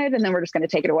you wanted and then we're just going to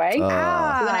take it away. So then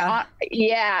I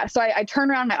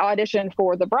turned around and I auditioned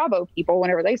for the Bravo people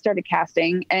whenever they started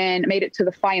casting and made it to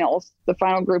the finals, the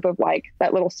final group of like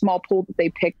that little small pool that they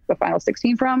picked the final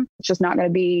 16 from. It's just not going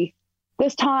to be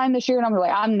this year. And I'm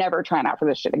like, I'm never trying out for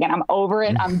this shit again. I'm over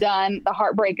it. I'm done. The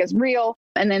heartbreak is real.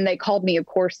 And then they called me, of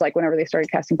course, like whenever they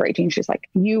started casting for 18, she's like,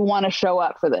 you want to show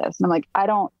up for this? And I'm like, I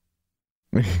don't.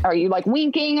 Are you like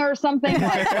winking or something?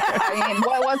 Like, I mean,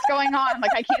 what's going on?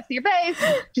 Like, I can't see your face.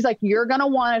 She's like, you're going to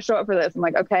want to show up for this. I'm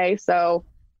like, okay, so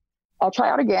I'll try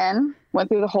out again. Went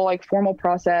through the whole like formal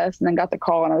process and then got the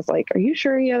call. And I was like, are you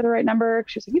sure you have the right number?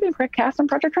 She's like, you've been cast on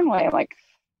Project Runway. I'm like,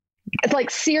 it's like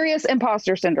serious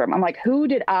imposter syndrome. I'm like, who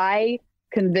did I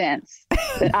convince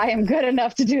that I am good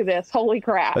enough to do this? Holy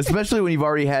crap. Especially when you've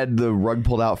already had the rug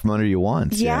pulled out from under you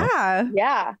once. Yeah.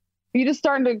 Yeah. You just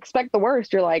starting to expect the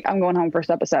worst. You're like, I'm going home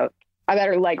first episode. I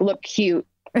better like look cute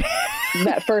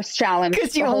that first challenge.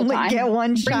 Because you only get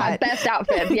one shot. Bring my best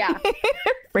outfit. Yeah.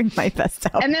 Bring my best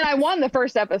outfit. And then I won the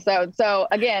first episode. So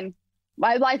again,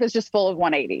 my life is just full of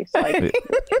 180s. Like,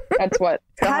 that's what.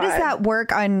 How does that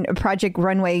work on Project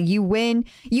Runway? You win,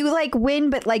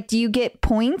 but like, do you get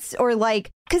points or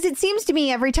like, because it seems to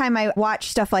me every time I watch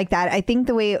stuff like that, I think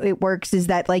the way it works is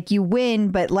that like you win,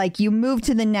 but like you move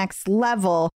to the next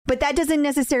level, but that doesn't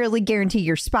necessarily guarantee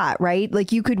your spot, right?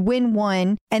 Like you could win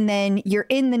one and then you're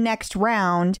in the next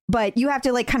round, but you have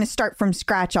to like kind of start from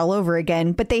scratch all over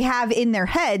again. But they have in their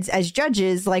heads as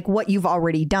judges, like what you've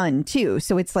already done too.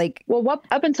 So it's like, well,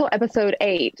 up until episode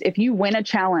 8, if you win a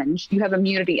challenge, you have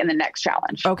immunity in the next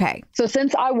challenge. Okay. So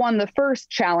since I won the first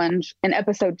challenge in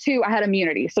episode 2, I had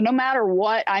immunity. So no matter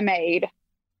what I made,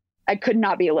 I could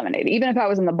not be eliminated. Even if I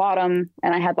was in the bottom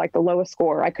and I had like the lowest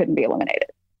score, I couldn't be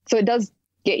eliminated. So it does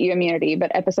get you immunity,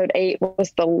 but episode 8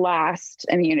 was the last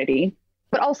immunity.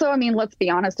 But also, I mean, let's be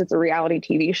honest, it's a reality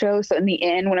TV show. So in the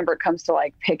end, whenever it comes to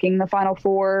like picking the final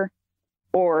 4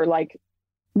 or like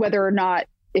whether or not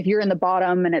if you're in the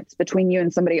bottom and it's between you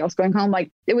and somebody else going home,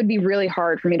 like it would be really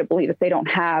hard for me to believe if they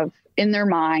don't have in their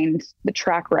mind the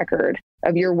track record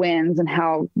of your wins and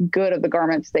how good of the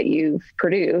garments that you've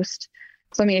produced.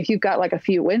 So, I mean, if you've got like a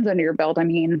few wins under your belt, I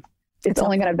mean, it's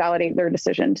only going to validate their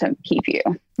decision to keep you.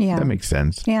 Yeah, that makes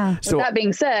sense. Yeah. So that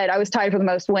being said, I was tied for the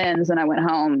most wins and I went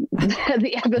home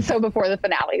the episode before the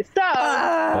finale.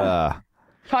 So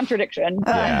contradiction.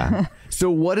 Yeah.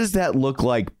 So what does that look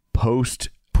like post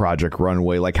Project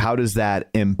Runway, like how does that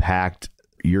impact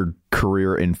your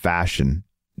career in fashion?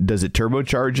 Does it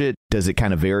turbocharge it? Does it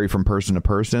kind of vary from person to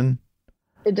person?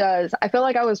 It does. I feel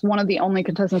like I was one of the only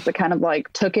contestants that kind of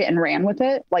like took it and ran with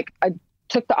it. Like I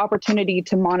took the opportunity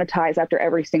to monetize after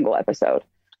every single episode.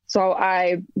 So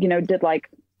I, did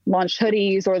like launch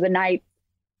hoodies, or the night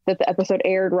that the episode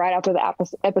aired, right after the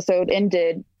episode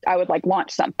ended, I would like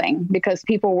launch something, because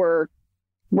people were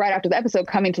right after the episode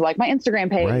coming to like my Instagram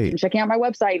page and checking out my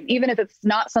website. Even if it's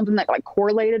not something that like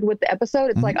correlated with the episode,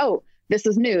 it's like, oh, this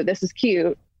is new. This is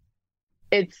cute.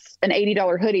 It's an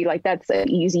 $80 hoodie. Like that's an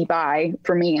easy buy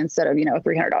for me instead of, a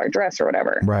 $300 dress or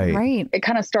whatever. Right. It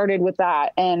kind of started with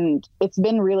that, and it's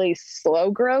been really slow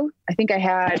growth. I think I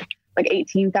had like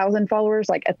 18,000 followers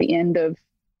like at the end of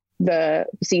the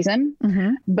season,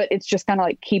 but it's just kind of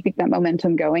like keeping that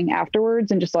momentum going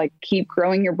afterwards and just like keep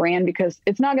growing your brand, because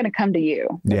it's not going to come to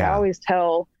you. Like, I always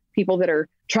tell people that are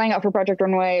trying out for Project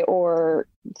Runway, or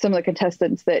some of the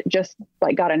contestants that just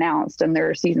like got announced and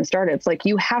their season started, it's like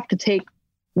you have to take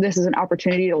this as an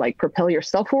opportunity to like propel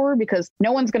yourself forward, because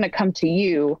no one's going to come to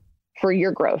you for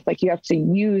your growth. Like you have to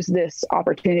use this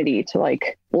opportunity to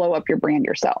like blow up your brand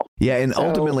yourself. Yeah. And so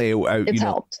ultimately, it's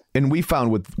helped. And we found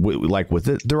with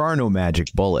it, there are no magic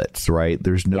bullets, right?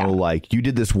 There's no like, you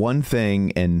did this one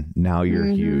thing and now you're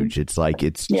huge. It's like,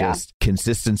 it's just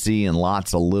consistency and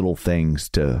lots of little things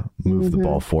to move the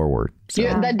ball forward. So.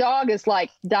 That dog is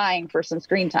like dying for some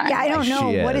screen time. Yeah, I don't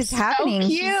know what is happening. So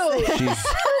cute. She's so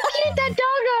cute, that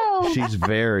doggo. She's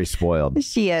very spoiled.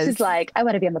 She is. She's like, I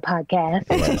want to be on the podcast.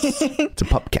 Yes. It's a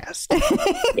pupcast.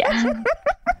 Yeah.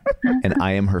 And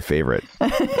I am her favorite.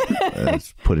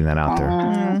 Putting that out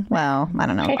there. Well, I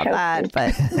don't know about that,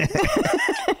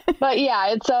 but but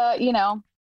yeah, it's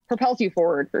propels you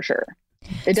forward for sure.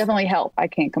 It definitely helped. I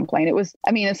can't complain. It was,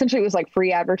 essentially it was like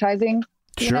free advertising.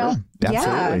 Sure. Absolutely.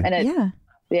 Yeah. And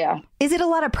it, Is it a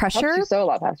lot of pressure? Helps you sew a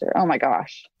lot faster. Oh my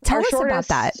gosh. Tell us about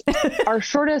that. Our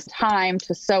shortest time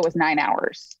to sew was 9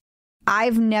 hours.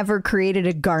 I've never created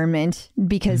a garment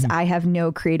because I have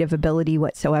no creative ability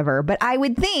whatsoever, but I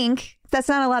would think that's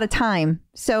not a lot of time.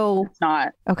 So it's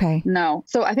not. Okay. No.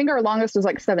 So I think our longest was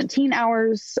like 17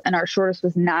 hours and our shortest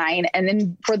was 9. And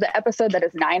then for the episode that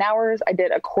is 9 hours, I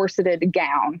did a corseted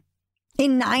gown.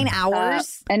 In 9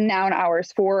 hours? And 9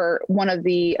 hours for one of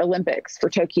the Olympics for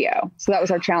Tokyo. So that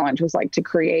was our challenge, was like to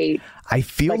create. I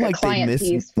feel like they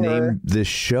misnamed this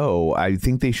show. I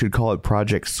think they should call it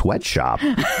Project Sweatshop.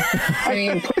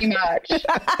 Pretty much.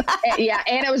 Yeah.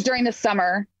 And it was during the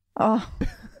summer. Oh.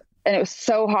 And it was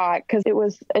so hot because it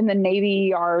was in the Navy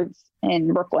Yards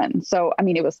in Brooklyn. So,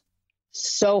 it was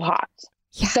so hot.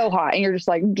 Yeah. So hot. And you're just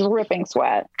like dripping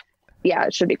sweat. Yeah,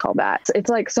 it should be called that. It's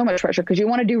like so much pressure because you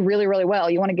want to do really, really well.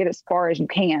 You want to get as far as you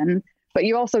can, but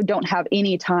you also don't have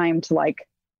any time to like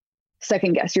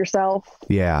second guess yourself.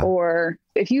 Yeah. Or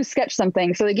if you sketch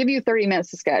something, so they give you 30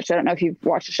 minutes to sketch. I don't know if you've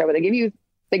watched the show, but they give you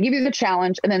the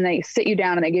challenge and then they sit you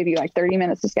down and they give you like 30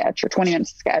 minutes to sketch or 20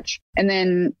 minutes to sketch. And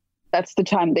then that's the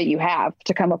time that you have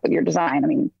to come up with your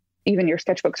design. Even your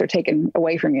sketchbooks are taken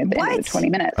away from you at the end of the 20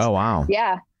 minutes. Oh, wow.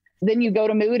 Yeah. Then you go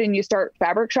to Mood and you start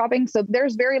fabric shopping. So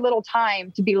there's very little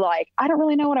time to be like, I don't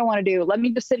really know what I want to do. Let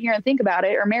me just sit here and think about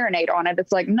it or marinate on it.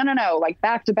 It's like, no. Like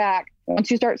back to back.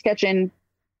 Once you start sketching,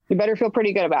 you better feel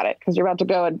pretty good about it because you're about to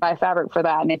go and buy fabric for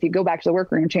that. And if you go back to the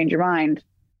workroom and change your mind,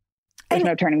 there's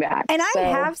no turning back. And I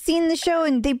have seen the show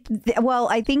and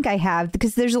I think I have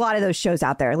because there's a lot of those shows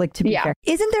out there. Like to be fair,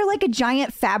 isn't there like a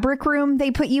giant fabric room they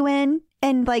put you in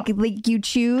and like you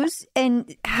choose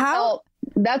and how? Well,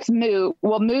 that's Mood.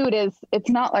 Well, Mood it's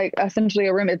not like essentially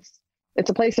a room. It's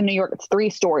a place in New York. It's 3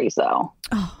 stories though.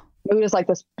 Oh. Mood is like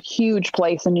this huge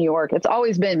place in New York. It's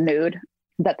always been Mood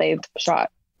that they've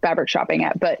shot fabric shopping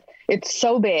at, but it's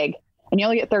so big and you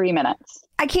only get 30 minutes.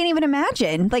 I can't even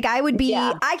imagine. Like I would be,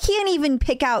 I can't even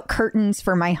pick out curtains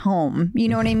for my home. You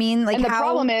know what I mean? Like and the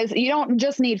problem is you don't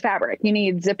just need fabric. You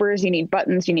need zippers, you need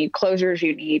buttons, you need closures,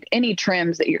 you need any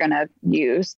trims that you're going to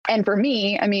use. And for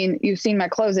me, you've seen my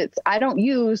closets. I don't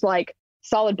use like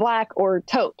solid black or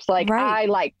taupes. Like I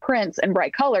like prints and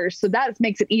bright colors. So that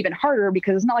makes it even harder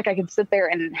because it's not like I can sit there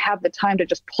and have the time to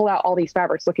just pull out all these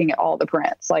fabrics looking at all the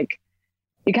prints. Like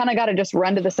you kind of got to just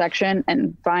run to the section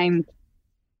and find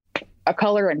a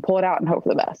color and pull it out and hope for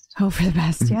the best. Hope for the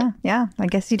best. Yeah. Yeah. I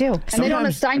guess you do. And they don't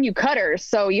assign you cutters.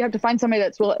 So you have to find somebody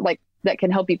that can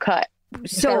help you cut.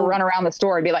 So run around the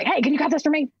store and be like, hey, can you cut this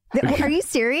for me? Are you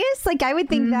serious? Like I would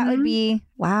think that would be,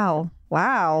 wow.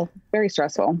 Very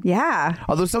stressful. Yeah.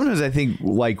 Although sometimes I think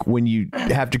like when you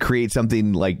have to create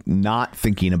something like not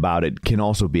thinking about it can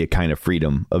also be a kind of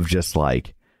freedom of just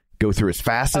like go through as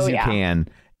fast as you can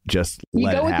just You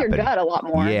let go it with happen. your gut a lot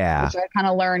more. Yeah. Which I kind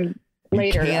of learned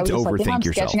later. can't I was just like, overthink I'm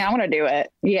yourself. sketching. I want to do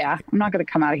it. Yeah. I'm not going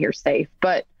to come out of here safe.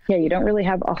 But yeah, you don't really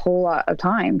have a whole lot of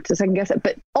time to second guess it.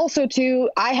 But also too,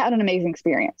 I had an amazing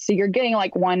experience. So you're getting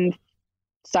like one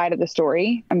side of the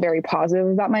story. I'm very positive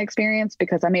about my experience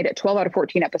because I made it 12 out of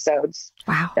 14 episodes.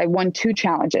 Wow. I won 2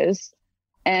 challenges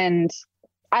and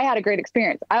I had a great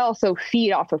experience. I also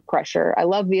feed off of pressure. I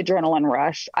love the adrenaline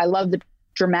rush. I love the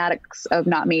dramatics of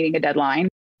not meeting a deadline.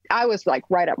 I was like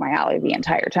right up my alley the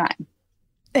entire time.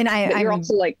 And But you're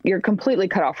also like, you're completely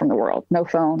cut off from the world. No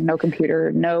phone, no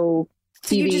computer, no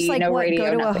so TV, you just like no what, radio,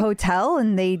 go to nothing. a hotel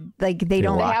and they don't They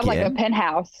lock have like you a in?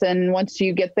 penthouse, and once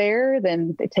you get there,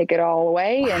 then they take it all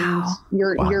away, Wow. and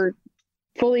you're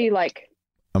fully like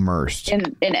Immersed. in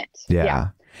it. Yeah.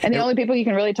 And the only people you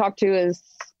can really talk to is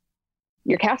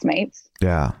your castmates.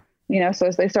 Yeah. You know, so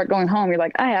as they start going home, you're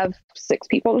like, I have 6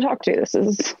 people to talk to. This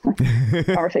is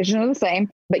conversation are the same.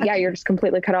 But yeah, you're just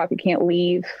completely cut off. You can't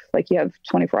leave. Like you have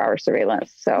 24-hour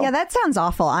surveillance. So Yeah, that sounds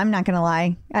awful. I'm not gonna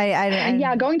lie. and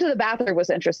yeah, going to the bathroom was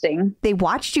interesting. They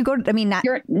watched you go. I mean, not.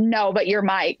 But you're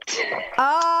mic'd.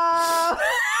 Oh.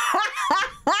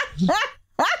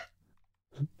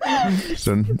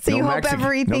 So you hope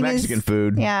everything no is- Mexican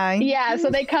food. Yeah. Yeah, so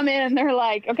they come in and they're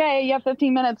like, okay, you have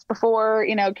 15 minutes before,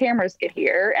 cameras get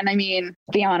here. And I mean,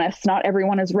 be honest, not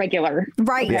everyone is regular.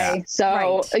 Right. Okay. Yeah. So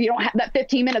Right. you don't have that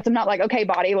 15 minutes. I'm not like, okay,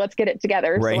 body, let's get it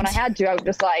together. Right. So when I had to, I was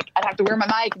just like, I'd have to wear my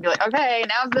mic and be like, okay,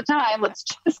 now's the time. Let's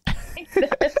just take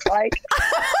this. Like,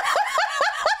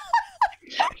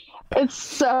 it's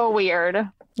so weird.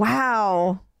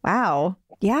 Wow.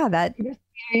 Yeah. That.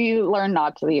 You learn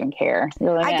not to even care.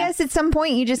 You're like, I guess at some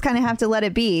point you just kind of have to let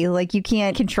it be. Like you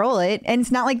can't control it, and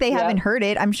it's not like they haven't heard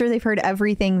it. I'm sure they've heard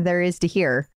everything there is to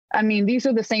hear. I mean, these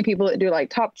are the same people that do like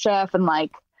Top Chef, and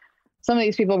like some of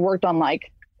these people have worked on like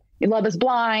Love Is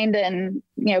Blind and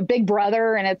Big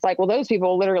Brother, and it's like, well, those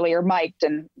people literally are mic'd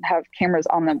and have cameras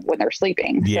on them when they're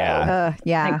sleeping. Yeah. So,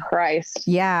 Yeah. thank Christ.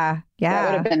 Yeah. That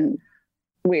would have been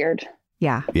weird.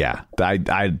 Yeah. Yeah.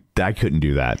 I couldn't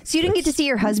do that. So you didn't get to see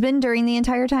your husband during the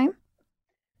entire time?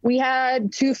 We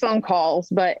had 2 phone calls,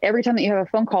 but every time that you have a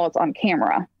phone call, it's on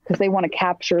camera because they want to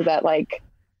capture that like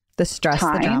The stress,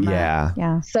 time. the drama. Yeah.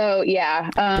 Yeah. So yeah.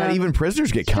 God, even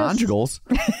prisoners get conjugals.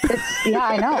 Yeah,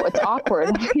 I know. It's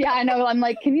awkward. Yeah, I know. I'm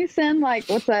like, can you send like,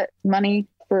 what's that money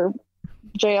for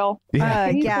jail? Yeah.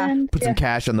 Can you Yeah. send- Put some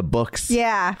cash on the books.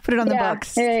 Yeah. Put it on the yeah,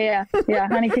 books. Yeah.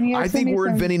 Honey, can you? I send think me we're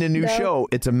some inventing a new dough? show.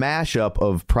 It's a mashup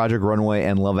of Project Runway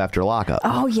and Love After Lockup.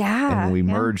 Oh, yeah. And we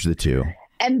Yeah. merge the two.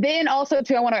 And then also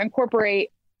too, I want to incorporate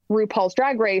RuPaul's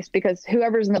Drag Race because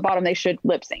whoever's in the bottom, they should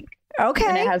lip sync, and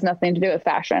Okay. it has nothing to do with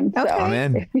fashion. Okay. So I'm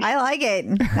in. I like it.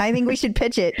 I think we should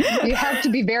pitch it. you have to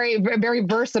be very, very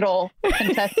versatile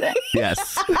contestant.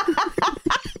 Yes.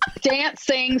 Dance,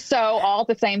 sing, sew all at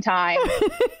the same time,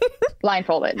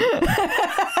 blindfolded.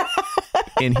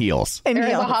 In heels. And There is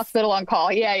a heels. hospital on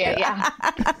call. Yeah.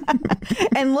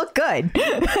 And look good.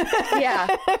 Yeah.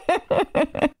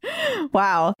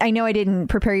 Wow. I know I didn't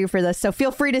prepare you for this, so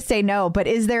feel free to say no, but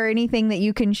is there anything that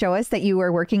you can show us that you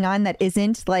are working on that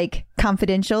isn't like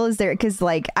confidential? Is there, because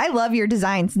like I love your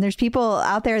designs and there's people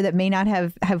out there that may not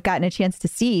have gotten a chance to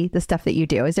see the stuff that you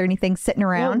do. Is there anything sitting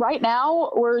Well, around? right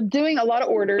now, we're doing a lot of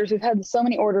orders. We've had so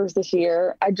many orders this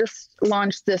year. I just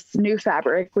launched this new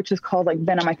fabric, which is called like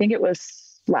Venom. I think it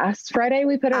was last Friday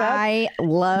we put it up. I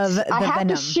love the I have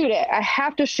Venom. to shoot it. I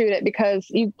have to shoot it because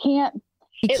you can't.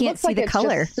 You it can't looks see like the it's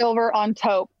color. just silver on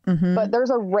taupe, Mhm. but there's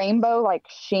a rainbow like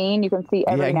sheen you can see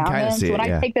Yeah, every I can now kinda and then. see So when it,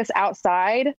 yeah. I take this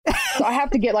outside, so I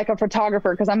have to get like a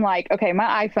photographer because I'm like, okay,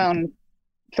 my iPhone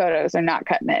photos are not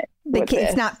cutting it. with It's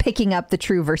this. not picking up the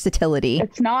true versatility.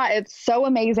 It's not. It's so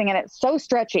amazing and it's so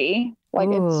stretchy. Like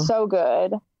Ooh. it's so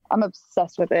good. I'm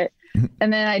obsessed with it.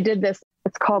 And then I did this.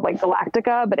 It's called like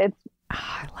Galactica, but it's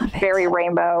I love it. very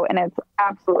rainbow and it's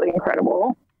absolutely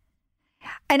incredible.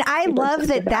 And I Super love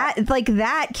obsessed with that like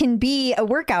that can be a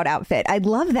workout outfit. I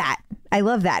love that.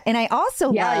 And I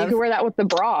also Yeah, love you could wear that with the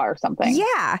bra or something.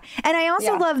 Yeah. And I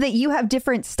also Yeah. love that you have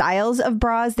different styles of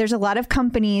bras. There's a lot of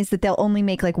companies that they'll only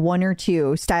make like 1 or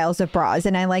 2 styles of bras.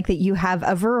 And I like that you have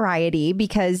a variety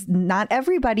because not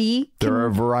everybody. There are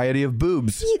a variety of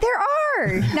boobs. Yeah, there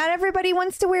are. Not everybody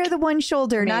wants to wear the one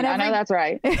shoulder. I mean, I know that's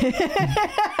right.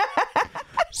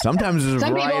 Sometimes there's a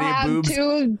Some people variety of have boobs.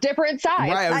 2 different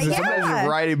sides. Right. Sometimes there's a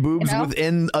variety of boobs You know?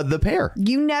 within the pair.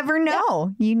 You never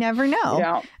know. You never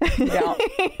know. You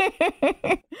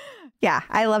don't. Yeah,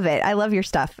 I love it. I love your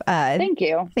stuff. Thank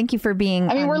you. Thank you for being.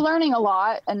 I mean, we're learning a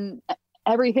lot, and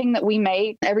everything that we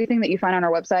make, everything that you find on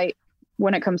our website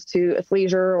when it comes to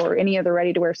athleisure or any of the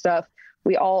ready to wear stuff,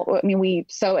 we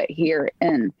sew it here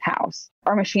in house.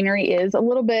 Our machinery is a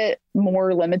little bit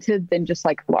more limited than just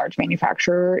like a large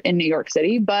manufacturer in New York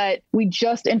City, but we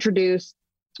just introduced,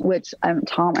 which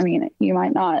Tom, you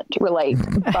might not relate,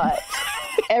 but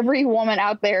every woman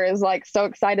out there is like so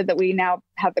excited that we now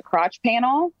have the crotch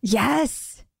panel.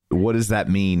 Yes. What does that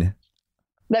mean?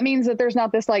 That means that there's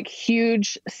not this like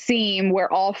huge seam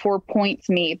where all 4 points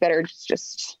meet that are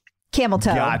just camel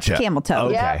toe. Gotcha. Camel toe.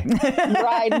 Okay. Yep.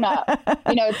 Riding up.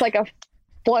 It's like a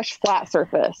flush, flat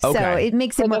surface. Okay. So it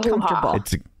makes it For more the hoo-ha. comfortable.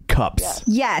 It's cups.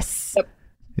 Yes. Yep.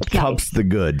 It cups the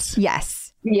goods.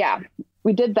 Yes. Yeah,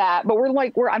 we did that, but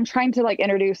I'm trying to like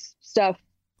introduce stuff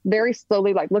very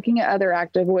slowly, like looking at other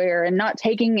activewear and not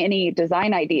taking any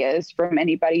design ideas from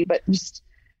anybody, but just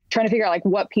trying to figure out like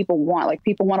what people want. Like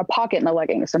people want a pocket in the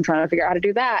leggings. So I'm trying to figure out how to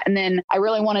do that. And then I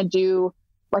really want to do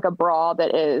like a bra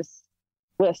that is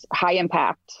with high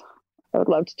impact. I would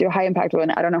love to do a high impact one.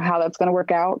 I don't know how that's going to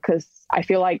work out because I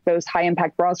feel like those high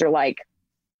impact bras are like,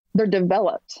 they're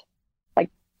developed. Like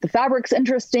the fabric's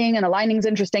interesting and the lining's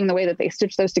interesting. The way that they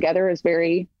stitch those together is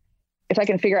very, if I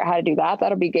can figure out how to do that,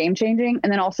 that'll be game changing.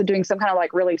 And then also doing some kind of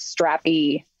like really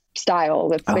strappy style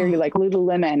that's very like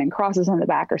Lululemon and crosses on the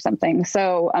back or something.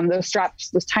 So those straps,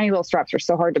 those tiny little straps are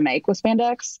so hard to make with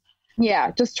spandex.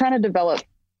 Yeah. Just trying to develop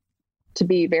to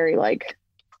be very like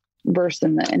versed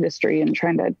in the industry and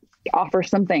trying to offer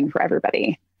something for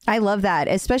everybody. I love that,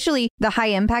 especially the high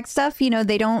impact stuff.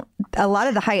 A lot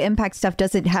of the high impact stuff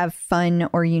doesn't have fun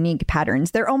or unique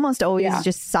patterns. They're almost always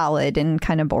just solid and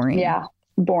kind of boring. Yeah.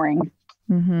 Boring.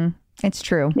 Mm-hmm. It's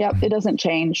true. Yep. It doesn't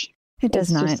change. It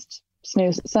does not. Just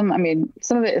snooze. Some of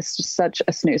it is just such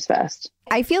a snooze fest.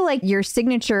 I feel like your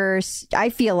signatures, I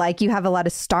feel like you have a lot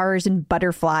of stars and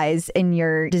butterflies in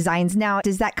your designs now.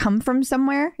 Does that come from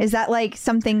somewhere? Is that like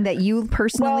something that you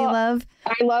personally love?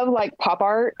 I love like pop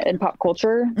art and pop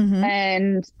culture. Mm-hmm.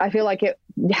 And I feel like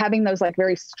having those like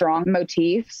very strong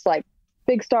motifs, like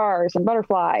big stars and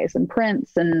butterflies and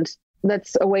prints. And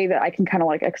that's a way that I can kind of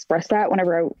like express that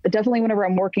whenever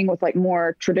I'm working with like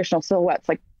more traditional silhouettes.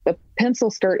 Like the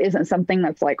pencil skirt isn't something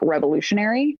that's like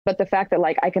revolutionary, but the fact that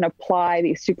like I can apply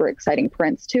these super exciting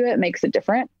prints to it makes it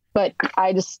different. But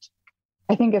I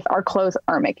think if our clothes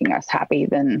aren't making us happy,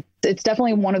 then it's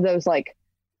definitely one of those like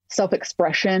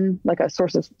self-expression, like a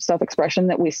source of self-expression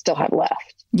that we still have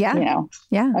left. Yeah.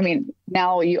 Yeah. I mean,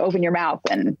 now you open your mouth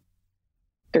and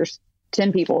there's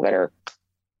 10 people that are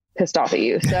pissed off at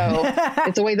you. So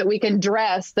it's a way that we can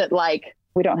dress that like,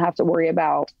 we don't have to worry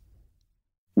about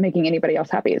making anybody else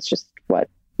happy. It's just what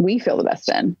we feel the best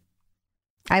in.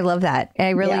 I love that. I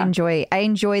really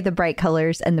enjoy the bright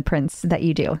colors and the prints that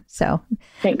you do. So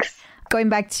thanks. Going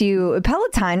back to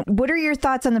Peloton, what are your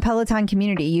thoughts on the Peloton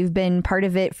community? You've been part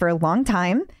of it for a long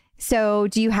time. So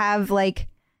do you have like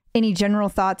any general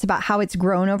thoughts about how it's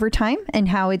grown over time and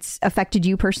how it's affected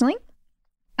you personally?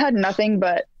 I had nothing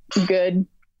but good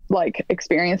like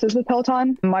experiences with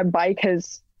Peloton. My bike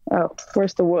has,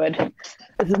 where's the wood?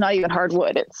 This is not even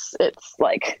hardwood. It's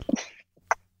like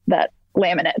that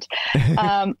laminate.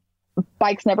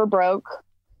 Bike's never broke.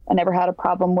 I never had a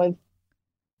problem with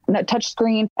no touch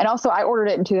screen. And also I ordered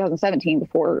it in 2017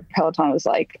 before Peloton was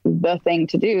like the thing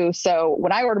to do. So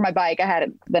when I ordered my bike, I had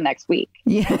it the next week.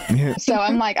 Yeah. So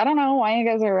I'm like, I don't know why you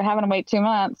guys are having to wait 2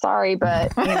 months. Sorry,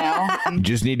 but you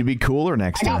just need to be cooler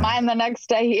next time. I got mine the next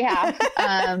day.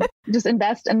 Yeah. Just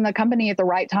invest in the company at the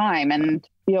right time and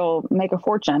you'll make a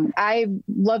fortune. I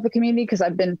love the community because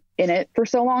I've been in it for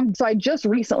so long. So I just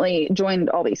recently joined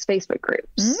all these Facebook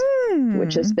groups,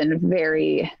 which has been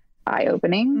very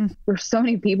eye-opening. There's so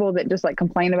many people that just like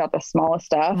complain about the smallest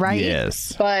stuff. Right.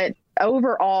 Yes. But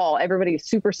overall, everybody's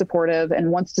super supportive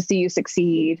and wants to see you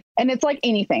succeed. And it's like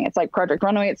anything. It's like Project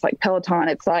Runway. It's like Peloton.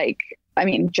 It's like,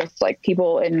 just like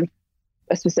people in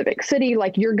a specific city.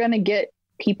 Like you're going to get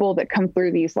people that come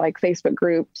through these like Facebook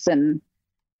groups and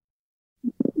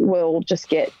will just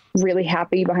get really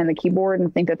happy behind the keyboard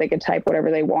and think that they could type whatever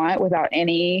they want without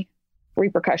any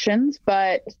repercussions.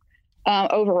 But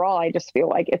overall, I just feel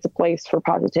like it's a place for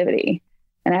positivity,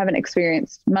 and I haven't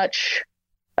experienced much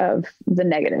of the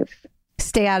negative.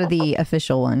 Stay out of the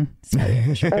official one.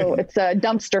 It's a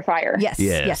dumpster fire. Yes,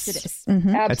 it is.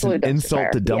 Mm-hmm. That's an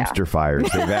insult to dumpster fires.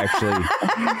 They've actually,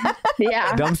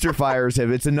 dumpster fires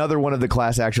it's another one of the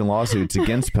class action lawsuits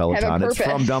against Peloton. It's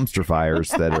from dumpster fires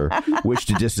that are wish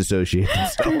to disassociate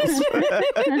themselves.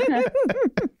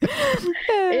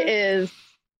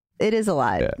 It is a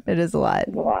lot. Yeah. It is a lot.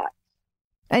 It's a lot.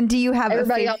 And do you have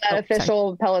everybody on that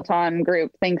official Peloton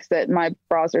group thinks that my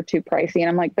bras are too pricey, and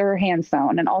I'm like, they're hand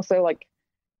sewn, and also like,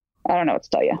 I don't know what to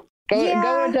tell you.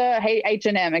 Go to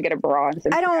H&M and get a bra.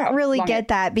 I don't really get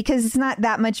that because it's not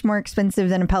that much more expensive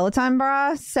than a Peloton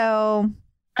bra. So,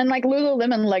 and like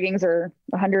Lululemon leggings are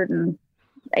 $108.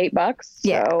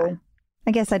 Yeah. So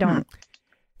I guess I don't.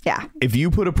 Yeah. If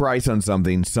you put a price on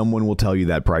something, someone will tell you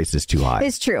that price is too high.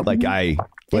 It's true.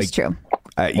 It's true.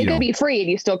 It could be free and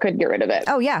you still could get rid of it.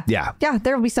 Oh, yeah. Yeah. Yeah.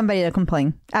 There will be somebody to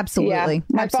complain. Absolutely. Yeah.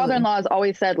 My father-in-law has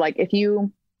always said, like, if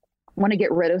you want to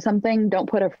get rid of something, don't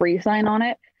put a free sign on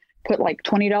it. Put like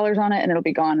 $20 on it and it'll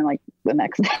be gone in like the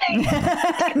next day.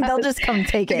 They'll just come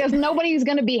take it. Because nobody's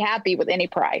going to be happy with any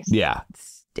price. Yeah.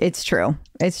 It's true.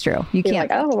 It's true. You You're can't.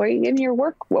 like, oh, are you giving your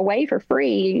work away for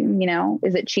free? You know,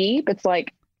 is it cheap? It's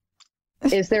like,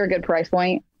 is there a good price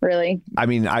point? Really? I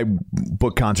mean, I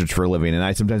book concerts for a living, and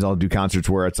I'll do concerts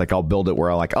where it's like I'll build it where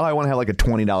I'm like, oh, I want to have like a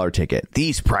 $20 ticket.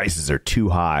 These prices are too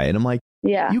high, and I'm like,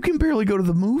 yeah, you can barely go to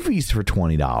the movies for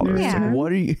 $20. Yeah. Like,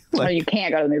 what are you? Like, you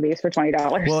can't go to the movies for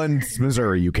 $20. Well, in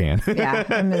Missouri, you can.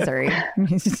 Yeah, in Missouri. True.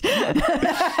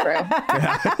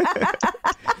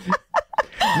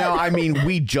 No, I mean,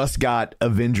 we just got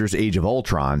Avengers: Age of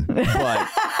Ultron, but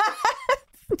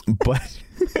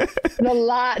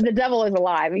The devil is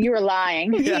alive. You were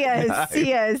lying. Yes.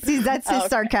 That's his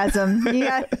sarcasm.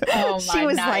 Yeah. Oh, she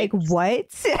was like, what?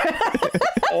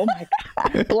 Oh my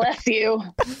God. Bless you.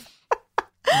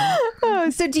 Oh,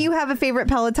 so do you have a favorite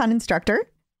Peloton instructor?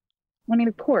 I mean,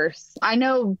 of course. I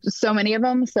know so many of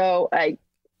them, so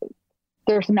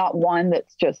there's not one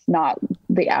that's just not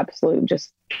the absolute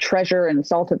just treasure and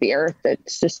salt of the earth.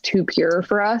 It's just too pure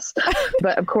for us.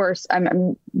 But of course,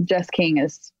 Jess King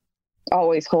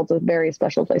always holds a very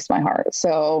special place in my heart.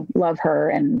 So love her.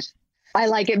 And I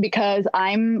like it because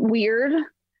I'm weird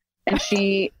and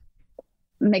she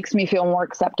makes me feel more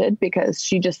accepted because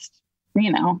she just,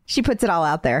 she puts it all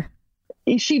out there.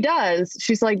 She does.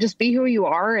 She's like, just be who you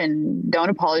are and don't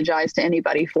apologize to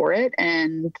anybody for it.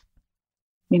 And,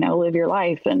 live your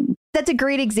life. And that's a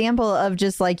great example of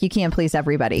just like, you can't please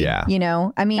everybody. Yeah.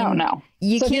 I mean, no.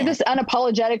 You so can't. if you're just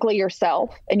unapologetically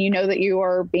yourself and you know that you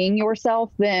are being yourself,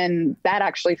 then that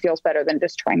actually feels better than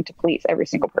just trying to please every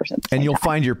single person. And you'll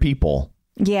find your people.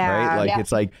 Yeah. Right?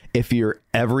 It's like if you're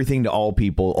everything to all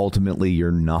people, ultimately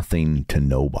you're nothing to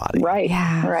nobody. Right.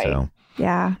 Yeah. Right. So,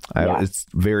 yeah. It's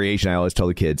variation. I always tell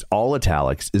the kids, all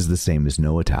italics is the same as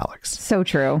no italics. So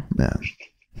true. Yeah.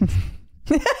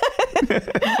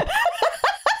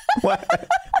 What?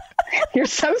 You're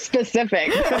so specific.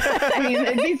 I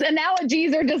mean, these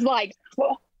analogies are just like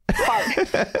hard.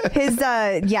 His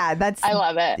I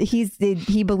love it.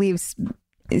 He believes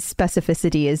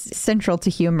specificity is central to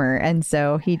humor, and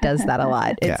so he does that a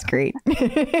lot. It's great.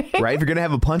 Right? If you're gonna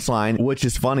have a punchline, which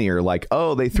is funnier, like,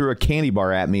 oh, they threw a candy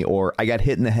bar at me, or I got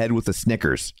hit in the head with a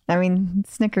Snickers. I mean,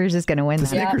 Snickers is gonna win. The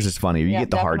Snickers is funny. You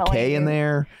get the hard K in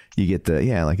there. You get the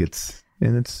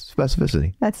it's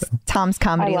specificity. That's Tom's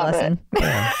comedy lesson.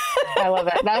 Yeah. I love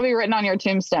it. That'll be written on your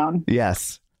tombstone.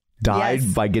 Yes.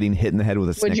 Died by getting hit in the head with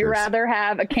a Snickers. Would you rather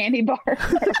have a candy bar?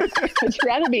 Would you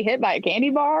rather be hit by a candy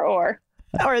bar or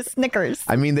a Snickers?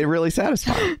 I mean, they really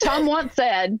satisfy. Tom once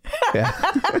said. Yeah.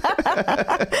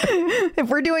 If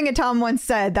we're doing a Tom once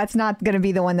said, that's not going to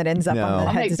be the one that ends up on the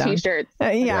I'll make headstone. T-shirts.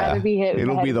 Yeah.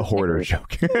 It'll be the hoarder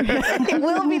joke. It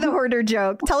will be the hoarder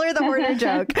joke. Tell her the hoarder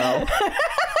joke. Oh.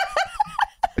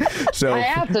 So I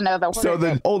have to know the So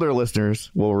the older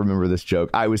listeners will remember this joke.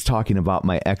 I was talking about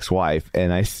my ex-wife,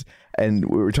 and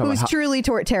we were talking Who's about truly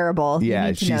terrible. Yeah, you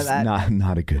need to she's know that.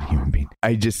 not a good human being.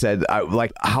 I just said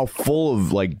how full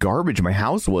of garbage my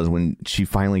house was when she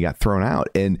finally got thrown out,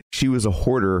 and she was a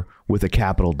hoarder with a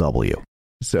capital W.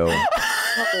 So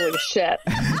holy shit.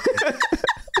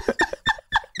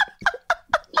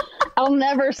 I'll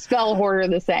never spell hoarder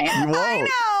the same. You won't. I know.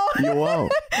 You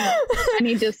won't. I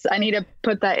need to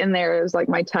put that in there as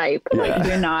my type. Yeah.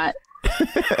 Do not.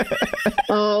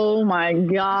 Oh my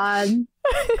God.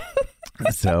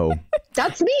 So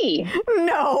that's me.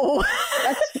 No.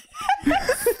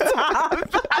 Stop.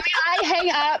 I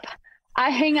mean, I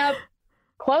hang up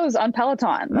clothes on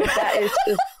Peloton. That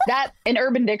is that in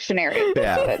Urban Dictionary.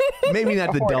 Yeah. Maybe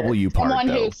not the W part. Someone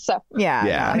though. who's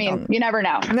yeah. I mean, you never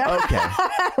know. Okay.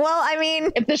 Well, I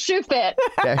mean, if the shoe fit.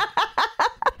 Okay.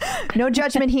 No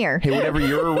judgment here. Hey, whatever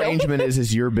your arrangement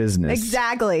is your business.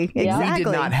 Exactly. We did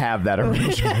not have that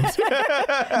arrangement.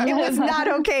 It was not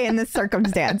okay in this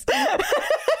circumstance.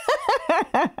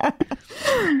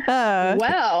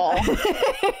 Well,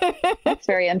 that's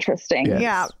very interesting.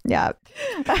 Yes. Yeah.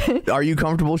 Are you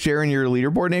comfortable sharing your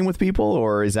leaderboard name with people,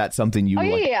 or is that something you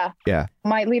Yeah.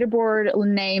 My leaderboard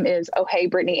name is Oh Hey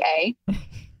Brittany A.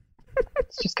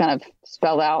 It's just kind of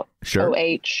spelled out. Sure.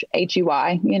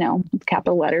 OHHEY,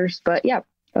 capital letters. But yeah,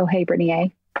 Oh Hey Brittany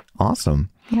A. Awesome.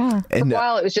 Yeah. For a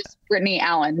while, it was just Brittany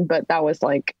Allen, but that was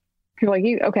like, you're like,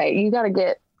 you got to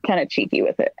get kind of cheeky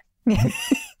with it.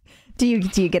 Do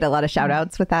you get a lot of shout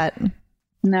outs with that?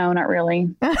 No, not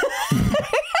really.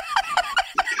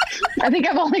 I think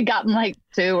I've only gotten like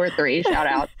 2 or 3 shout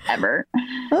outs ever.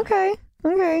 Okay.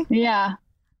 Yeah.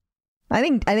 I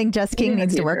think Just King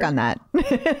needs to work on that.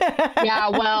 Yeah.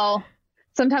 Well,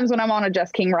 sometimes when I'm on a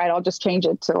Just King ride, I'll just change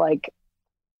it to like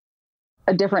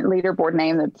a different leaderboard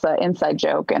name that's an inside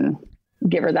joke and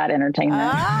give her that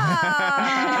entertainment.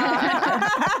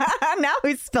 Now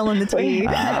he's spilling the tea.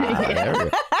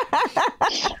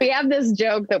 We have this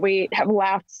joke that we have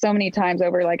laughed so many times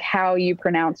over, like how you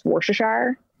pronounce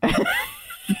Worcestershire.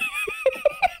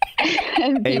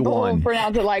 And people will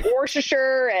pronounce it like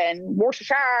Worcestershire and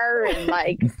Worcestershire and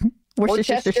like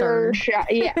Worcestershire.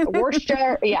 Yeah,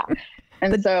 Worcestershire. Yeah.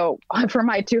 And so for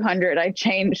my 200, I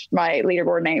changed my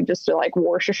leaderboard name just to like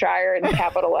Worcestershire in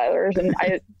capital letters. And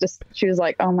she was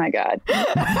like, oh my God.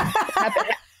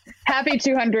 Happy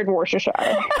 200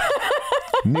 Worcestershire.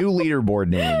 New leaderboard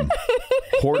name.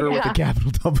 Hoarder with a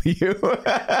capital W.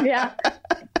 Yeah.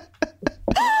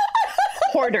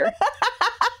 Hoarder.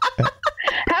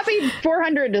 Happy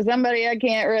 400 to somebody I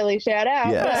can't really shout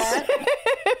out. Yes.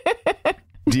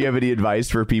 Do you have any advice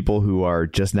for people who are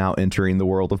just now entering the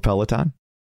world of Peloton?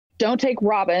 Don't take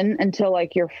Robin until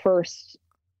like your first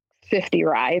 50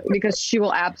 rides, because she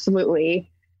will absolutely,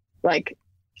 like,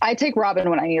 I take Robin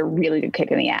when I need a really good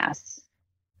kick in the ass.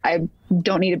 I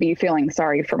don't need to be feeling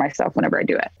sorry for myself whenever I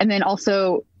do it. And then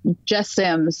also Jess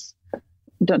Sims,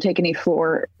 don't take any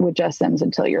floor with Jess Sims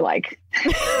until you're like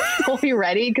fully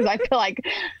ready, because I feel like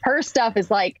her stuff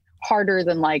is like harder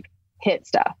than like HIIT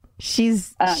stuff.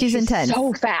 She's intense.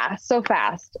 So fast.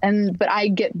 But I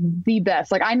get the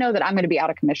best. Like, I know that I'm going to be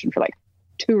out of commission for like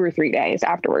 2 or 3 days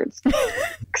afterwards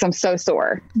because I'm so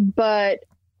sore. But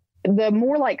the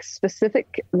more like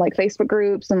specific like Facebook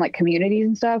groups and like communities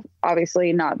and stuff,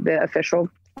 obviously not the official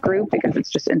group because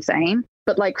it's just insane,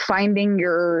 but like finding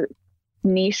your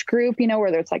niche group, you know,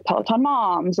 whether it's like Peloton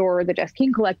Moms or the Jess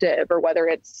King Collective, or whether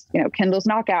it's, you know, Kendall's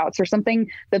Knockouts or something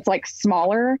that's like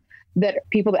smaller, that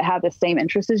people that have the same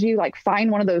interest as you, like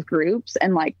find one of those groups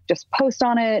and like just post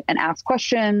on it and ask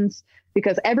questions,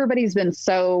 because everybody's been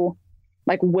so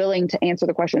like willing to answer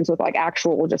the questions with like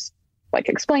actual just like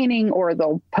explaining, or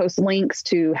they'll post links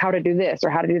to how to do this or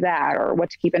how to do that or what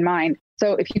to keep in mind.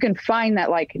 So if you can find that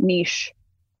like niche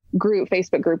group,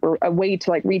 Facebook group, or a way to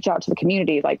like reach out to the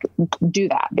community, like do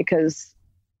that, because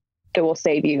it will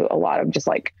save you a lot of just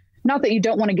like, not that you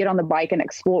don't want to get on the bike and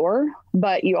explore,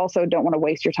 but you also don't want to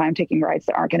waste your time taking rides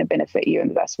that aren't going to benefit you in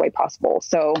the best way possible.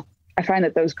 So I find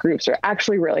that those groups are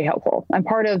actually really helpful. I'm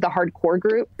part of the hardcore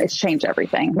group. It's changed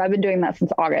everything. I've been doing that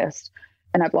since August,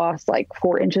 and I've lost like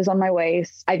 4 inches on my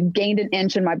waist. I've gained an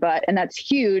inch in my butt, and that's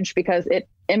huge because it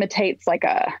imitates like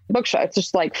a bookshelf. It's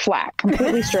just like flat,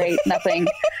 completely straight, nothing.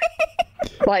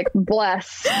 Like,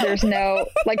 bless. There's no,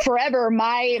 like, forever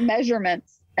my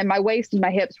measurements and my waist and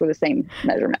my hips were the same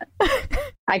measurement.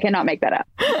 I cannot make that up.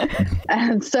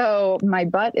 And so my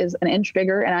butt is an inch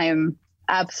bigger, and I am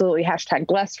absolutely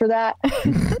 #blessed for that.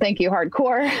 Thank you,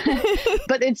 hardcore.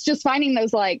 But it's just finding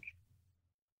those like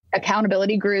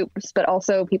accountability groups, but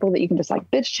also people that you can just like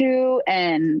bitch to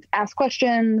and ask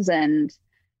questions and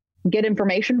get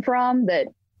information from, that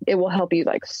it will help you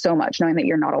like so much knowing that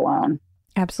you're not alone.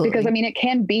 Absolutely. Because I mean, it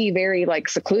can be very like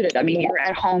secluded. I mean, you're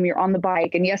at home, you're on the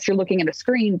bike, and yes, you're looking at a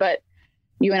screen, but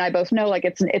you and I both know like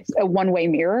it's a one-way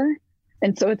mirror.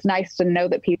 And so it's nice to know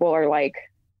that people are like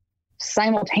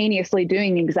simultaneously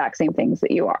doing the exact same things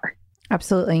that you are.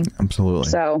 Absolutely.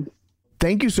 So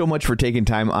thank you so much for taking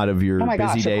time out of your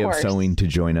busy day of sewing to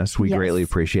join us. We greatly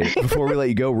appreciate it. Before we let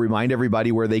you go, remind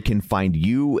everybody where they can find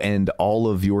you and all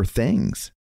of your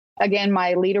things. Again,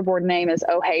 my leaderboard name is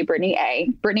Oh Hey Brittany A.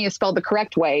 Brittany is spelled the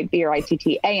correct way, Brittany.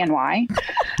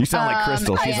 You sound like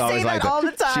Crystal. She's always like all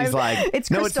the time. She's like, it's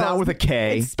no, Crystal. It's not with a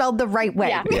K. It's spelled the right way.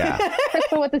 Yeah.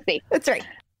 Crystal with a C. That's right.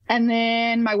 And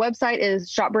then my website is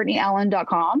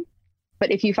shopbrittanyallen.com.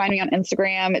 But if you find me on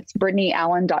Instagram, it's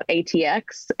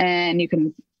brittanyallen.atx, and you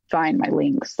can find my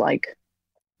links like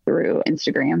through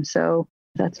Instagram. So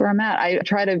that's where I'm at. I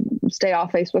try to stay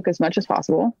off Facebook as much as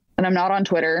possible, and I'm not on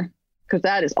Twitter, because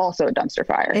that is also a dumpster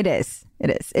fire. It is.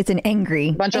 It's an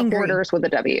angry bunch of hoarders with a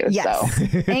W. Yes.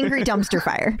 So. Angry dumpster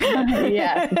fire.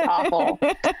 Yes, it's awful.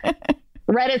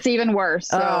 Reddit's even worse.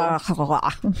 So.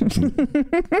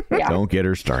 Yeah. Don't get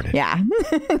her started. Yeah.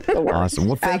 Awesome.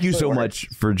 Well, thank you so much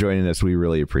for joining us. We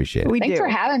really appreciate it. Thanks for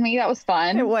having me. That was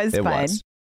fun. It was fun.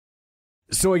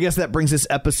 So I guess that brings this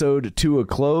episode to a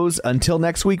close. Until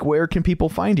next week, where can people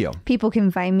find you? People can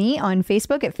find me on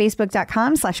Facebook at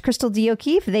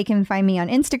facebook.com/CrystalDO'Keefe. They can find me on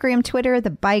Instagram, Twitter, the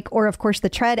bike, or of course the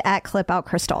tread at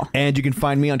ClipOutCrystal. And you can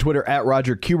find me on Twitter at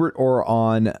Roger Kubert or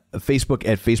on Facebook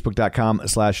at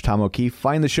facebook.com/Tom O'Keefe.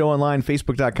 Find the show online,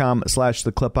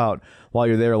 facebook.com/TheClipOut. While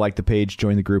you're there, like the page,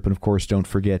 join the group, and of course, don't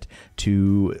forget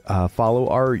to follow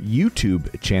our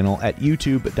YouTube channel at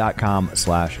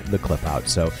youtube.com/TheClipOut.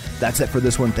 So that's it for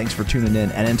this one. Thanks for tuning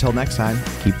in. And until next time,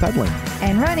 keep pedaling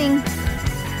and running.